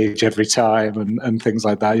Nick Gage every time and things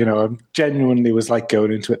like that. I genuinely was like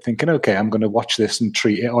going into it thinking, okay, I'm going to watch this and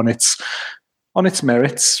treat it on its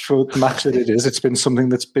merits for the match that it is. It's been something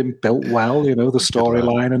that's been built well. The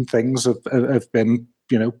storyline and things have been,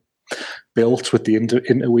 built with the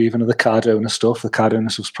interweaving of the Cardona stuff. The Cardona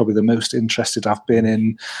stuff is probably the most interested I've been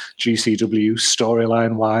in GCW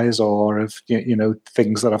storyline wise, or of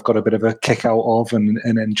things that I've got a bit of a kick out of and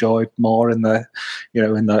enjoyed more in the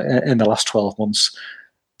last 12 months.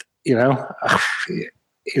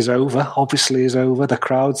 Is over. Obviously, is over. The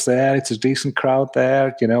crowd's there. It's a decent crowd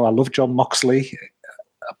there. I love John Moxley.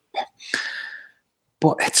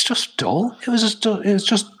 But it's just dull. It was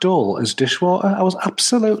just dull as dishwater. I was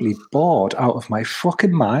absolutely bored out of my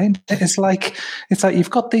fucking mind. It's like you've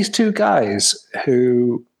got these 2 guys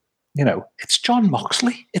who, it's John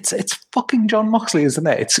Moxley. It's fucking John Moxley, isn't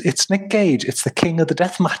it? It's Nick Gage. It's the king of the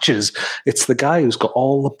death matches. It's the guy who's got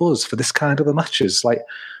all the buzz for this kind of a matches. Like,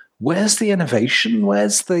 where's the innovation?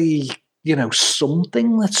 Where's the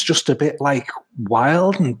something that's just a bit like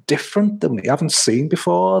wild and different than we haven't seen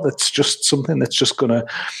before? That's just something that's just gonna,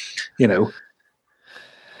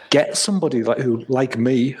 get somebody like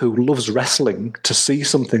me who loves wrestling to see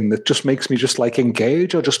something that just makes me just like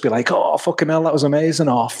engage, or just be like, oh fucking hell, that was amazing,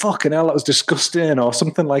 or fucking hell, that was disgusting, or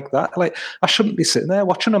something like that. Like, I shouldn't be sitting there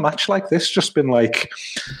watching a match like this just been like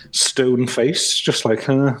stone faced, just like,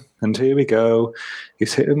 and here we go,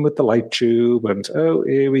 he's hitting with the light tube, and oh,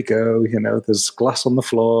 here we go, there's glass on the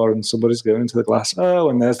floor and somebody's going to the glass, oh,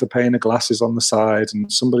 and there's the pane of glasses on the side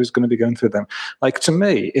and somebody's going to be going through them. Like, to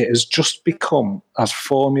me, it has just become as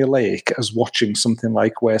formulaic as watching something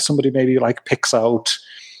like where somebody maybe like picks out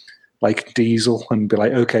like Diesel and be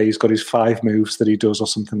like, okay, he's got his 5 moves that he does or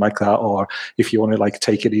something like that. Or if you want to like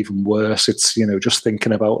take it even worse, it's, just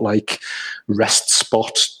thinking about like Rest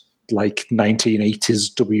Spot, like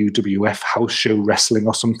 1980s WWF house show wrestling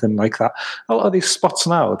or something like that. A lot of these spots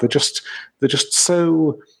now, they're just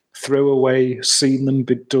so throwaway, seen them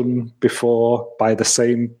be done before by the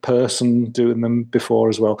same person doing them before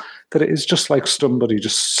as well, that it is just like somebody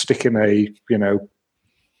just sticking an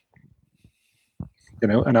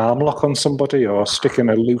arm lock on somebody, or sticking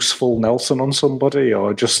a loose full Nelson on somebody,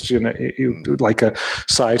 or just like a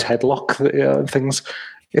side headlock and things.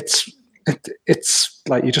 It's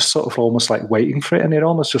like you're just sort of almost like waiting for it, and it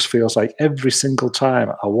almost just feels like every single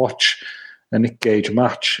time I watch a Nick Gage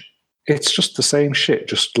match, it's just the same shit,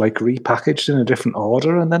 just like repackaged in a different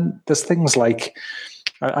order. And then there's things like,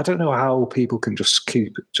 I don't know how people can just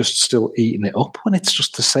keep just still eating it up when it's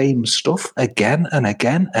just the same stuff again and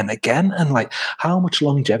again and again. And like, how much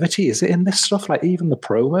longevity is it in this stuff? Like, even the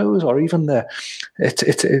promos, or even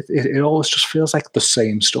it always just feels like the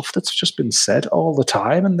same stuff that's just been said all the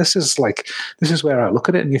time. And this is where I look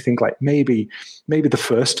at it and you think like, maybe the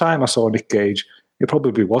first time I saw Nick Gage, it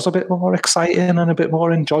probably was a bit more exciting and a bit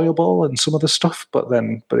more enjoyable and some of the stuff, but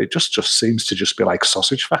it just seems to just be like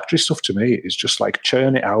sausage factory stuff to me. It's just like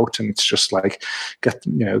churn it out, and it's just like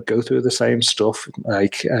go through the same stuff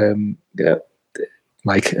again and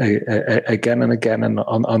again, and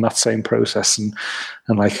on that same process, and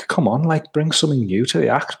like, come on, like, bring something new to the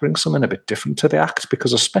act, bring something a bit different to the act,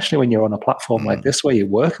 because especially when you're on a platform like this where you're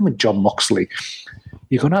working with Jon Moxley,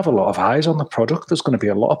 you're going to have a lot of eyes on the product. There's going to be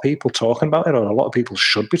a lot of people talking about it, or a lot of people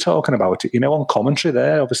should be talking about it. On commentary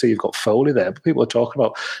there, obviously you've got Foley there, but people are talking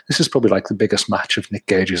about, this is probably like the biggest match of Nick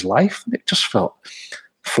Gage's life. And it just felt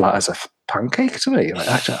flat as a pancake to me.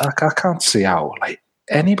 Like, I can't see how like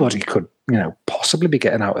anybody could, possibly be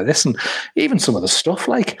getting out of this. And even some of the stuff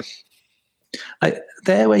like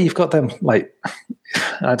there where you've got them, like,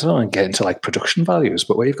 I don't want to get into like production values,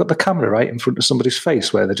 but where you've got the camera right in front of somebody's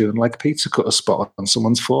face, where they're doing like a pizza cutter spot on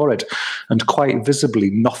someone's forehead, and quite visibly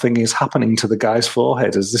nothing is happening to the guy's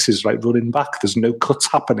forehead as this is like running back. There's no cuts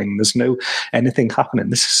happening. There's no anything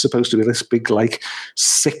happening. This is supposed to be this big like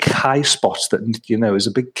sick high spot that is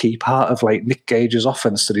a big key part of like Nick Gage's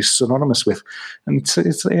offense that he's synonymous with, and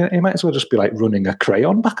he might as well just be like running a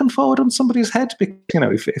crayon back and forward on somebody's head.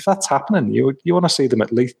 If that's happening, you want to see them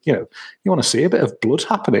at least. You want to see a bit of blood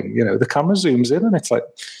happening. The camera zooms in and it's like,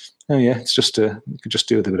 oh yeah, it's just you could just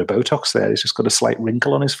do with a bit of Botox there. He's just got a slight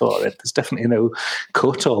wrinkle on his forehead. There's definitely no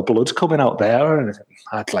cut or blood coming out there. And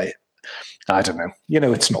I'd like, I don't know.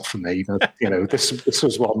 It's not for me. This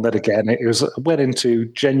was one that again, went into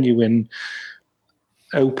genuine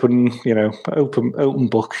open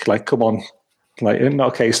book. Like, come on. Like,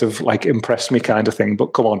 not a case of like impress me kind of thing,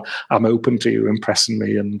 but come on, I'm open to you impressing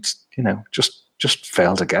me, and just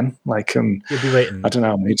failed again. Like, you'll be waiting. I don't know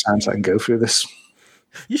how many times I can go through this.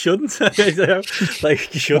 You shouldn't.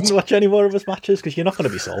 Like, you shouldn't watch any more of his matches because you're not going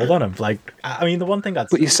to be sold on him. Like, I mean, the one thing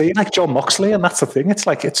but you see, like Jon Moxley, and that's the thing. It's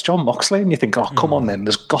like, it's Jon Moxley, and you think, oh, come on, then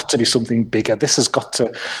there's got to be something bigger.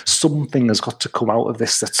 Something has got to come out of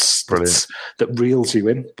this that reels you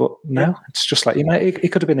in. But no, it's just like, he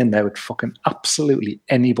could have been in there with fucking absolutely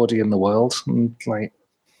anybody in the world, and like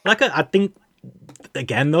I think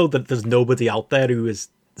again though that there's nobody out there who is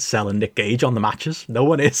selling Nick Gage on the matches. No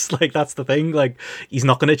one is. Like, that's the thing. Like, he's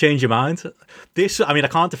not going to change your mind. I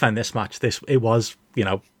can't defend this match. It was,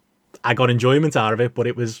 I got enjoyment out of it, but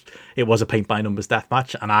it was a paint by numbers death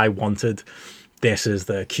match, and I wanted this as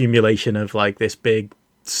the accumulation of like this big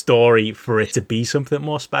story for it to be something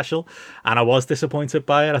more special, and I was disappointed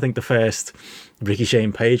by it. I think the first Ricochet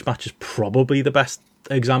and Page match is probably the best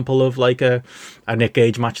example of like a Nick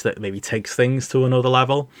Gage match that maybe takes things to another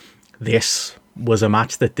level. This was a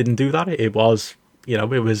match that didn't do that. It was, it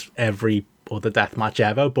was every other death match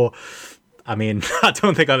ever, but I mean, I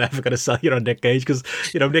don't think I'm ever going to sell you on Nick Gage because,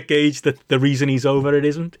 you know, Nick Gage, the reason he's over it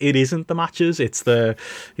isn't the matches. It's the,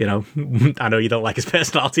 you know, I know you don't like his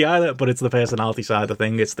personality either, but it's the personality side of the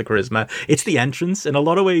thing. It's the charisma. It's the entrance. In a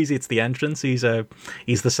lot of ways, it's the entrance. He's the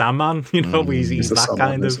Sandman, you know, he's that Sandman,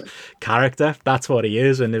 kind of character. That's what he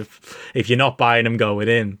is. And if you're not buying him going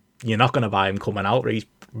in, you're not going to buy him coming out. He's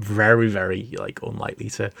very, very like unlikely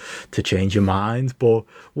to change your mind. But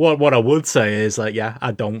what I would say is like, yeah,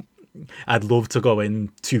 I'd love to go in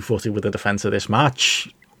 2-footed with the defense of this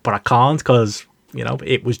match, but I can't because, you know,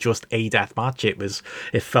 it was just a death match. It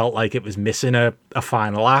felt like it was missing a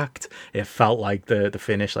final act. It felt like the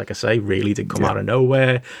finish, like I say, really did come out of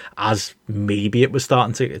nowhere. As maybe it was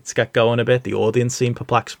starting to get going a bit. The audience seemed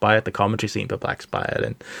perplexed by it. The commentary seemed perplexed by it.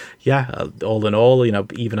 And yeah, all in all, you know,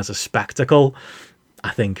 even as a spectacle, I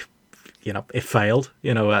think, you know, it failed.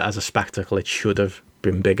 You know, as a spectacle, it should have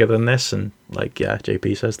been bigger than this. And like, yeah,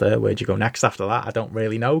 JP says there, where'd you go next after that? I don't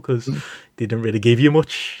really know because they didn't really give you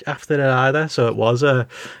much after that either. So it was a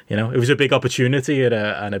big opportunity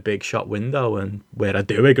and a big shot window. And where I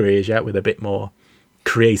do agree is, yeah, with a bit more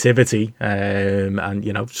creativity and,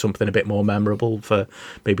 you know, something a bit more memorable for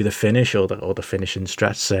maybe the finish or the finishing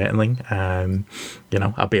stretch, certainly. You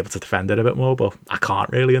know, I'll be able to defend it a bit more, but I can't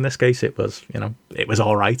really in this case. It was, you know, it was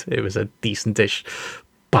all right. It was a decent-ish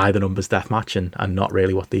by the numbers death match and not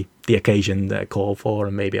really what the occasion called for.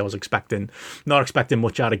 And maybe I was not expecting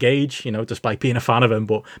much out of Gage, you know, despite being a fan of him,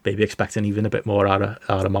 but maybe expecting even a bit more out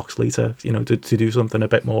of Moxley to, you know, to do something a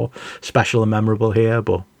bit more special and memorable here.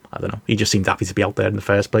 But I don't know. He just seemed happy to be out there in the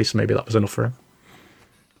first place. So maybe that was enough for him.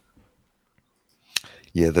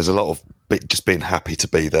 Yeah, there's a lot of just being happy to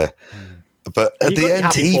be there. But at the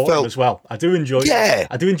end, he felt as well. I do enjoy. Yeah,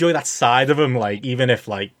 I do enjoy that side of him. Like, even if,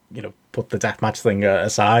 like, you know, put the deathmatch thing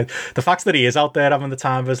aside, the fact that he is out there having the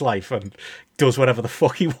time of his life and does whatever the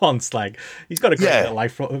fuck he wants. Like, he's got a great little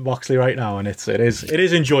life with Moxley right now, and it is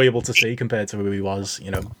enjoyable to see compared to who he was, you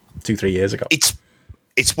know, 2-3 years ago.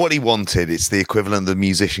 It's what he wanted. It's the equivalent of the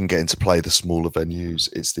musician getting to play the smaller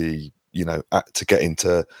venues. It's the, you know, to get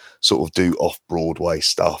into sort of do off-Broadway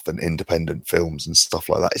stuff and independent films and stuff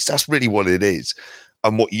like that. That's really what it is.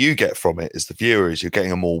 And what you get from it as the viewer is you're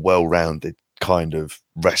getting a more well-rounded kind of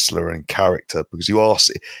wrestler and character because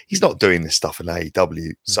he's not doing this stuff in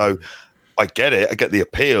AEW. So I get it. I get the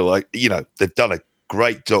appeal. Like, you know, they've done a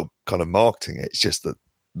great job kind of marketing it. It's just that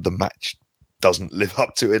the match doesn't live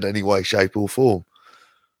up to it in any way, shape or form.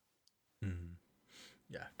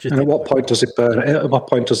 And at what point does it burn? At what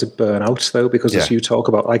point does it burn out, though? Because as you talk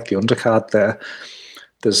about, like the undercard there,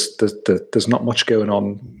 there's not much going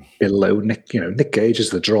on below Nick. You know, Nick Gage is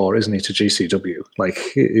the draw, isn't he, to GCW? Like,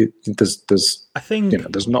 I think, you know,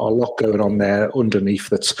 there's not a lot going on there underneath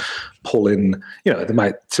that's pulling. You know, there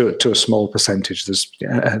might to a small percentage.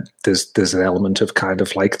 There's an element of kind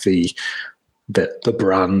of like the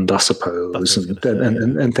brand, I suppose,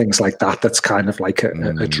 and things like that. That's kind of like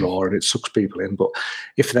a draw, and it sucks people in. But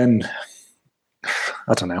if then,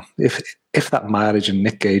 I don't know, if that mileage and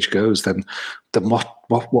Nick Gage goes, then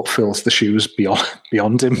what fills the shoes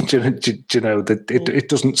beyond him? Do you know that it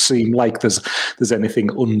doesn't seem like there's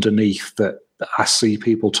anything underneath that I see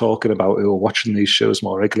people talking about who are watching these shows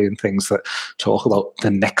more regularly and things that talk about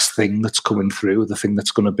the next thing that's coming through, the thing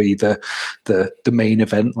that's going to be the main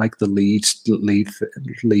event, like the lead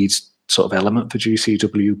sort of element for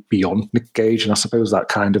GCW beyond Nick Gage. And I suppose that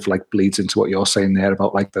kind of like bleeds into what you're saying there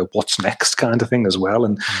about like the what's next kind of thing as well.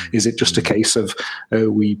 And is it just a case of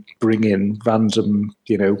we bring in random,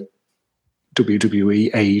 you know,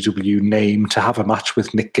 WWE, AEW name to have a match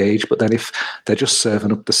with Nick Gage, but then if they're just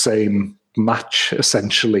serving up the same match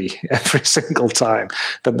essentially every single time,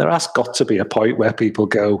 then there has got to be a point where people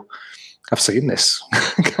go, I've seen this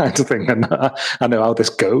kind of thing, and I know how this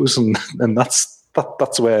goes, and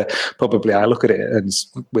that's where probably I look at it and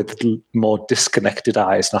with more disconnected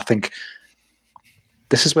eyes, and I think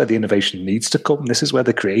this is where the innovation needs to come. This is where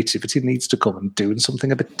the creativity needs to come, and doing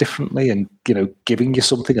something a bit differently, and, you know, giving you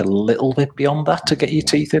something a little bit beyond that to get your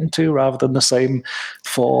teeth into, rather than the same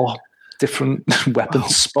 4 different weapon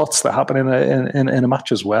spots that happen in a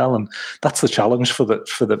match as well. And that's the challenge for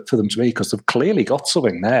them to me, because they've clearly got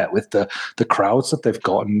something there with the crowds that they've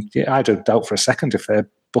got. And I don't doubt for a second if they're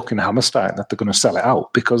booking Hammerstein that they're going to sell it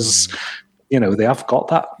out, because you know, they have got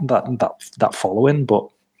that following. But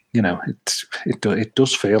you know, it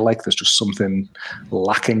does feel like there's just something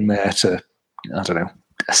lacking there to, I don't know,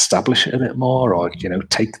 establish it a bit more, or, you know,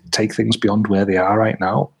 take things beyond where they are right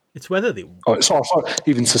now. It's whether they. Oh, it's also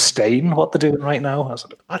even sustain what they're doing right now.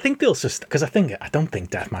 I think they'll sustain, because I don't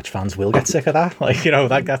think deathmatch fans will get sick of that. Like,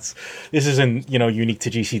 this isn't unique to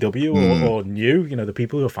GCW or new. The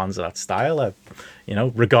people who are fans of that style are,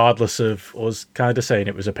 regardless of us kind of saying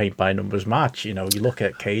it was a paint by numbers match. You look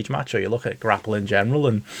at cage match or you look at grapple in general,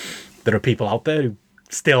 and there are people out there who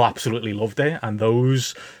still absolutely loved it, and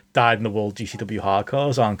those dyed-in-the-wool GCW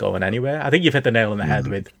hardcores aren't going anywhere. I think you've hit the nail on the head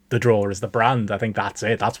with the draw as the brand. I think that's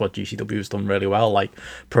it. That's what GCW has done really well, like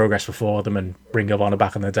Progress before them and Ring of Honor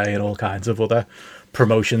back in the day and all kinds of other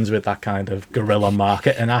promotions with that kind of guerrilla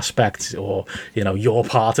marketing aspect, or, you're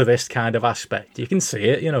part of this kind of aspect. You can see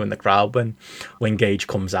it, in the crowd when Gage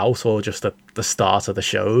comes out, or just at the start of the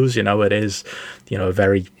shows. It is, a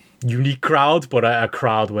very unique crowd, but a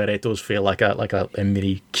crowd where it does feel like a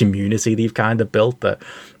mini community they've kind of built, that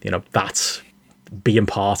that's being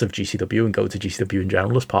part of GCW and go to GCW in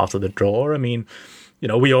general as part of the draw. I mean,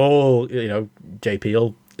 we all, JP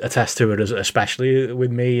will attest to it, especially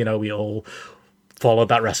with me, we all followed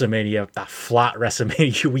that flat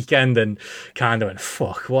WrestleMania weekend and kind of went,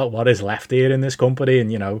 fuck, what is left here in this company?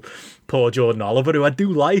 And poor Jordan Oliver, who I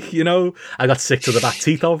do like, I got sick to the back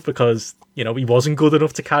teeth of, because he wasn't good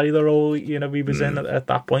enough to carry the role he was in at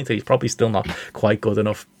that point. He's probably still not quite good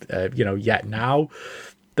enough yet now.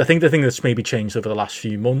 I think the thing that's maybe changed over the last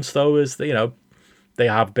few months, though, is that they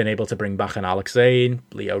have been able to bring back an Alex Zane,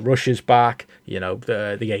 Leo Rush is back, the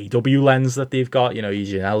AEW lens that they've got, your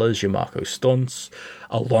Janellas, your Marco Stunts,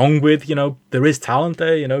 along with, there is talent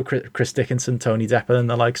there, Chris Dickinson, Tony Deppen and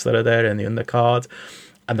the likes that are there in the undercard.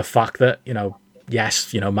 And the fact that,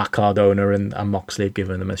 yes, Matt Cardona and Moxley have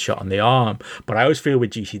given them a shot on the arm. But I always feel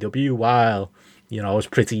with GCW, while, I was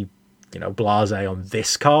pretty, blasé on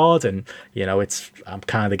this card, and, I'm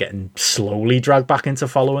kind of getting slowly dragged back into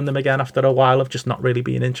following them again after a while of just not really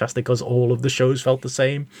being interested, because all of the shows felt the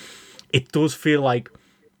same. It does feel like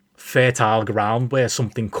fertile ground where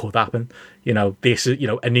something could happen. This is,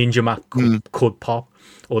 a ninja match could pop.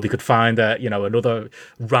 Or they could find another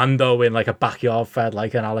rando in like a backyard fed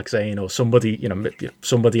like an Alex Zane, or somebody,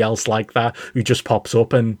 somebody else like that who just pops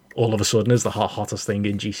up and all of a sudden is the hottest thing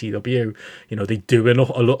in GCW. They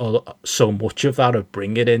do so much of that, of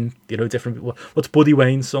bringing in, different people. What's Buddy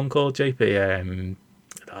Wayne's son called, JP?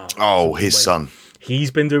 His son.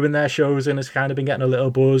 He's been doing their shows and has kind of been getting a little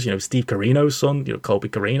buzz. Steve Carino's son, Colby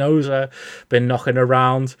Carino's been knocking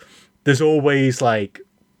around. There's always like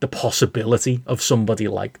the possibility of somebody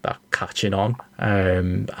like that catching on,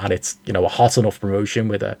 and it's a hot enough promotion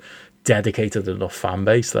with a dedicated enough fan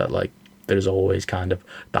base that like there's always kind of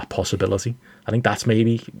that possibility. I think that's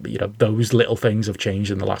maybe those little things have changed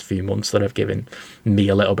in the last few months that have given me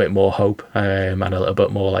a little bit more hope, and a little bit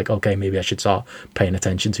more like, okay, maybe I should start paying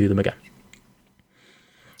attention to them again.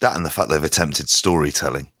 That and the fact they've attempted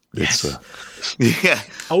storytelling. Yes. Yeah.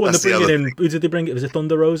 Oh, and they're bringing in. Who did they bring? Was it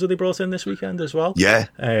Thunder Rosa they brought in this weekend as well? Yeah.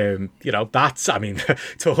 That's. I mean,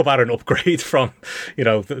 talk about an upgrade from,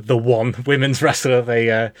 the one women's wrestler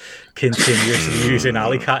they continuously use in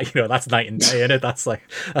Alley Cat. That's night and day, isn't it? That's a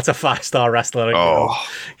 5-star wrestler.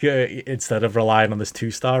 Instead of relying on this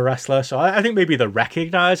 2-star wrestler. So I think maybe they're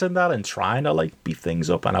recognizing that and trying to like beef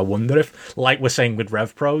things up. And I wonder if, like we're saying with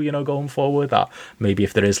Rev Pro, going forward, that maybe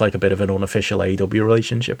if there is like a bit of an unofficial AEW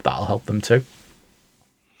relationship, that'll help them too.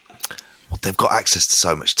 Well, they've got access to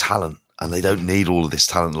so much talent, and they don't need all of this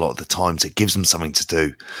talent a lot of the times. It gives them something to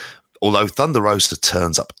do. Although Thunder Rosa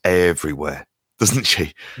turns up everywhere, doesn't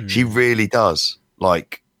she? She really does.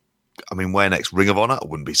 Like, I mean, where next? Ring of Honor? I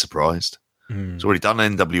wouldn't be surprised. It's already done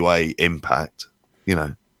NWA Impact,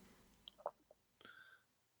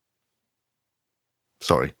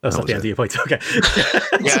 Sorry. That's not the end of your point. Okay.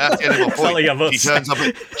 Yeah, that's the end of my point. Like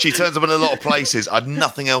she turns up in a lot of places. I had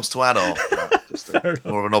nothing else to add on. Just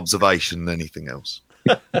more of an observation than anything else.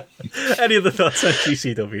 Any other thoughts on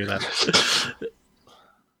GCW then?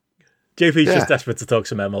 JP's just desperate to talk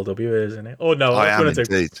some MLW, isn't it? Oh no, I am indeed.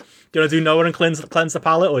 Do you want to do Noah and cleanse the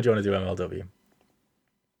palate, or do you want to do MLW?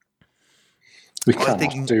 We cannot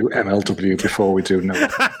do MLW before we do Noah.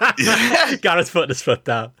 Garrett's putting his foot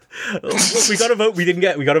down. We got a vote. We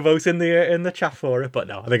got a vote in the chat for it, but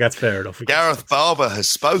no, I think that's fair enough. Gareth Barber has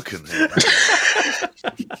spoken.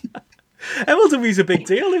 MLW's a big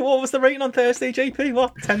deal. What was the rating on Thursday, JP?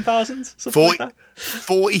 What, 10,000?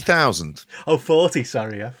 40,000. Oh, 40,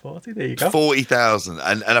 sorry, yeah, 40, there you go. 40,000.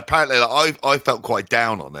 And apparently I felt quite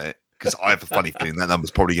down on it, because I have a funny feeling that number's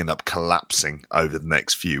probably going to end up collapsing over the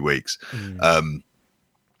next few weeks. Other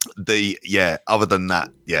than that,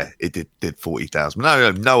 it did 40,000.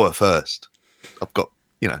 No, Noah first. I've got,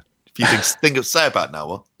 few things to say about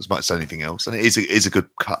Noah, as much as anything else, and it is a good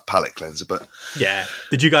palate cleanser. But yeah,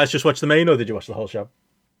 did you guys just watch the main, or did you watch the whole show?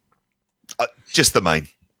 Just the main.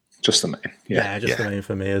 Just the main. Yeah, the main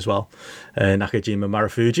for me as well. Nakajima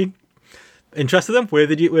Marufuji. Interested them? Where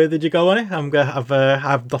did you go on it?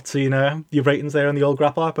 I've not seen your ratings there on the old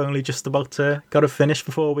Grapple app. Only just about got to finish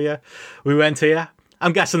before we went here.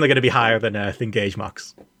 I'm guessing they're going to be higher than Engage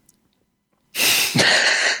Max.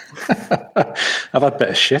 I've had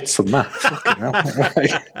better shits than that.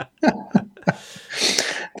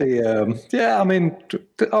 I mean,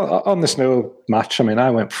 on the snow match, I mean,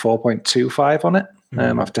 I went 4.25 on it.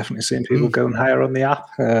 I've definitely seen people going higher on the app.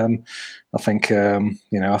 I think,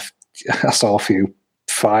 I saw a few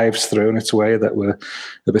 5s thrown its way that were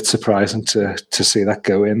a bit surprising to see that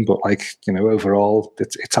go in. But overall,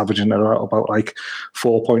 it's averaging about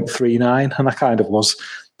 4.39, and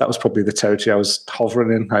that was probably the territory I was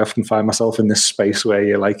hovering in. I often find myself in this space where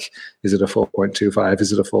you're like, is it a 4.25?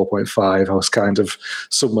 Is it a 4.5? I was kind of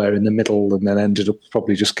somewhere in the middle, and then ended up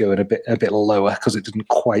probably just going a bit lower because it didn't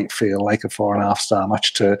quite feel like a 4.5 star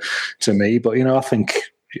match to me. But I think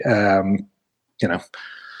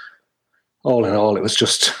all in all, it was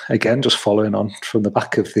just following on from the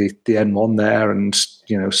back of the N1 there, and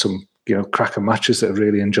some cracker matches that I've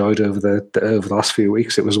really enjoyed over the last few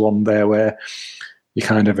weeks. It was one there where you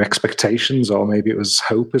kind of expectations, or maybe it was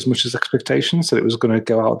hope as much as expectations, that it was going to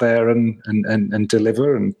go out there and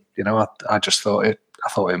deliver. And I just thought it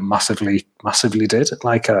massively did.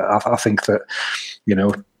 I think that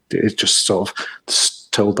it just sort of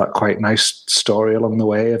told that quite nice story along the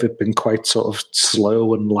way of it being quite sort of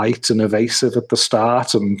slow and light and evasive at the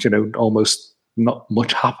start, and almost not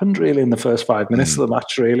much happened really in the first 5 minutes of the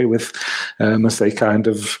match, really, with as they kind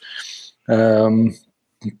of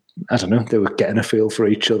I don't know, they were getting a feel for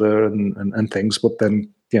each other and things. But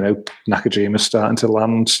then Nakajima starting to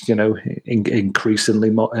land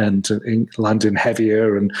increasingly and landing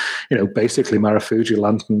heavier, and basically Marufuji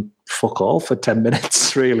landing fuck all for 10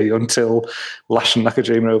 minutes really, until lashing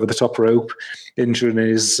Nakajima over the top rope, injuring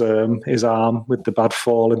his arm with the bad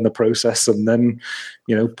fall in the process, and then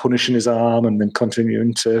punishing his arm, and then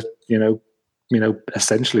continuing to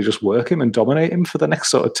essentially just work him and dominate him for the next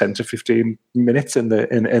sort of 10 to 15 minutes in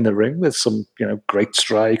the ring with some great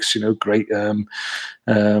strikes, great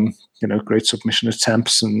great submission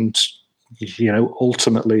attempts. And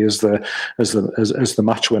ultimately as the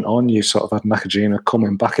match went on, you sort of had Nakajima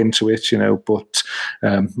coming back into it, but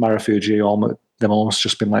Marufuji them almost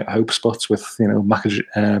just been like hope spots with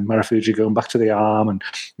Marufuji going back to the arm, and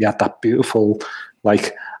you had that beautiful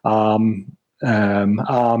arm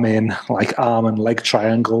and leg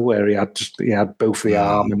triangle where he had both the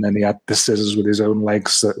arm, and then he had the scissors with his own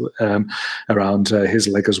legs around his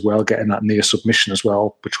leg as well, getting that near submission as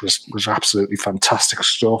well, which was absolutely fantastic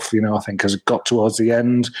stuff. I think as it got towards the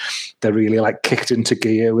end, they really kicked into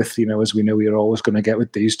gear with, as we know you're always going to get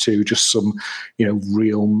with these two, just some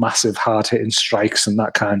real massive hard hitting strikes, and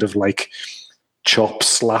that kind of chop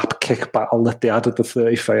slap kick battle that they had at the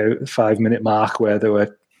 35-minute mark, where they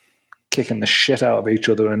were kicking the shit out of each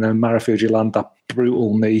other, and then Marufuji landed that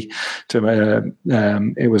brutal knee to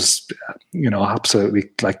it was absolutely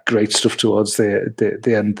great stuff towards the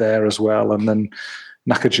end there as well. And then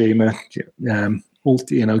Nakajima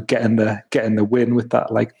getting the win with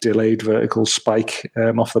that delayed vertical spike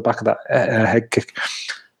off the back of that head kick.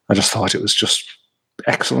 I just thought it was just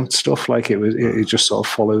excellent stuff. It just sort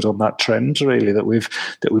of followed on that trend really that we've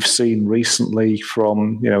seen recently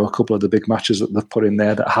from a couple of the big matches that they've put in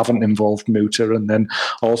there that haven't involved Muta, and then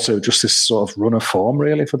also just this sort of run of form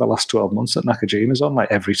really for the last 12 months that Nakajima's on.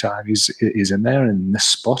 Every time he's in there in this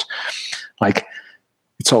spot, it's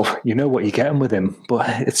sort of, what you're getting with him, but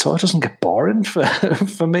it sort of doesn't get boring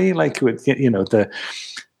for me.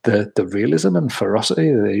 With the realism and ferocity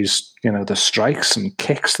of these, the strikes and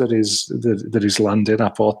kicks that he's landing. I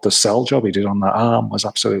thought the sell job he did on that arm was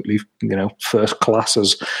absolutely, first class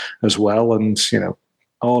as well. And,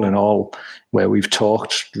 all in all, where we've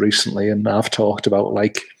talked recently, and I've talked about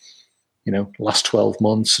last 12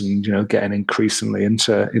 months and, getting increasingly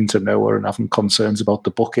into Noah and having concerns about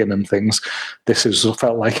the booking and things. This has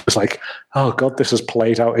felt like it was oh God, this has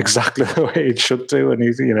played out exactly the way it should do. And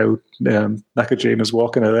he's, Nakajima's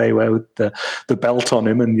walking away with the belt on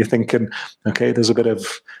him, and you're thinking, okay, there's a bit of,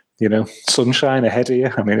 sunshine ahead of you.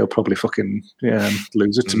 I mean, he'll probably fucking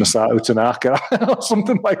lose it to Masato Tanaka or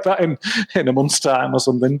something like that in a month's time or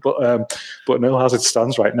something. But no, as it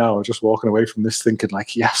stands right now, I'm just walking away from this thinking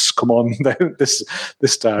yes, come on, this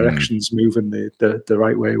direction's moving the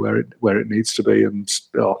right way where it needs to be, and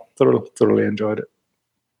thoroughly enjoyed it.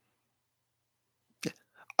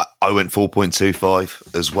 I went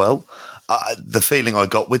 4.25 as well. The feeling I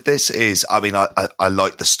got with this is, I mean, I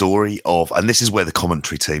like the story of, and this is where the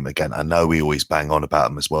commentary team, again, I know we always bang on about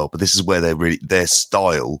them as well, but this is where their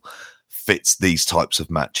style fits these types of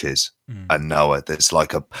matches. And Noah, there's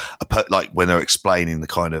like like when they're explaining the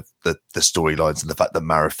kind of the storylines and the fact that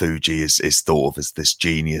Marufuji is thought of as this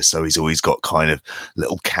genius, so he's always got kind of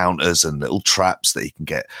little counters and little traps that he can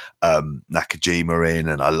get Nakajima in.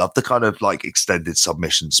 And I love the kind of like extended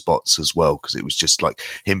submission spots as well, because it was just like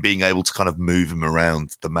him being able to kind of move him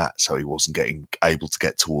around the mat so he wasn't able to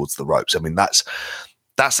get towards the ropes. I mean, that's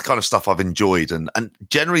the kind of stuff I've enjoyed, and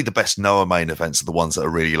generally the best Noah main events are the ones that are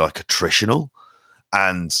really like attritional,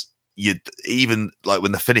 and you even like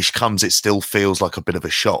when the finish comes, it still feels like a bit of a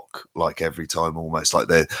shock, like every time almost, like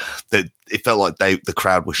it felt like the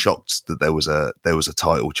crowd was shocked that there was a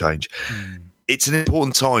title change. It's an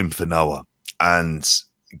important time for Noah, and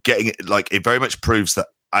getting it, like, it very much proves that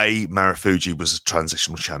Marufuji was a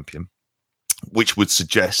transitional champion, which would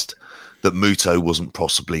suggest that Muto wasn't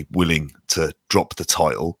possibly willing to drop the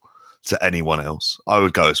title to anyone else. I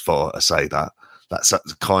would go as far as say that. That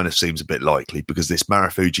kind of seems a bit likely, because this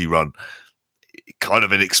Marufuji run, kind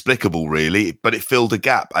of inexplicable, really, but it filled a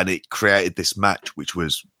gap and it created this match, which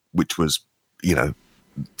was, you know,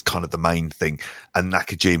 kind of the main thing. And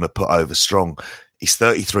Nakajima put over strong. He's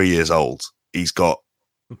 33 years old. He's got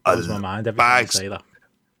blows my mind every time you say that.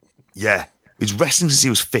 Yeah, he's wrestling since he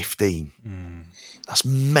was 15. That's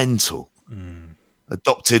mental.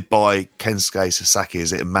 Adopted by Kensuke Sasaki.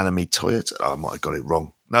 Is it Manami Toyota? Oh, I might have got it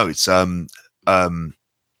wrong. No, it's Hokuto.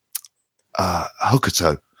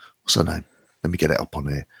 What's her name? Let me get it up on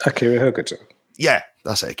here. Akira Hokuto. Yeah,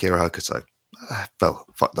 that's it, Akira Hokuto.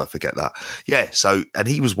 Don't forget that. Yeah, so, and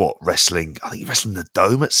he was wrestling? I think he wrestled in the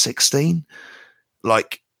Dome at 16.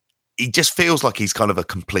 Like, he just feels like he's kind of a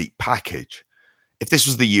complete package. If this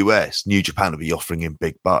was the US, New Japan would be offering him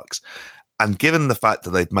big bucks. And given the fact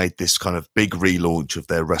that they've made this kind of big relaunch of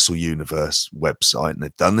their Wrestle Universe website and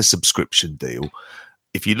they've done the subscription deal,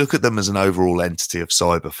 if you look at them as an overall entity of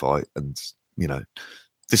Cyberfight, and, you know,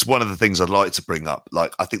 this is one of the things I'd like to bring up.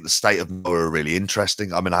 Like, I think the state of Noah are really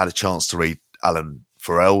interesting. I mean, I had a chance to read Alan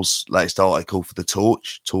Farrell's latest article for The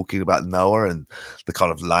Torch, talking about Noah and the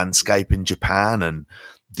kind of landscape in Japan and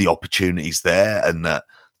the opportunities there, and that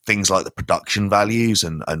things like the production values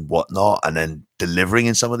and whatnot, and then delivering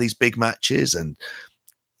in some of these big matches. And,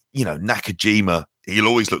 you know, Nakajima, he'll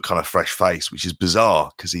always look kind of fresh face, which is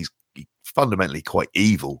bizarre because he's fundamentally quite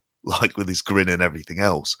evil, like with his grin and everything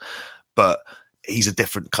else. But he's a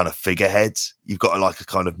different kind of figurehead. You've got like a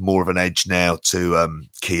kind of more of an edge now to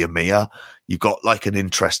Kiyomiya. You've got like an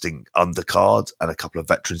interesting undercard and a couple of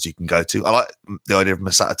veterans you can go to. I like the idea of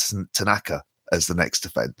Masato Tanaka as the next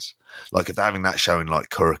defense. Like, if they're having that showing like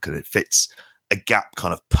Kurikan, it fits a gap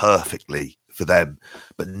kind of perfectly for them.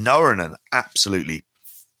 But Noah in an absolutely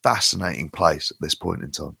fascinating place at this point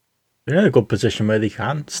in time. They're in a good position where they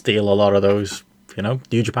can steal a lot of those, you know,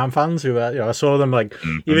 New Japan fans who, you know, I saw them like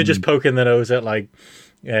even just poking their nose at like,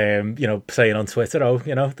 you know, saying on Twitter, oh,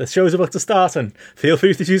 you know, the show's about to start and feel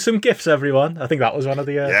free to do some gifts, everyone. I think that was one of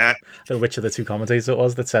the, I don't know which of the two commentators it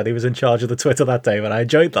was that said he was in charge of the Twitter that day, but I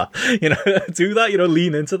enjoyed that. You know, do that, you know,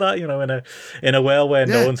 lean into that, you know, in a world where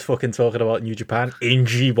no one's fucking talking about New Japan in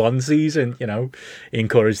G1 season, you know,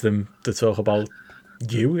 encourage them to talk about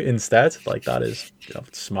you instead. Like, that is, you know,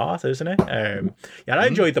 smart, isn't it? I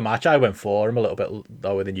enjoyed the match. I went for him a little bit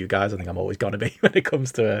lower than you guys. I think I'm always going to be when it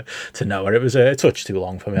comes to Noah. It was a touch too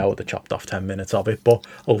long for me. I would have chopped off 10 minutes of it, but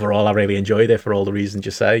overall I really enjoyed it for all the reasons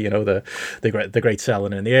you say. You know, the great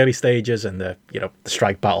selling in the early stages, and the, you know, the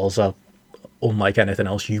strike battles are unlike anything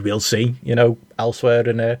else you will see, you know, elsewhere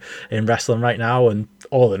in wrestling right now. And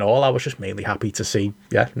all in all, I was just mainly happy to see,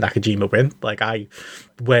 Nakajima win. Like, I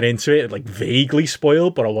went into it like vaguely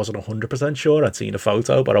spoiled, but I wasn't 100% sure. I'd seen a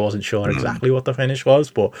photo, but I wasn't sure exactly what the finish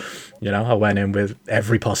was. But, you know, I went in with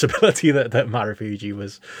every possibility that Marufuji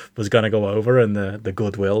was going to go over, and the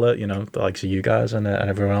goodwill that, you know, the likes of you guys and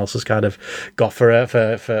everyone else has kind of got for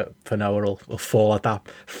Noah will fall at that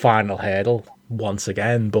final hurdle once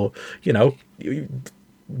again. But, you know,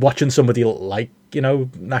 watching somebody like, you know,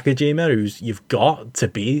 Nakajima, who's you've got to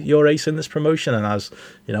be your ace in this promotion, and as,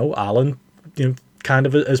 you know, Alan, you know, kind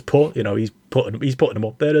of has put, you know, he's putting him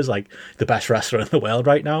up there as like the best wrestler in the world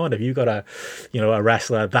right now. And if you got a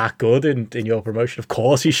wrestler that good in your promotion, of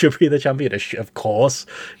course he should be the champion. Of course,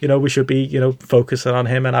 we should be focusing on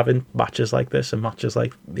him and having matches like this and matches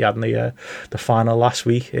like they had in the final last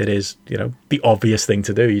week. It is the obvious thing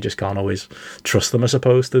to do. You just can't always trust them, I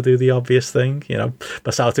suppose, to do the obvious thing.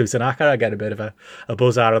 Masato Tanaka, I get a bit of a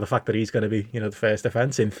buzz out of the fact that he's going to be the first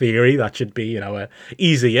defense. In theory, that should be a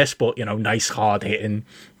easiest but nice hard hitting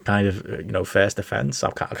kind of first defense. I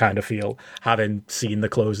kind of feel, having seen the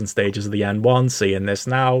closing stages of the N1, seeing this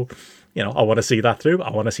now, I want to see that through.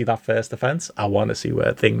 I want to see that first defense. I want to see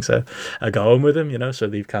where things are going with him. So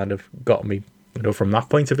they've kind of got me from that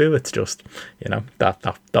point of view. It's just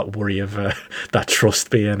that worry of that trust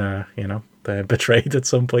being betrayed at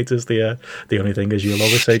some point is the only thing, as you'll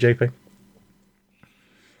always say, JP.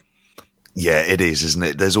 Yeah, it is, isn't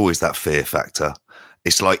it? There's always that fear factor.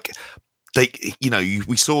 It's like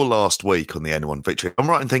we saw last week on the N1 victory. I'm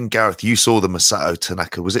right in thinking, Gareth, you saw the Masato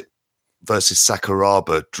Tanaka, was it versus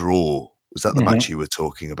Sakuraba draw? Was that the match you were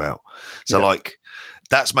talking about? So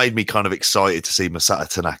that's made me kind of excited to see Masato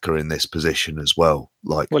Tanaka in this position as well.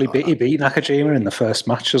 He beat Nakajima in the first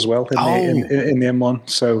match as well in the M1.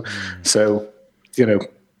 So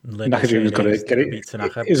Nakajima's got to get it.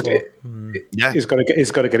 He's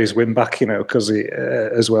got to get his win back, because he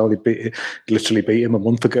literally beat him a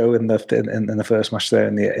month ago in the first match there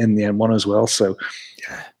in the M1 as well. So,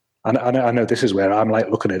 and I know this is where I'm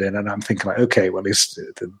looking at it and I'm thinking okay, well, there's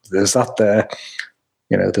that there.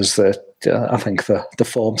 There's I think the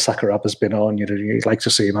form Sakuraba's been on. You'd like to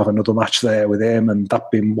see him have another match there with him, and that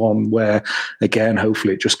being one where, again,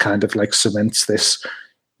 hopefully it just kind of cements this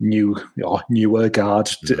newer guard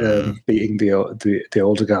beating the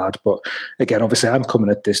older guard. But again, obviously, I'm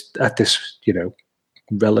coming at this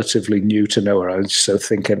relatively new to Noah, so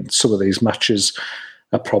thinking some of these matches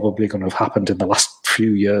are probably going to have happened in the last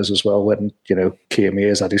few years as well, when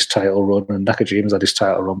Kiyomiya's had his title run and Nakajima's had his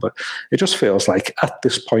title run. But it just feels like at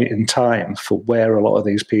this point in time, for where a lot of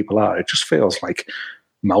these people are, it just feels like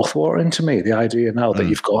mouthwatering to me. The idea now that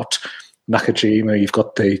you've got Nakajima, you've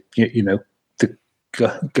got the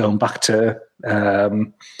going back to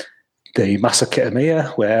the Masa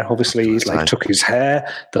Kitamiya, where obviously he's took his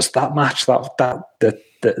hair. There's that match that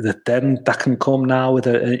then that can come now with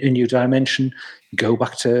a new dimension. Go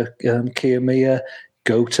back to Kiyomiya,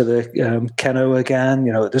 go to the Keno again.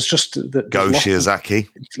 There's just Shiozaki,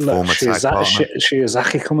 former tag partner.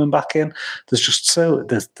 Shiozaki coming back in. There's just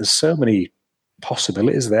there's so many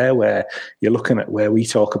possibilities there, where you're looking at where we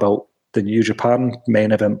talk about the New Japan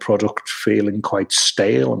main event product feeling quite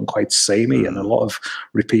stale and quite samey, and a lot of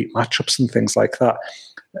repeat matchups and things like that.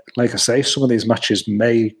 Like I say, some of these matches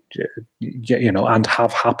may, and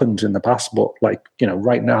have happened in the past, but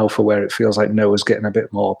right now, for where it feels like Noah's getting a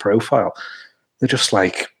bit more profile, they're just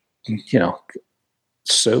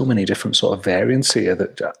so many different sort of variants here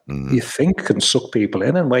that you think can suck people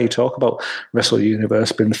in. And where you talk about Wrestle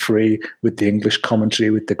Universe being free with the English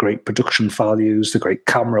commentary, with the great production values, the great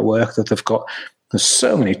camera work that they've got, there's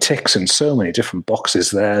so many ticks in so many different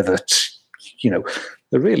boxes there that,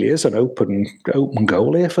 there really is an open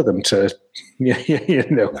goal here for them to,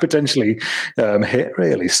 potentially hit,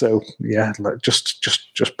 really. So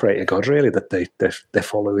just pray to God, really, that they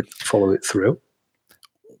follow it through.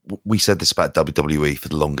 We said this about WWE for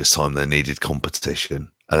the longest time. They needed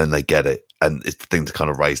competition, and then they get it, and it's the thing to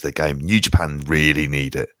kind of raise their game. New Japan really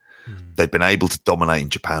need it. They've been able to dominate in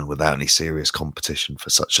Japan without any serious competition for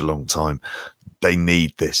such a long time. They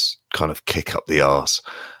need this kind of kick up the arse.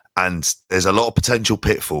 And there's a lot of potential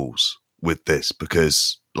pitfalls with this,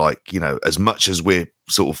 because as much as we're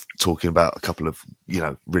sort of talking about a couple of,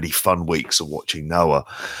 really fun weeks of watching Noah,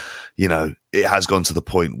 it has gone to the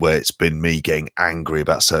point where it's been me getting angry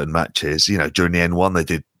about certain matches. During the N1, they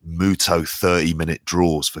did Muto 30-minute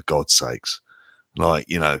draws, for God's sakes.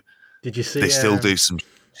 Did you see? They still do some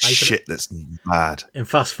shit that's mad. In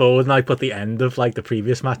Fast Forward, and I put the end of the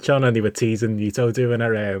previous match on, and they were teasing Muto doing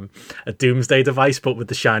a Doomsday device, but with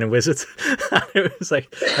the Shining Wizard. And it was I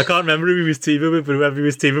can't remember who he was teaming with, but whoever he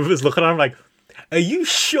was teaming with was looking at him are you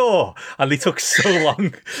sure? And they took so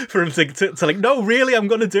long for him to no, really, I'm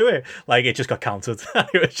going to do it. It just got counted.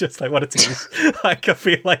 It was just what a tease. I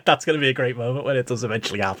feel like that's going to be a great moment when it does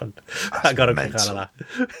eventually happen. I got a kick out of that.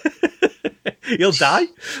 You'll die?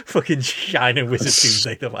 Fucking Shining Wizard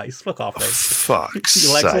Doomsday device. Fuck off, mate. Fuck's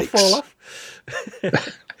Your legs will fall off.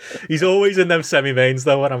 He's always in them semi-mains,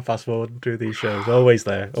 though, when I'm fast-forwarding through these shows. Always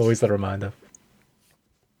there. Always the reminder.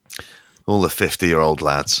 All the 50-year-old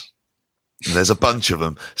lads. And there's a bunch of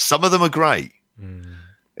them. Some of them are great.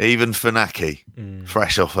 Even Funaki,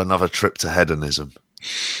 fresh off another trip to hedonism.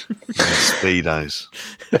 Speedos.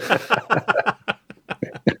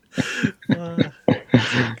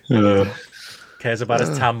 Cares about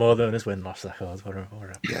his tan more than his win-loss record.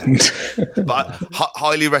 Yeah. But I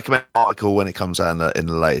highly recommend the article when it comes out in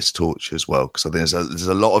the latest Torch as well, because I think there's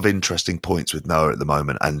a lot of interesting points with Noah at the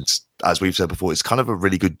moment, and as we've said before, it's kind of a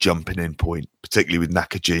really good jumping in point, particularly with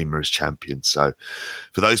Nakajima as champion. So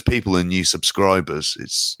for those people and new subscribers,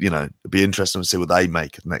 it's, you know, it'd be interesting to see what they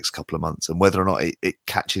make in the next couple of months and whether or not it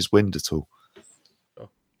catches wind at all.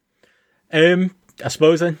 I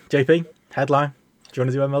suppose then, JP, headline. Do you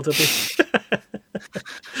want to do MLW?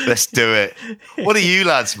 Let's do it. What do you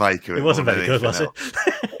lads make of it? It wasn't very good, was it?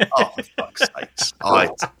 Oh, for fuck's sakes.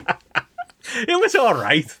 It was all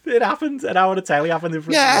right. It happened. An hour to telly happened in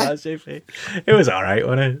front of you, JP. It was all right,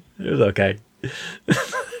 wasn't it? It was okay.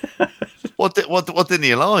 What didn't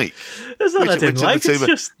you like? There's nothing I didn't like. It's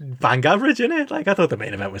just bang average, isn't it? Like, I thought the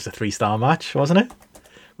main event was a 3-star match, wasn't it?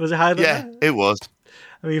 Was it higher than that? Yeah, it was.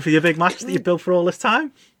 I mean, for your big match that you built for all this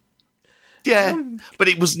time. Yeah, but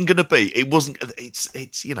it wasn't going to be. It wasn't.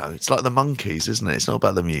 It's you know, it's like the Monkeys, isn't it? It's not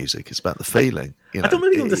about the music. It's about the feeling. You know, I don't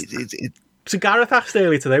really understand. So Gareth asked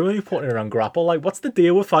earlier today when we were putting it on Grapple, like, what's the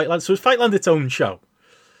deal with Fightland? So is Fightland its own show?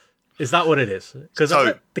 Is that what it is? Because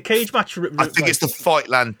the cage match. I think it's the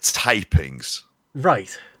Fightland tapings.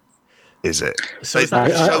 Right. Is it? So it's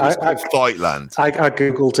Fightland. I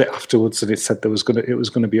googled it afterwards, and it said it was going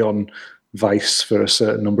to be on Vice for a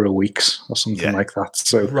certain number of weeks or something like that.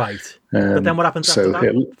 So right. But then what happens after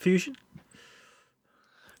that?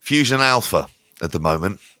 Fusion Alpha at the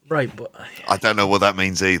moment. Right, but I don't know what that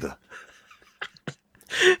means either.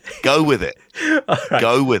 Go with it. Right.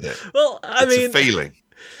 Go with it. Well, it's a feeling.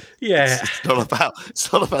 Yeah. It's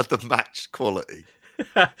not about the match quality.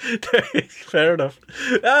 Fair enough.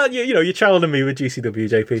 You know, you're challenging me with GCW,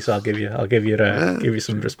 JP, so I'll give you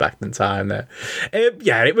some respect and time there.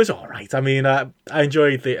 Yeah, it was all right. I mean, I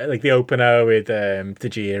enjoyed the opener with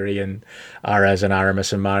Tajiri and Ares and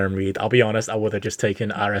Aramis and Myron Reed. I'll be honest, I would have just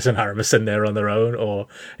taken Ares and Aramis in there on their own, or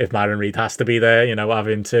if Myron Reed has to be there, you know, have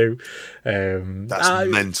him too. That's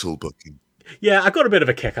mental booking. Yeah, I got a bit of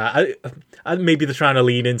a kick. I maybe they're trying to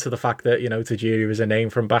lean into the fact that, you know, Tajiri was a name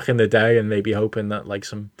from back in the day, and maybe hoping that like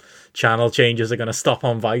some channel changes are going to stop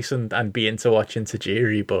on Vice and be into watching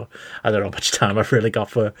Tajiri. But I don't know how much time I've really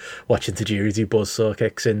got for watching Tajiri do buzzsaw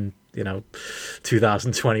kicks in, you know,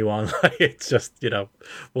 2021. It's just, you know,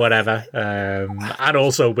 whatever. And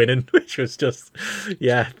also winning, which was just,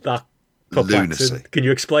 that lunacy. Can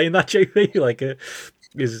you explain that, JP? Like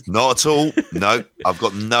Not at all. No, I've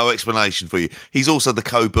got no explanation for you. He's also the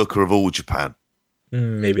co-booker of All Japan.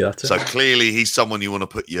 Maybe that's it. So clearly he's someone you want to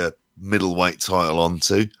put your middleweight title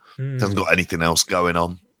onto. Hasn't got anything else going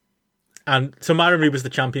on. And so Myron Reed was the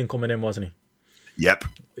champion coming in, wasn't he? Yep.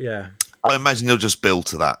 Yeah. I imagine they'll just build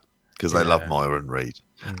to that because they love Myron Reed.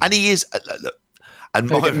 And he is... look, and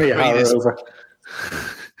Myron Reed is...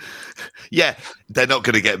 Yeah, they're not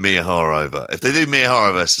going to get Miyahara over. If they do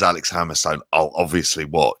Miyahara versus Alex Hammerstone, I'll obviously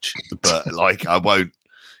watch. But like, I won't.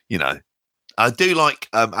 You know, I do like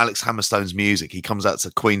Alex Hammerstone's music. He comes out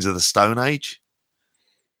to Queens of the Stone Age.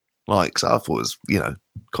 Like, so I thought it was, you know,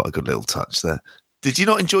 quite a good little touch there. Did you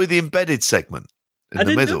not enjoy the embedded segment in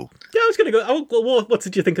the middle? Yeah, I was going to go. What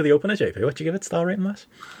did you think of the opener, JP? What did you give it star rating wise?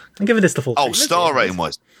 I'm giving this the full. Oh, star rating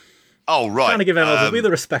wise. Oh, right. Trying to give MLW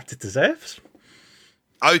the respect it deserves.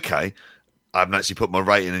 Okay. I haven't actually put my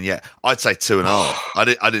rating in yet. I'd say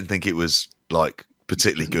 2.5. I didn't think it was like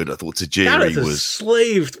particularly good. I thought Tajiri was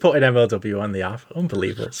slaved putting MLW on the app.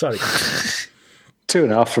 Unbelievable. Sorry.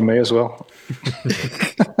 2.5 from me as well.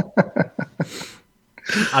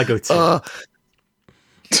 I go 2.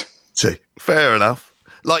 2. Fair enough.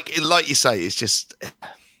 Like you say, it's just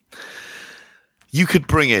you could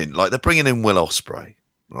bring in they're bringing in Will Ospreay.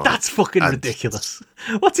 Right? That's fucking ridiculous.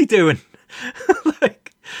 What's he doing?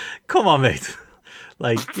 Like, come on, mate.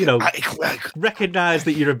 Like, you know, recognise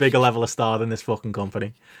that you're a bigger level of star than this fucking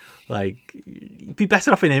company. Like, you'd be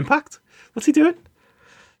better off in Impact. What's he doing?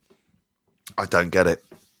 I don't get it.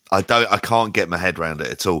 I can't get my head around it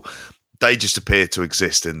at all. They just appear to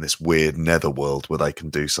exist in this weird netherworld where they can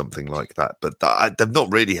do something like that. But they've not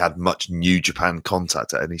really had much New Japan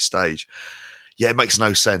contact at any stage. Yeah, it makes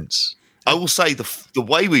no sense. I will say the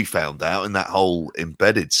way we found out in that whole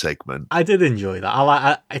embedded segment, I did enjoy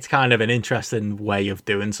that. It's kind of an interesting way of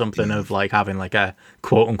doing something, of like having like a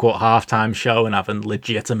quote unquote halftime show and having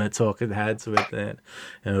legitimate talking heads with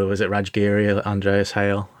was it Raj Giri, Andreas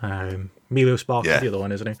Hale, Emilio Sparks is the other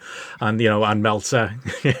one, isn't he? And and Meltzer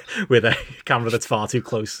with a camera that's far too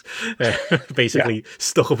close, basically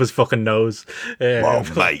stuck up his fucking nose. Well,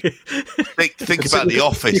 mate, think about The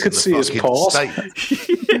Office. You could see his paws.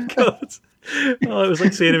 Oh, it was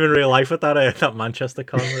like seeing him in real life at that Manchester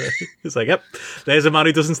con. It's like, yep, there's a man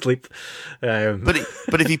who doesn't sleep. But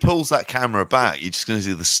if he pulls that camera back, you're just going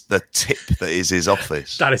to see the tip that is his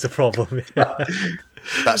office. That is a problem.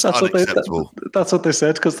 That's unacceptable. That's what they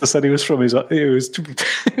said, because they said he was from his. He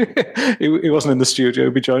wasn't in the studio.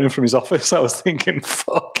 He'd be joining from his office. I was thinking,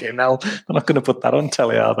 fucking hell, they're not going to put that on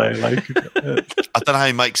telly, are they? Like, I don't know how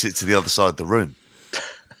he makes it to the other side of the room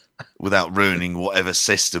without ruining whatever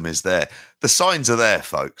system is there. The signs are there,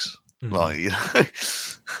 folks. Like,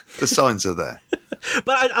 the signs are there.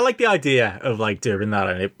 But I like the idea of like doing that,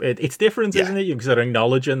 and it's different, isn't it? You're sort of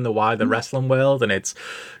acknowledging the wider wrestling world, and it's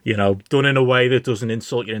done in a way that doesn't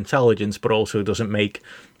insult your intelligence, but also doesn't make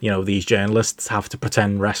these journalists have to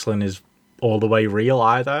pretend wrestling is all the way real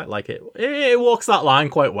either. Like it walks that line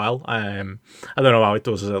quite well. I don't know how it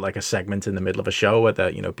does as like a segment in the middle of a show where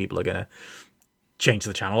people are gonna change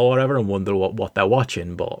the channel or whatever and wonder what they're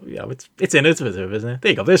watching, but it's innovative, isn't it?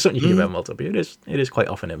 There you go. There's something you can do about MLW. It is quite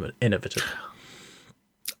often innovative.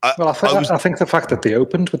 I think the fact that they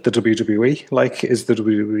opened with the WWE, like, is the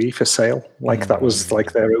WWE for sale? Like, that was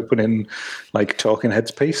like their opening, like, Talking Heads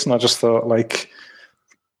piece, and I just thought, like,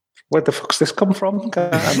 where the fuck's this come from?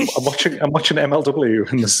 I'm watching MLW,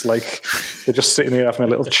 and it's like they're just sitting here having a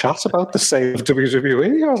little chat about the sale of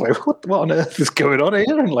WWE. I was like, what on earth is going on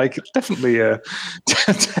here? And like, it definitely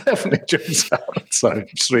jumps out. Sorry,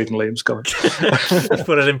 just reading Liam's comment.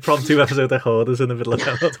 Put an impromptu episode of Hoarders in the middle of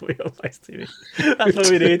MLW on Vice TV. That's what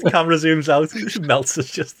we need. Camera zooms out, Meltzer's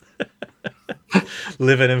just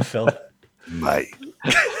living in film. Mate.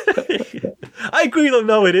 I agree though.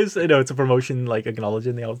 No, it is. It's a promotion, like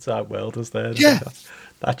acknowledging the outside world is there. Yeah,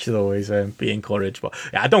 that should always be encouraged. But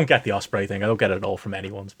yeah, I don't get the Ospreay thing. I don't get it at all from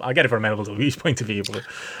anyone's. I get it from MLW's point of view. But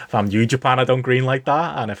if I'm New Japan, I don't green like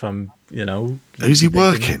that. And if I'm, who's he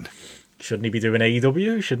working? Shouldn't he be doing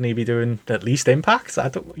AEW? Shouldn't he be doing at least Impact?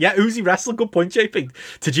 Who's he wrestling? Good point, JP.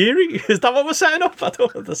 Tajiri? Is that what we're setting up? I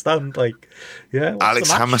don't understand. Like, yeah,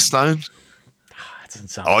 Alex Hammerstone,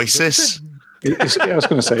 ISIS. I was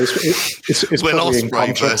going to say it's Will probably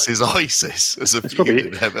Ospreay versus ISIS as a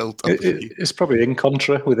MLW. It's probably in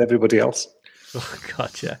contra with everybody else. Oh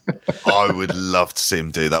God, yeah. I would love to see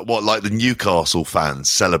him do that. What, like the Newcastle fans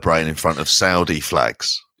celebrating in front of Saudi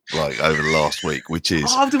flags, like over the last week, which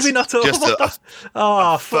is did we not talk just about that?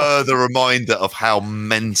 A further reminder of how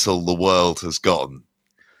mental the world has gotten.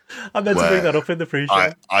 I meant to bring that up in the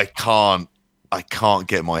pre-show. I can't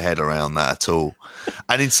get my head around that at all.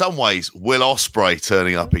 And in some ways, Will Ospreay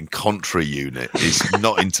turning up in Contra Unit is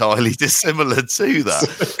not entirely dissimilar to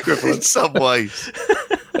that. In some ways.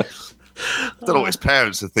 I don't know what his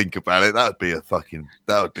parents would think about it. That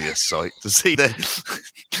would be a sight to see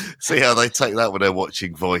see how they take that when they're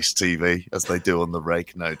watching Voice TV, as they do on the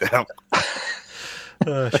reg, no doubt.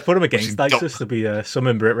 Should put him against ISIS. There'd be some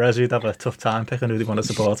in Brit-Res who'd have a tough time picking who they want to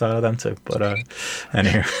support out of them too. But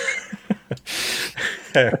anyway.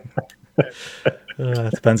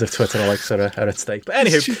 It depends if Twitter likes are at stake. But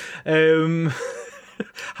anywho,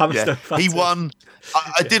 he won.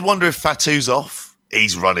 I did wonder if Fatu's off.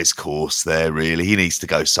 He's run his course there, really. He needs to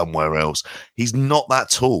go somewhere else. He's not that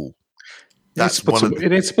tall. He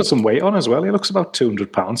needs to put some weight on as well. He looks about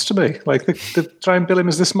 200 pounds to me. Like, they try and bill him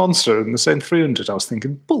as this monster and they're saying 300. I was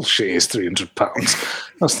thinking, bullshit, he's 300 pounds.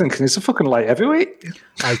 I was thinking, he's a fucking light heavyweight.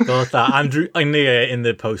 I thought that. Andrew, in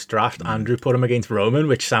the post-draft, Andrew put him against Roman,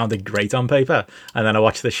 which sounded great on paper. And then I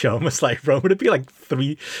watched the show and was like, Roman would be like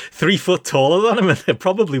 3 foot taller than him and they're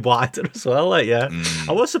probably wider as well. Like, yeah.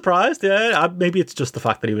 I was surprised, yeah. Maybe it's just the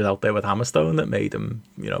fact that he was out there with Hammerstone that made him,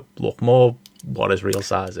 look more what his real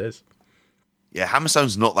size is. Yeah,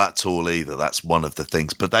 Hammerstone's not that tall either. That's one of the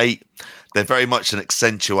things. But they're very much an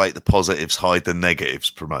accentuate the positives, hide the negatives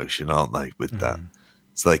promotion, aren't they, with that?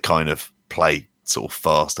 So they kind of play sort of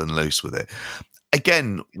fast and loose with it.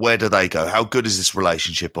 Again, where do they go? How good is this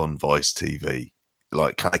relationship on Vice TV?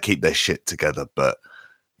 Like, can they keep their shit together? But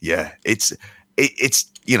yeah, it's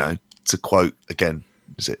to quote again,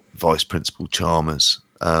 is it Vice Principal Chalmers?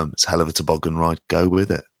 It's a hell of a toboggan ride. Go with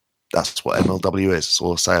it. That's what MLW is. That's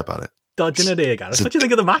all I'll say about it. Dodging it here, Gareth. What do you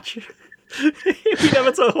think of the match? We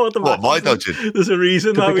never talk about the match. What, my dodging? There's a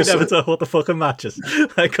reason why we never talk about the fucking matches.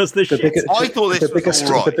 Because I thought this was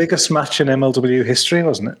all right. The biggest match in MLW history,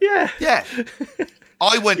 wasn't it? Yeah.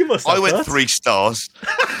 I went 3 stars.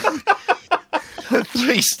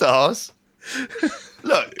 3 stars.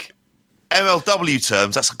 Look, MLW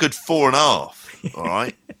terms, that's a good 4.5. All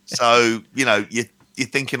right. So you're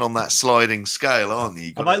thinking on that sliding scale, aren't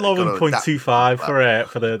you? I might lower 0.25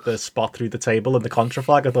 for the spot through the table and the contra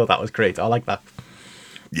flag. I thought that was great. I like that.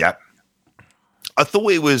 Yeah. I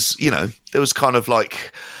thought it was, there was kind of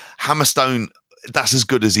like Hammerstone, that's as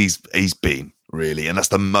good as he's been, really. And that's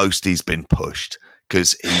the most he's been pushed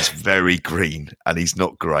because he's very green and he's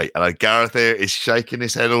not great. And Gareth here is shaking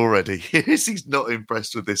his head already. He's not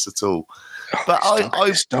impressed with this at all. But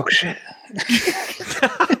it's dog shit.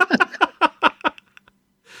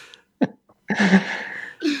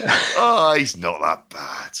 Oh, he's not that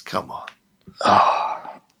bad. Come on. Oh.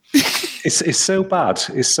 It's so bad.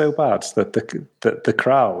 It's so bad that the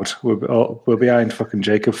crowd were behind fucking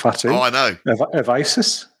Jacob Fatu. Oh, I know. Of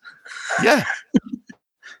ISIS. Yeah.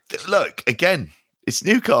 Look, again, it's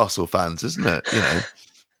Newcastle fans, isn't it?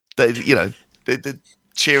 They're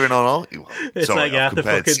cheering on. It's sorry, like, I've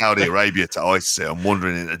compared Saudi Arabia to ISIS. I'm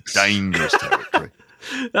wandering into dangerous territory.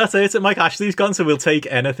 That's it. Mike Ashley's gone, so we'll take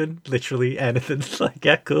anything, literally anything. Like,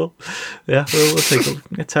 yeah, cool. Yeah, we'll take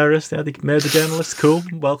a terrorist. Yeah, they murder journalists. Cool.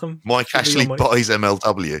 Welcome. Mike Ashley buys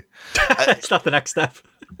MLW. It's not the next step.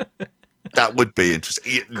 That would be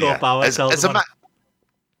interesting. Bauer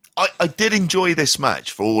I did enjoy this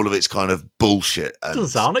match for all of its kind of bullshit and doesn't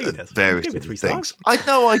sound like you did. Various Give it different 3 things. stars. I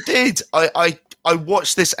know I did. I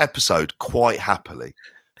watched this episode quite happily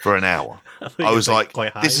for an hour. I was like,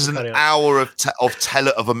 this is an hour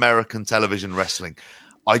of American television wrestling.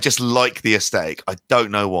 I just like the aesthetic. I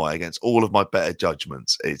don't know why. Against all of my better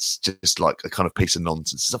judgments, it's just like a kind of piece of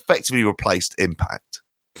nonsense. It's effectively replaced Impact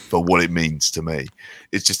for what it means to me.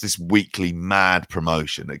 It's just this weekly mad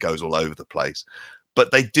promotion that goes all over the place.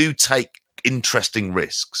 But they do take interesting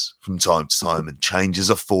risks from time to time and changes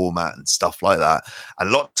of format and stuff like that. And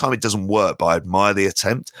a lot of time it doesn't work, but I admire the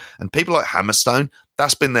attempt. And people like Hammerstone,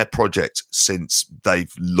 that's been their project since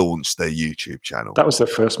they've launched their YouTube channel. That was their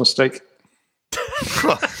first mistake.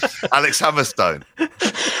 Alex Hammerstone.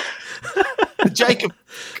 Jacob.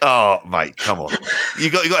 Oh, mate, come on. You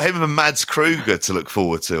got him and Mads Kruger to look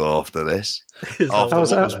forward to after this. After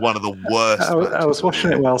what was one of the worst. I was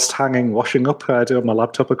watching it whilst washing up. I had it on my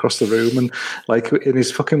laptop across the room, and like in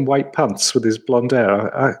his fucking white pants with his blonde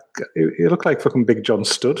hair, he looked like fucking Big John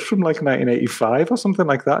Studd from like 1985 or something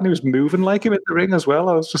like that, and he was moving like him in the ring as well.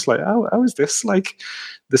 I was just like, how is this? Like,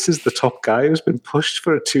 this is the top guy who's been pushed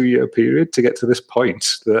for a 2-year period to get to this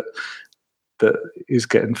point that he's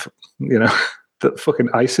getting, that fucking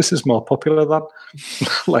ISIS is more popular than.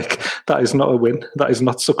 Like, that is not a win. That is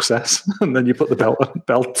not success. And then you put the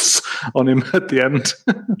belts on him at the end.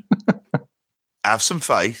 Have some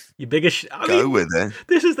faith. Your biggest go with it.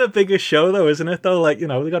 This is the biggest show, though, isn't it? Though, like,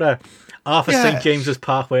 we got a half a St. James's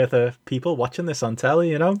Park worth of people watching this on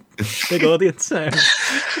telly. Big audience. You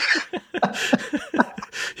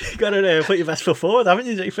got to put your best foot forward, haven't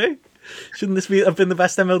you, JP? Shouldn't this have been the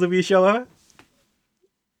best MLW show ever?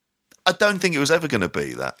 I don't think it was ever going to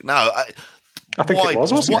be that. No, I think it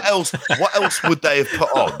was. Wasn't it? What else would they have put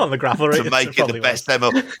on the grapple ring to make it the best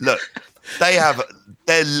MLW? Look,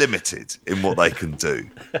 they're limited in what they can do,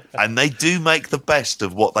 and they do make the best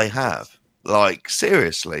of what they have. Like,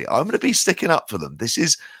 seriously, I'm going to be sticking up for them.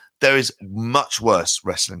 There is much worse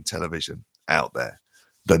wrestling television out there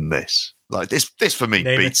than this. Like, this for me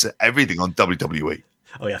beats everything on WWE.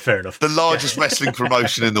 Oh, yeah, fair enough. The largest wrestling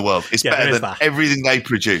promotion in the world. It's better than everything they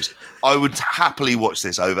produce. I would happily watch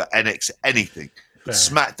this over NXT, anything.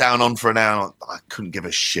 SmackDown on for an hour, I couldn't give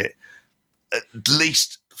a shit. At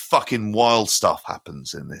least fucking wild stuff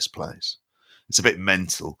happens in this place. It's a bit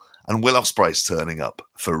mental. And Will Ospreay's turning up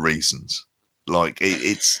for reasons. Like,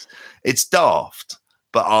 it's daft,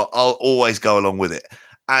 but I'll always go along with it.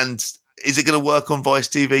 And is it going to work on Vice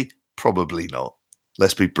TV? Probably not.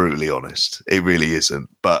 Let's be brutally honest. It really isn't.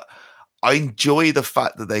 But I enjoy the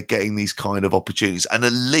fact that they're getting these kind of opportunities. And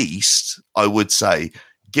at least, I would say,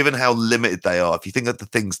 given how limited they are, if you think of the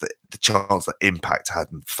things that the chance that Impact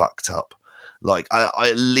hadn't fucked up, like, I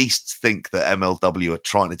at least think that MLW are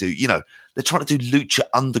trying to do, they're trying to do Lucha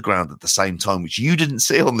Underground at the same time, which you didn't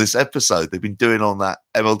see on this episode. They've been doing on that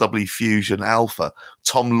MLW Fusion Alpha.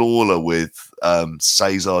 Tom Lawler with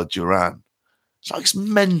Cesar Duran. It's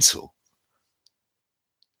mental.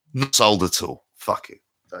 Not sold at all. Fuck it.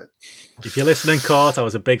 Don't. If you're listening, Court, I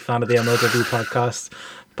was a big fan of the MLW podcast.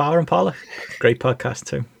 Power and Paula, great podcast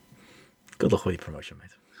too. Good luck with your promotion,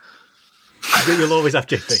 mate. You'll always have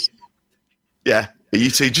JP. Yeah, are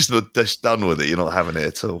you two just not done with it? You're not having it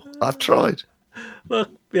at all. I've tried. Look,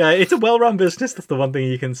 yeah, it's a well-run business. That's the one thing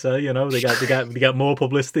you can say. They get more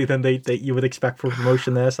publicity than they you would expect from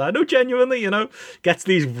promotion there. So I know genuinely, gets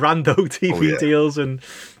these rando TV deals, and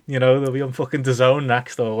they'll be on fucking DAZN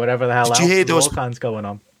next or whatever the hell else. There's all kinds going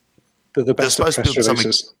on. They're the best at supposed to press be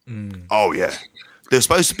releases. Oh yeah, they're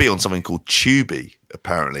supposed to be on something called Tubi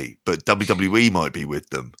apparently, but WWE might be with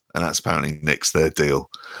them, and that's apparently nixed their deal.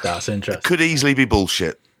 That's interesting. It could easily be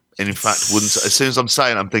bullshit. And in fact, wouldn't as soon as I'm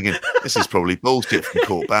saying, I'm thinking this is probably bullshit from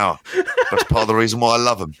Court Bauer. That's part of the reason why I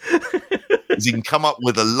love him. Is he can come up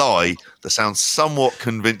with a lie that sounds somewhat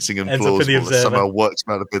convincing and plausible that somehow works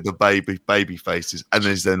out with the baby faces, and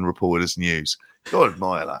is then reported as news. Gotta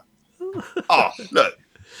admire that. Oh, look,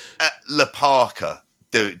 La Parker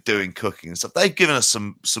doing cooking and stuff. They've given us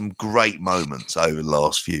some great moments over the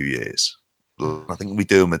last few years. I think we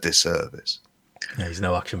do them a disservice. Yeah, he's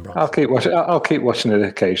no action bro. I'll keep watching it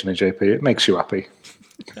occasionally, JP. It makes you happy.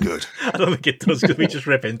 Good. I don't think it does because we just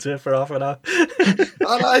rip into it for half an hour.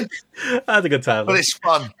 I know. I had a good time. But it's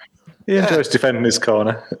fun. He enjoys defending his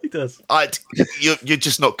corner. He does. You're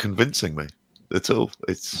just not convincing me at all.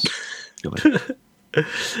 It's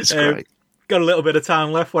great. Got a little bit of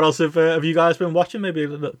time left. What else have you guys been watching? Maybe a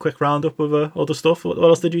little quick roundup of other stuff. What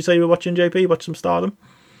else did you say you were watching, JP? Watch some Stardom?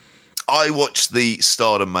 I watched the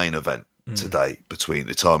Stardom main event today between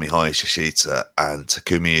Utami Hayashishita and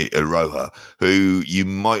Takumi Iroha, who you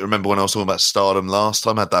might remember when I was talking about Stardom last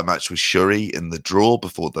time, had that match with Shuri in the draw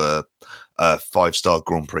before the 5-star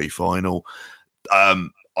Grand Prix final. I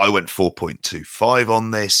went 4.25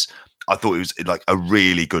 on this. I thought it was like a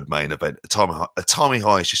really good main event. Utami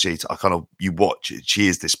Hayashishita, you watch it, she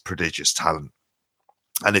is this prodigious talent.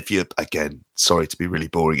 And if you're, again, sorry to be really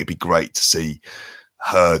boring, it'd be great to see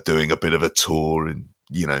her doing a bit of a tour in,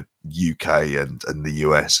 UK and the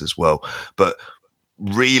US as well. But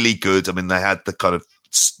really good. I mean, they had the kind of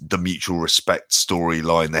the mutual respect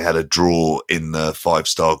storyline. They had a draw in the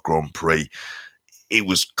 5-star Grand Prix. It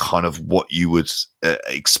was kind of what you would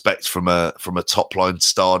expect from a top line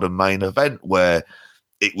Stardom main event, where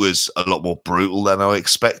it was a lot more brutal than I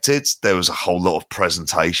expected. There was a whole lot of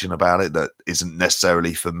presentation about it that isn't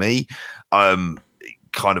necessarily for me. Kind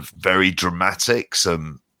of very dramatic,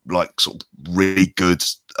 some like sort of really good,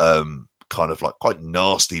 kind of like quite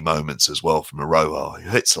nasty moments as well from Iroha, who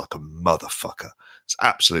hits like a motherfucker. It's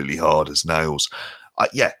absolutely hard as nails.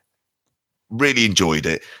 Really enjoyed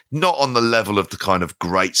it. Not on the level of the kind of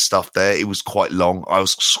great stuff there. It was quite long. I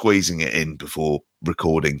was squeezing it in before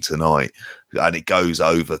recording tonight, and it goes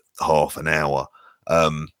over half an hour.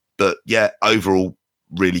 But yeah, overall,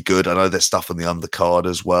 really good. I know there's stuff on the undercard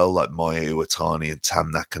as well, like Maya Iwatani and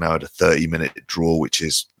Tam Nakano had a 30-minute draw, which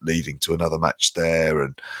is leading to another match there.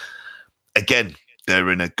 And again,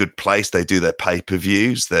 they're in a good place. They do their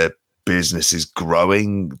pay-per-views. Their business is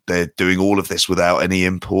growing. They're doing all of this without any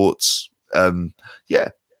imports. So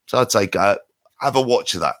I'd say have a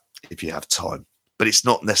watch of that if you have time. But it's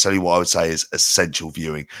not necessarily what I would say is essential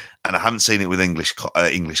viewing. And I haven't seen it with English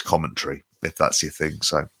commentary, if that's your thing.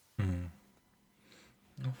 So.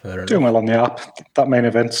 Doing well on the app. That main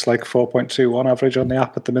event's like 4.21 average on the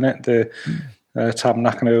app at the minute. The Tam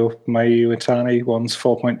Nakano, Mayu Itani one's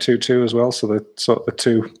 4.22 as well. So the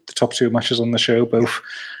top two matches on the show, both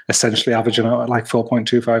essentially averaging out at like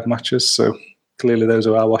 4.25 matches. So clearly those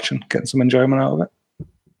who are watching getting some enjoyment out of it.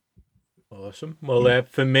 Awesome. Well,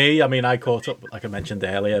 for me, I mean, I caught up, like I mentioned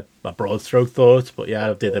earlier, my broad stroke thoughts, but yeah,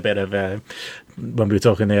 I did a bit of, when we were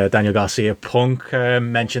talking Daniel Garcia Punk,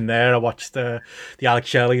 mentioned there, I watched the Alex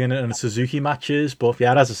Shelley and Suzuki matches, but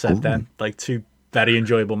yeah, as I said then, like two very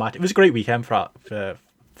enjoyable matches. It was a great weekend for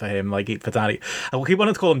him, like for Danny. I keep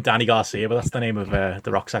wanting to call him Danny Garcia, but that's the name of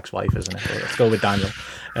the Rock's ex-wife, isn't it? So let's go with Daniel.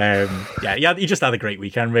 He just had a great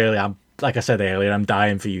weekend, really. Like I said earlier, I'm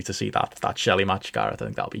dying for you to see that Shelley match, Gareth. I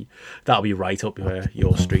think that'll be right up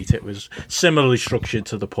your street. It was similarly structured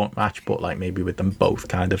to the Punk match, but like maybe with them both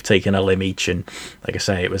kind of taking a limb each. And like I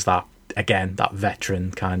say, it was that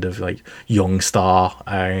veteran kind of like young star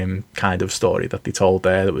kind of story that they told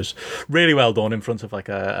there. That was really well done in front of like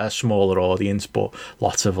a smaller audience, but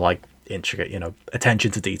lots of like intricate,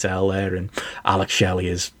 attention to detail there. And Alex Shelley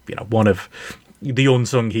is, one of the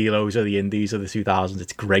unsung heroes of the indies of the 2000s.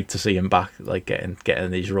 It's great to see him back, like getting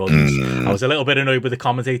these runs. I was a little bit annoyed with the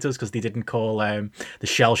commentators because they didn't call the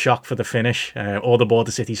shell shock for the finish or the Border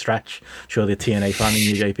City stretch. Surely a TNA fan in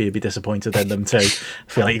UJP would be disappointed in them too.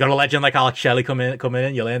 I feel like you got a legend like Alex Shelley come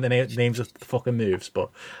in, you learn the names of the fucking moves, but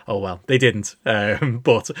oh well, they didn't.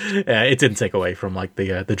 But it didn't take away from like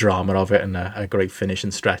the drama of it and a great finish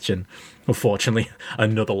and stretch. And unfortunately,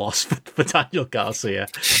 another loss for Daniel Garcia.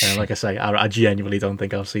 Like I say, I genuinely genuinely don't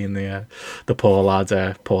think I've seen the poor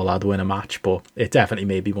lad win a match, but it definitely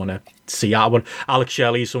made me want to see Alex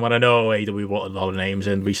Shelley, someone I know AEW brought a lot of names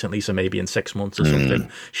in recently, so maybe in 6 months or something,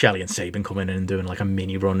 Shelley and Sabin coming in and doing like a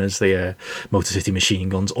mini run as the Motor City Machine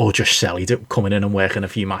Guns, or just Shelley coming in and working a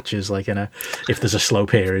few matches like if there's a slow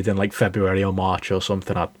period in like February or March or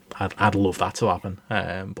something. I'd love that to happen,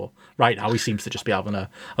 but right now he seems to just be having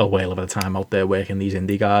a whale of a time out there working these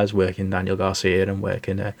indie guys, working Daniel Garcia and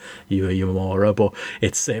working Yuya Uemura. But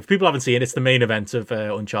it's, if people haven't seen it, it's the main event of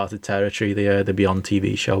Uncharted Territory, the Beyond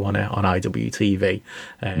TV show on IWTV.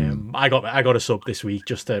 I got a sub this week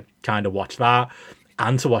just to kind of watch that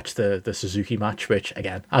and to watch the Suzuki match, which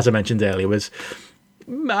again, as I mentioned earlier, was,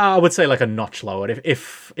 I would say, like a notch lower.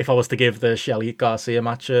 If I was to give the Shelley Garcia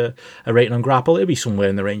match a rating on Grapple, it'd be somewhere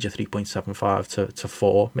in the range of 3.75 to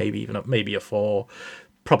 4, maybe a 4.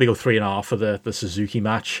 Probably go 3.5 for the Suzuki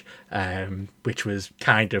match, which was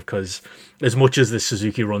kind of, because as much as the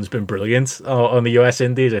Suzuki run's been brilliant on the US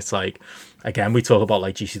Indies, it's like, again, we talk about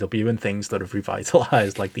like GCW and things that have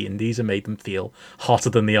revitalized like the Indies and made them feel hotter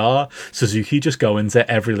than they are. Suzuki just going to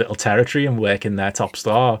every little territory and working their top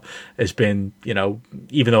star has been,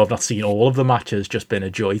 even though I've not seen all of the matches, just been a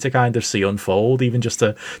joy to kind of see unfold, even just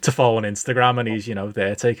to follow on Instagram, and he's,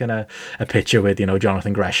 there taking a picture with,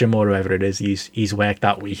 Jonathan Gresham or whoever it is he's worked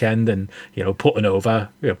that weekend, and, putting over,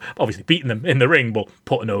 obviously beating them in the ring, but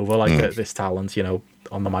putting over like this talent,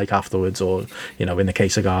 on the mic afterwards, or in the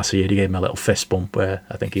case of Garcia, he gave him a little fist bump where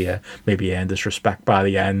I think he maybe earned his respect by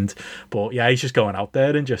the end. But yeah, he's just going out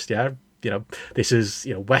there and just this is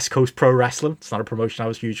West Coast Pro Wrestling. It's not a promotion I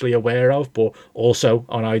was hugely aware of, but also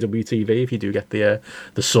on IWTV if you do get the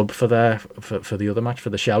sub for the other match,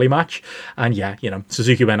 for the Shelley match. And yeah,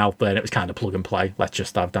 Suzuki went out there and it was kind of plug and play. Let's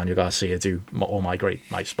just have Daniel Garcia do all my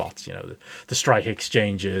spots. The strike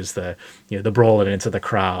exchanges, the brawling into the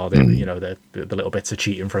crowd, and the little bits of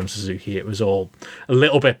cheating from Suzuki. It was all a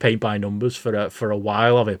little bit paint by numbers for a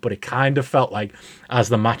while of it, but it kind of felt like as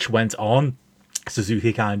the match went on,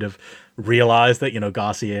 Suzuki kind of realized that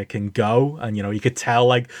Garcia can go, and you could tell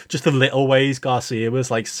like just the little ways Garcia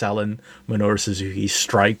was like selling Minoru Suzuki's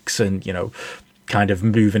strikes, and kind of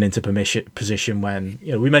moving into position when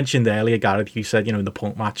we mentioned earlier, Gareth, you said in the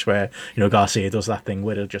Punk match where Garcia does that thing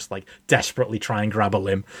where he'll just like desperately try and grab a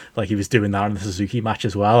limb, like he was doing that in the Suzuki match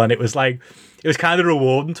as well, and it was kind of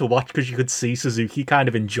rewarding to watch because you could see Suzuki kind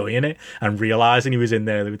of enjoying it and realizing he was in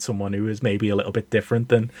there with someone who was maybe a little bit different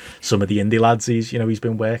than some of the indie lads he's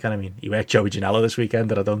been working. I mean, he worked Joey Janela this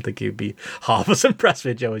weekend, and I don't think he'd be half as impressed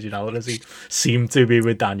with Joey Janela as he seemed to be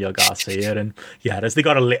with Daniel Garcia. And yeah, as they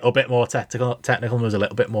got a little bit more technical, and was a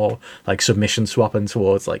little bit more like submission swapping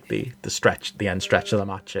towards like the end stretch of the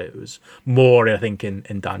match, it was more, I think,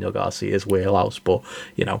 in Daniel Garcia's wheelhouse. But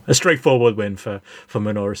a straightforward win for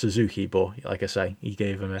Minoru Suzuki, but like I say, he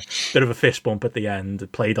gave him a bit of a fist bump at the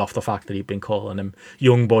end, played off the fact that he'd been calling him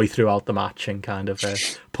young boy throughout the match, and kind of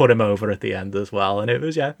put him over at the end as well. And it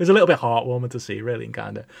was a little bit heartwarming to see, really, and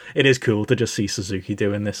kind of it is cool to just see Suzuki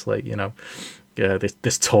doing this, like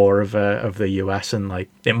this tour of the US, and like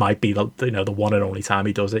it might be the one and only time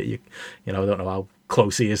he does it. I don't know how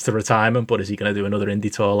close he is to retirement, but is he going to do another indie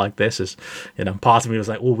tour like this? Is part of me was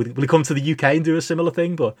like, oh, will he come to the UK and do a similar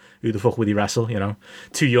thing? But who the fuck would he wrestle?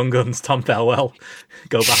 Two young guns, Tom Thelwell,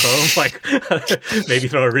 go back home, like maybe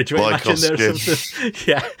throw a Ridgeway match in there or something.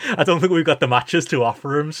 Yeah, I don't think we've got the matches to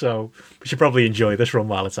offer him, so we should probably enjoy this run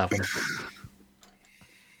while it's happening.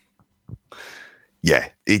 Yeah,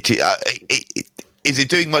 is it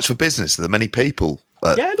doing much for business? Are there many people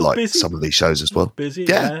like busy. Some of these shows as well? Busy,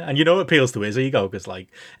 yeah. And it appeals to his ego because like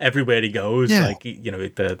everywhere he goes, like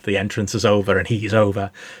the entrance is over and he's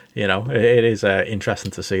over. It is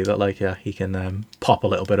interesting to see that like he can pop a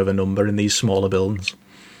little bit of a number in these smaller buildings.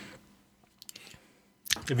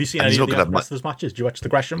 Have you seen any of the wrestlers' matches? Did you watch the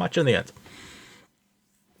Gresham match in the end?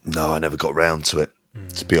 No, I never got round to it,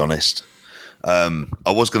 to be honest. I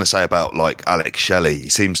was going to say about like Alex Shelley. He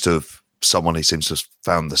seems to have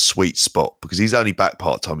found the sweet spot because he's only back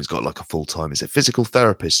part-time. He's got like a full-time, is it physical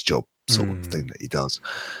therapist job sort of thing that he does.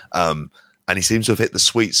 And he seems to have hit the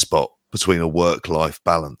sweet spot between a work-life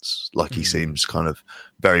balance. Like he seems kind of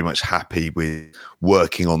very much happy with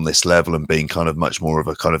working on this level and being kind of much more of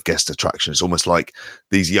a kind of guest attraction. It's almost like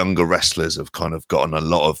these younger wrestlers have kind of gotten a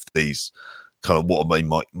lot of these kind of what I mean,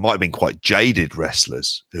 might have been quite jaded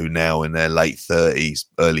wrestlers who now in their late 30s,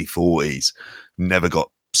 early 40s, never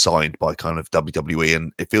got signed by kind of WWE,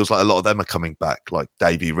 and it feels like a lot of them are coming back, like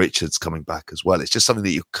Davey Richards coming back as well. It's just something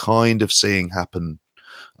that you're kind of seeing happen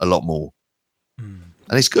a lot more, and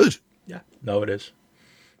it's good. Yeah, no, it is.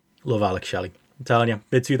 Love Alex Shelley. I'm telling you,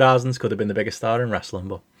 mid 2000s could have been the biggest star in wrestling,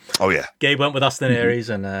 but Oh yeah, Gabe went with Austin Aries,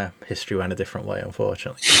 and history went a different way,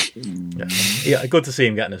 unfortunately. Yeah, good to see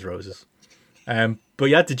him getting his roses. But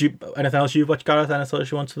yeah, did you anything else you've watched, Gareth? Anything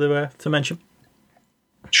else you want to mention?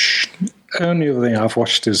 The only other thing I've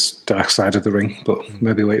watched is Dark Side of the Ring, but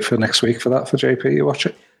maybe wait for next week for that for JP. You watch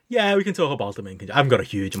it? Yeah, we can talk about them. I haven't got a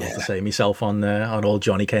huge amount to say myself on old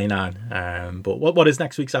Johnny K9. But what is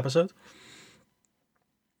next week's episode?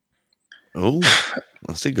 Oh,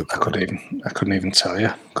 that's a good point. I couldn't even tell you.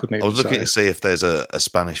 I was looking to see if there's a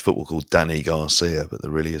Spanish football called Danny Garcia, but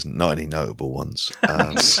there really isn't. Not any notable ones. Like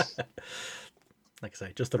I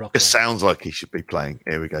say, just the rock. It sounds like he should be playing.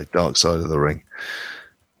 Here we go. Dark Side of the Ring.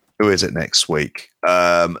 Who is it next week?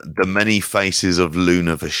 The Many Faces of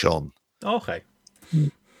Luna Vachon. Okay.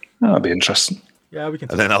 That'll be interesting. Yeah, we can.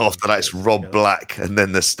 And then after that, it's Rob Black, and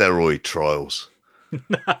then the steroid trials.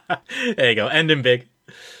 There you go. Ending big.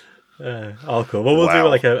 Cool. Well, we'll do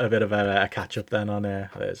like a bit of a catch up then on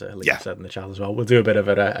there. There's a link said in the chat as well. We'll do a bit of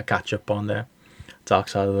a catch up on the Dark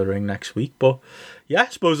Side of the Ring next week. But yeah, I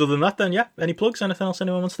suppose other than that, then any plugs? Anything else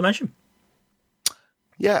anyone wants to mention?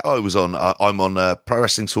 Yeah, I'm on Pro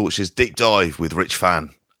Wrestling Torch's Deep Dive with Rich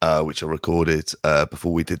Fan, which I recorded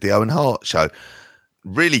before we did the Owen Hart show.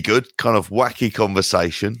 Really good, kind of wacky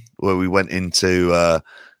conversation where we went into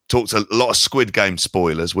talked a lot of Squid Game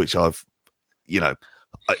spoilers, which I've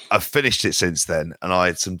finished it since then, and I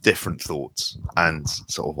had some different thoughts, and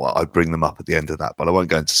sort of I bring them up at the end of that, but I won't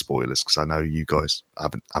go into spoilers because I know you guys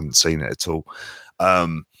haven't seen it at all.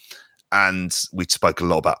 And we spoke a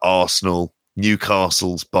lot about Arsenal,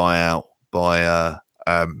 Newcastle's buyout by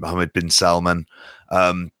Mohammed bin Salman.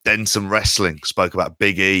 Then some wrestling, spoke about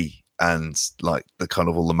Big E and like the kind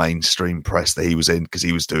of all the mainstream press that he was in because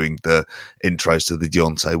he was doing the intros to the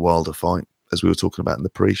Deontay Wilder fight, as we were talking about in the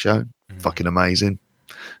pre-show. Fucking amazing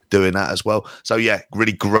doing that as well. So yeah,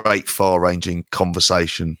 really great far-ranging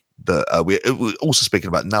conversation that we were also speaking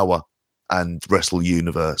about Noah and Wrestle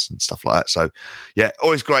Universe and stuff like that. So yeah,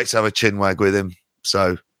 always great to have a chinwag with him.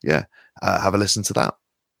 So yeah, have a listen to that.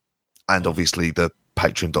 And obviously the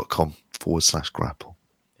patreon.com/grapple.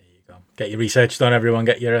 There you go. Get your research done, everyone.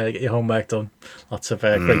 Get your homework done. Lots of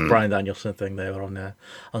great Brian Danielson thing there on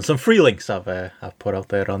some free links I've put out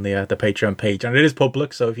there on the Patreon page, and it is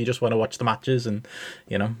public. So if you just want to watch the matches and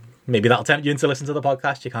maybe that'll tempt you into listen to the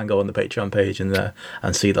podcast, you can go on the Patreon page and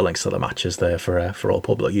see the links to the matches there for all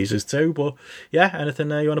public users too. But yeah,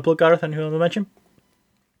 anything you want to plug, Gareth? Anything you want to mention?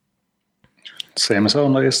 Same as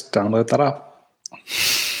always, download that app.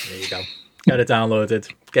 There you go. Get it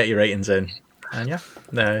downloaded, get your ratings in, and yeah,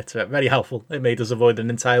 it's very helpful. It made us avoid an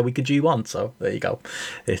entire week of G1, so there you go.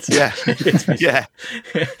 Yeah.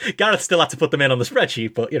 Gareth still had to put them in on the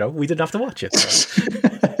spreadsheet, but we didn't have to watch it. So.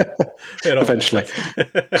 Eventually.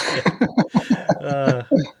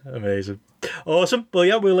 Amazing. Awesome. Well,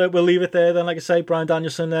 yeah, we'll leave it there then. Like I say, Brian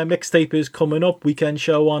Danielson mixtape is coming up. Weekend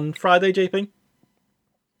show on Friday, JP.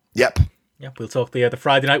 Yep. Yeah, we'll talk the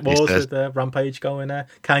Friday Night Wars with Rampage going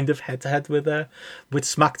kind of head to head with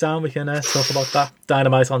SmackDown. We can talk about that.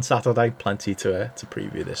 Dynamite on Saturday. Plenty to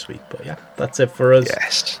preview this week. But yeah, that's it for us.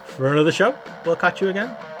 Yes. For another show. We'll catch you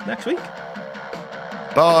again next week.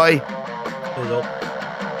 Bye.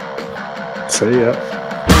 See ya.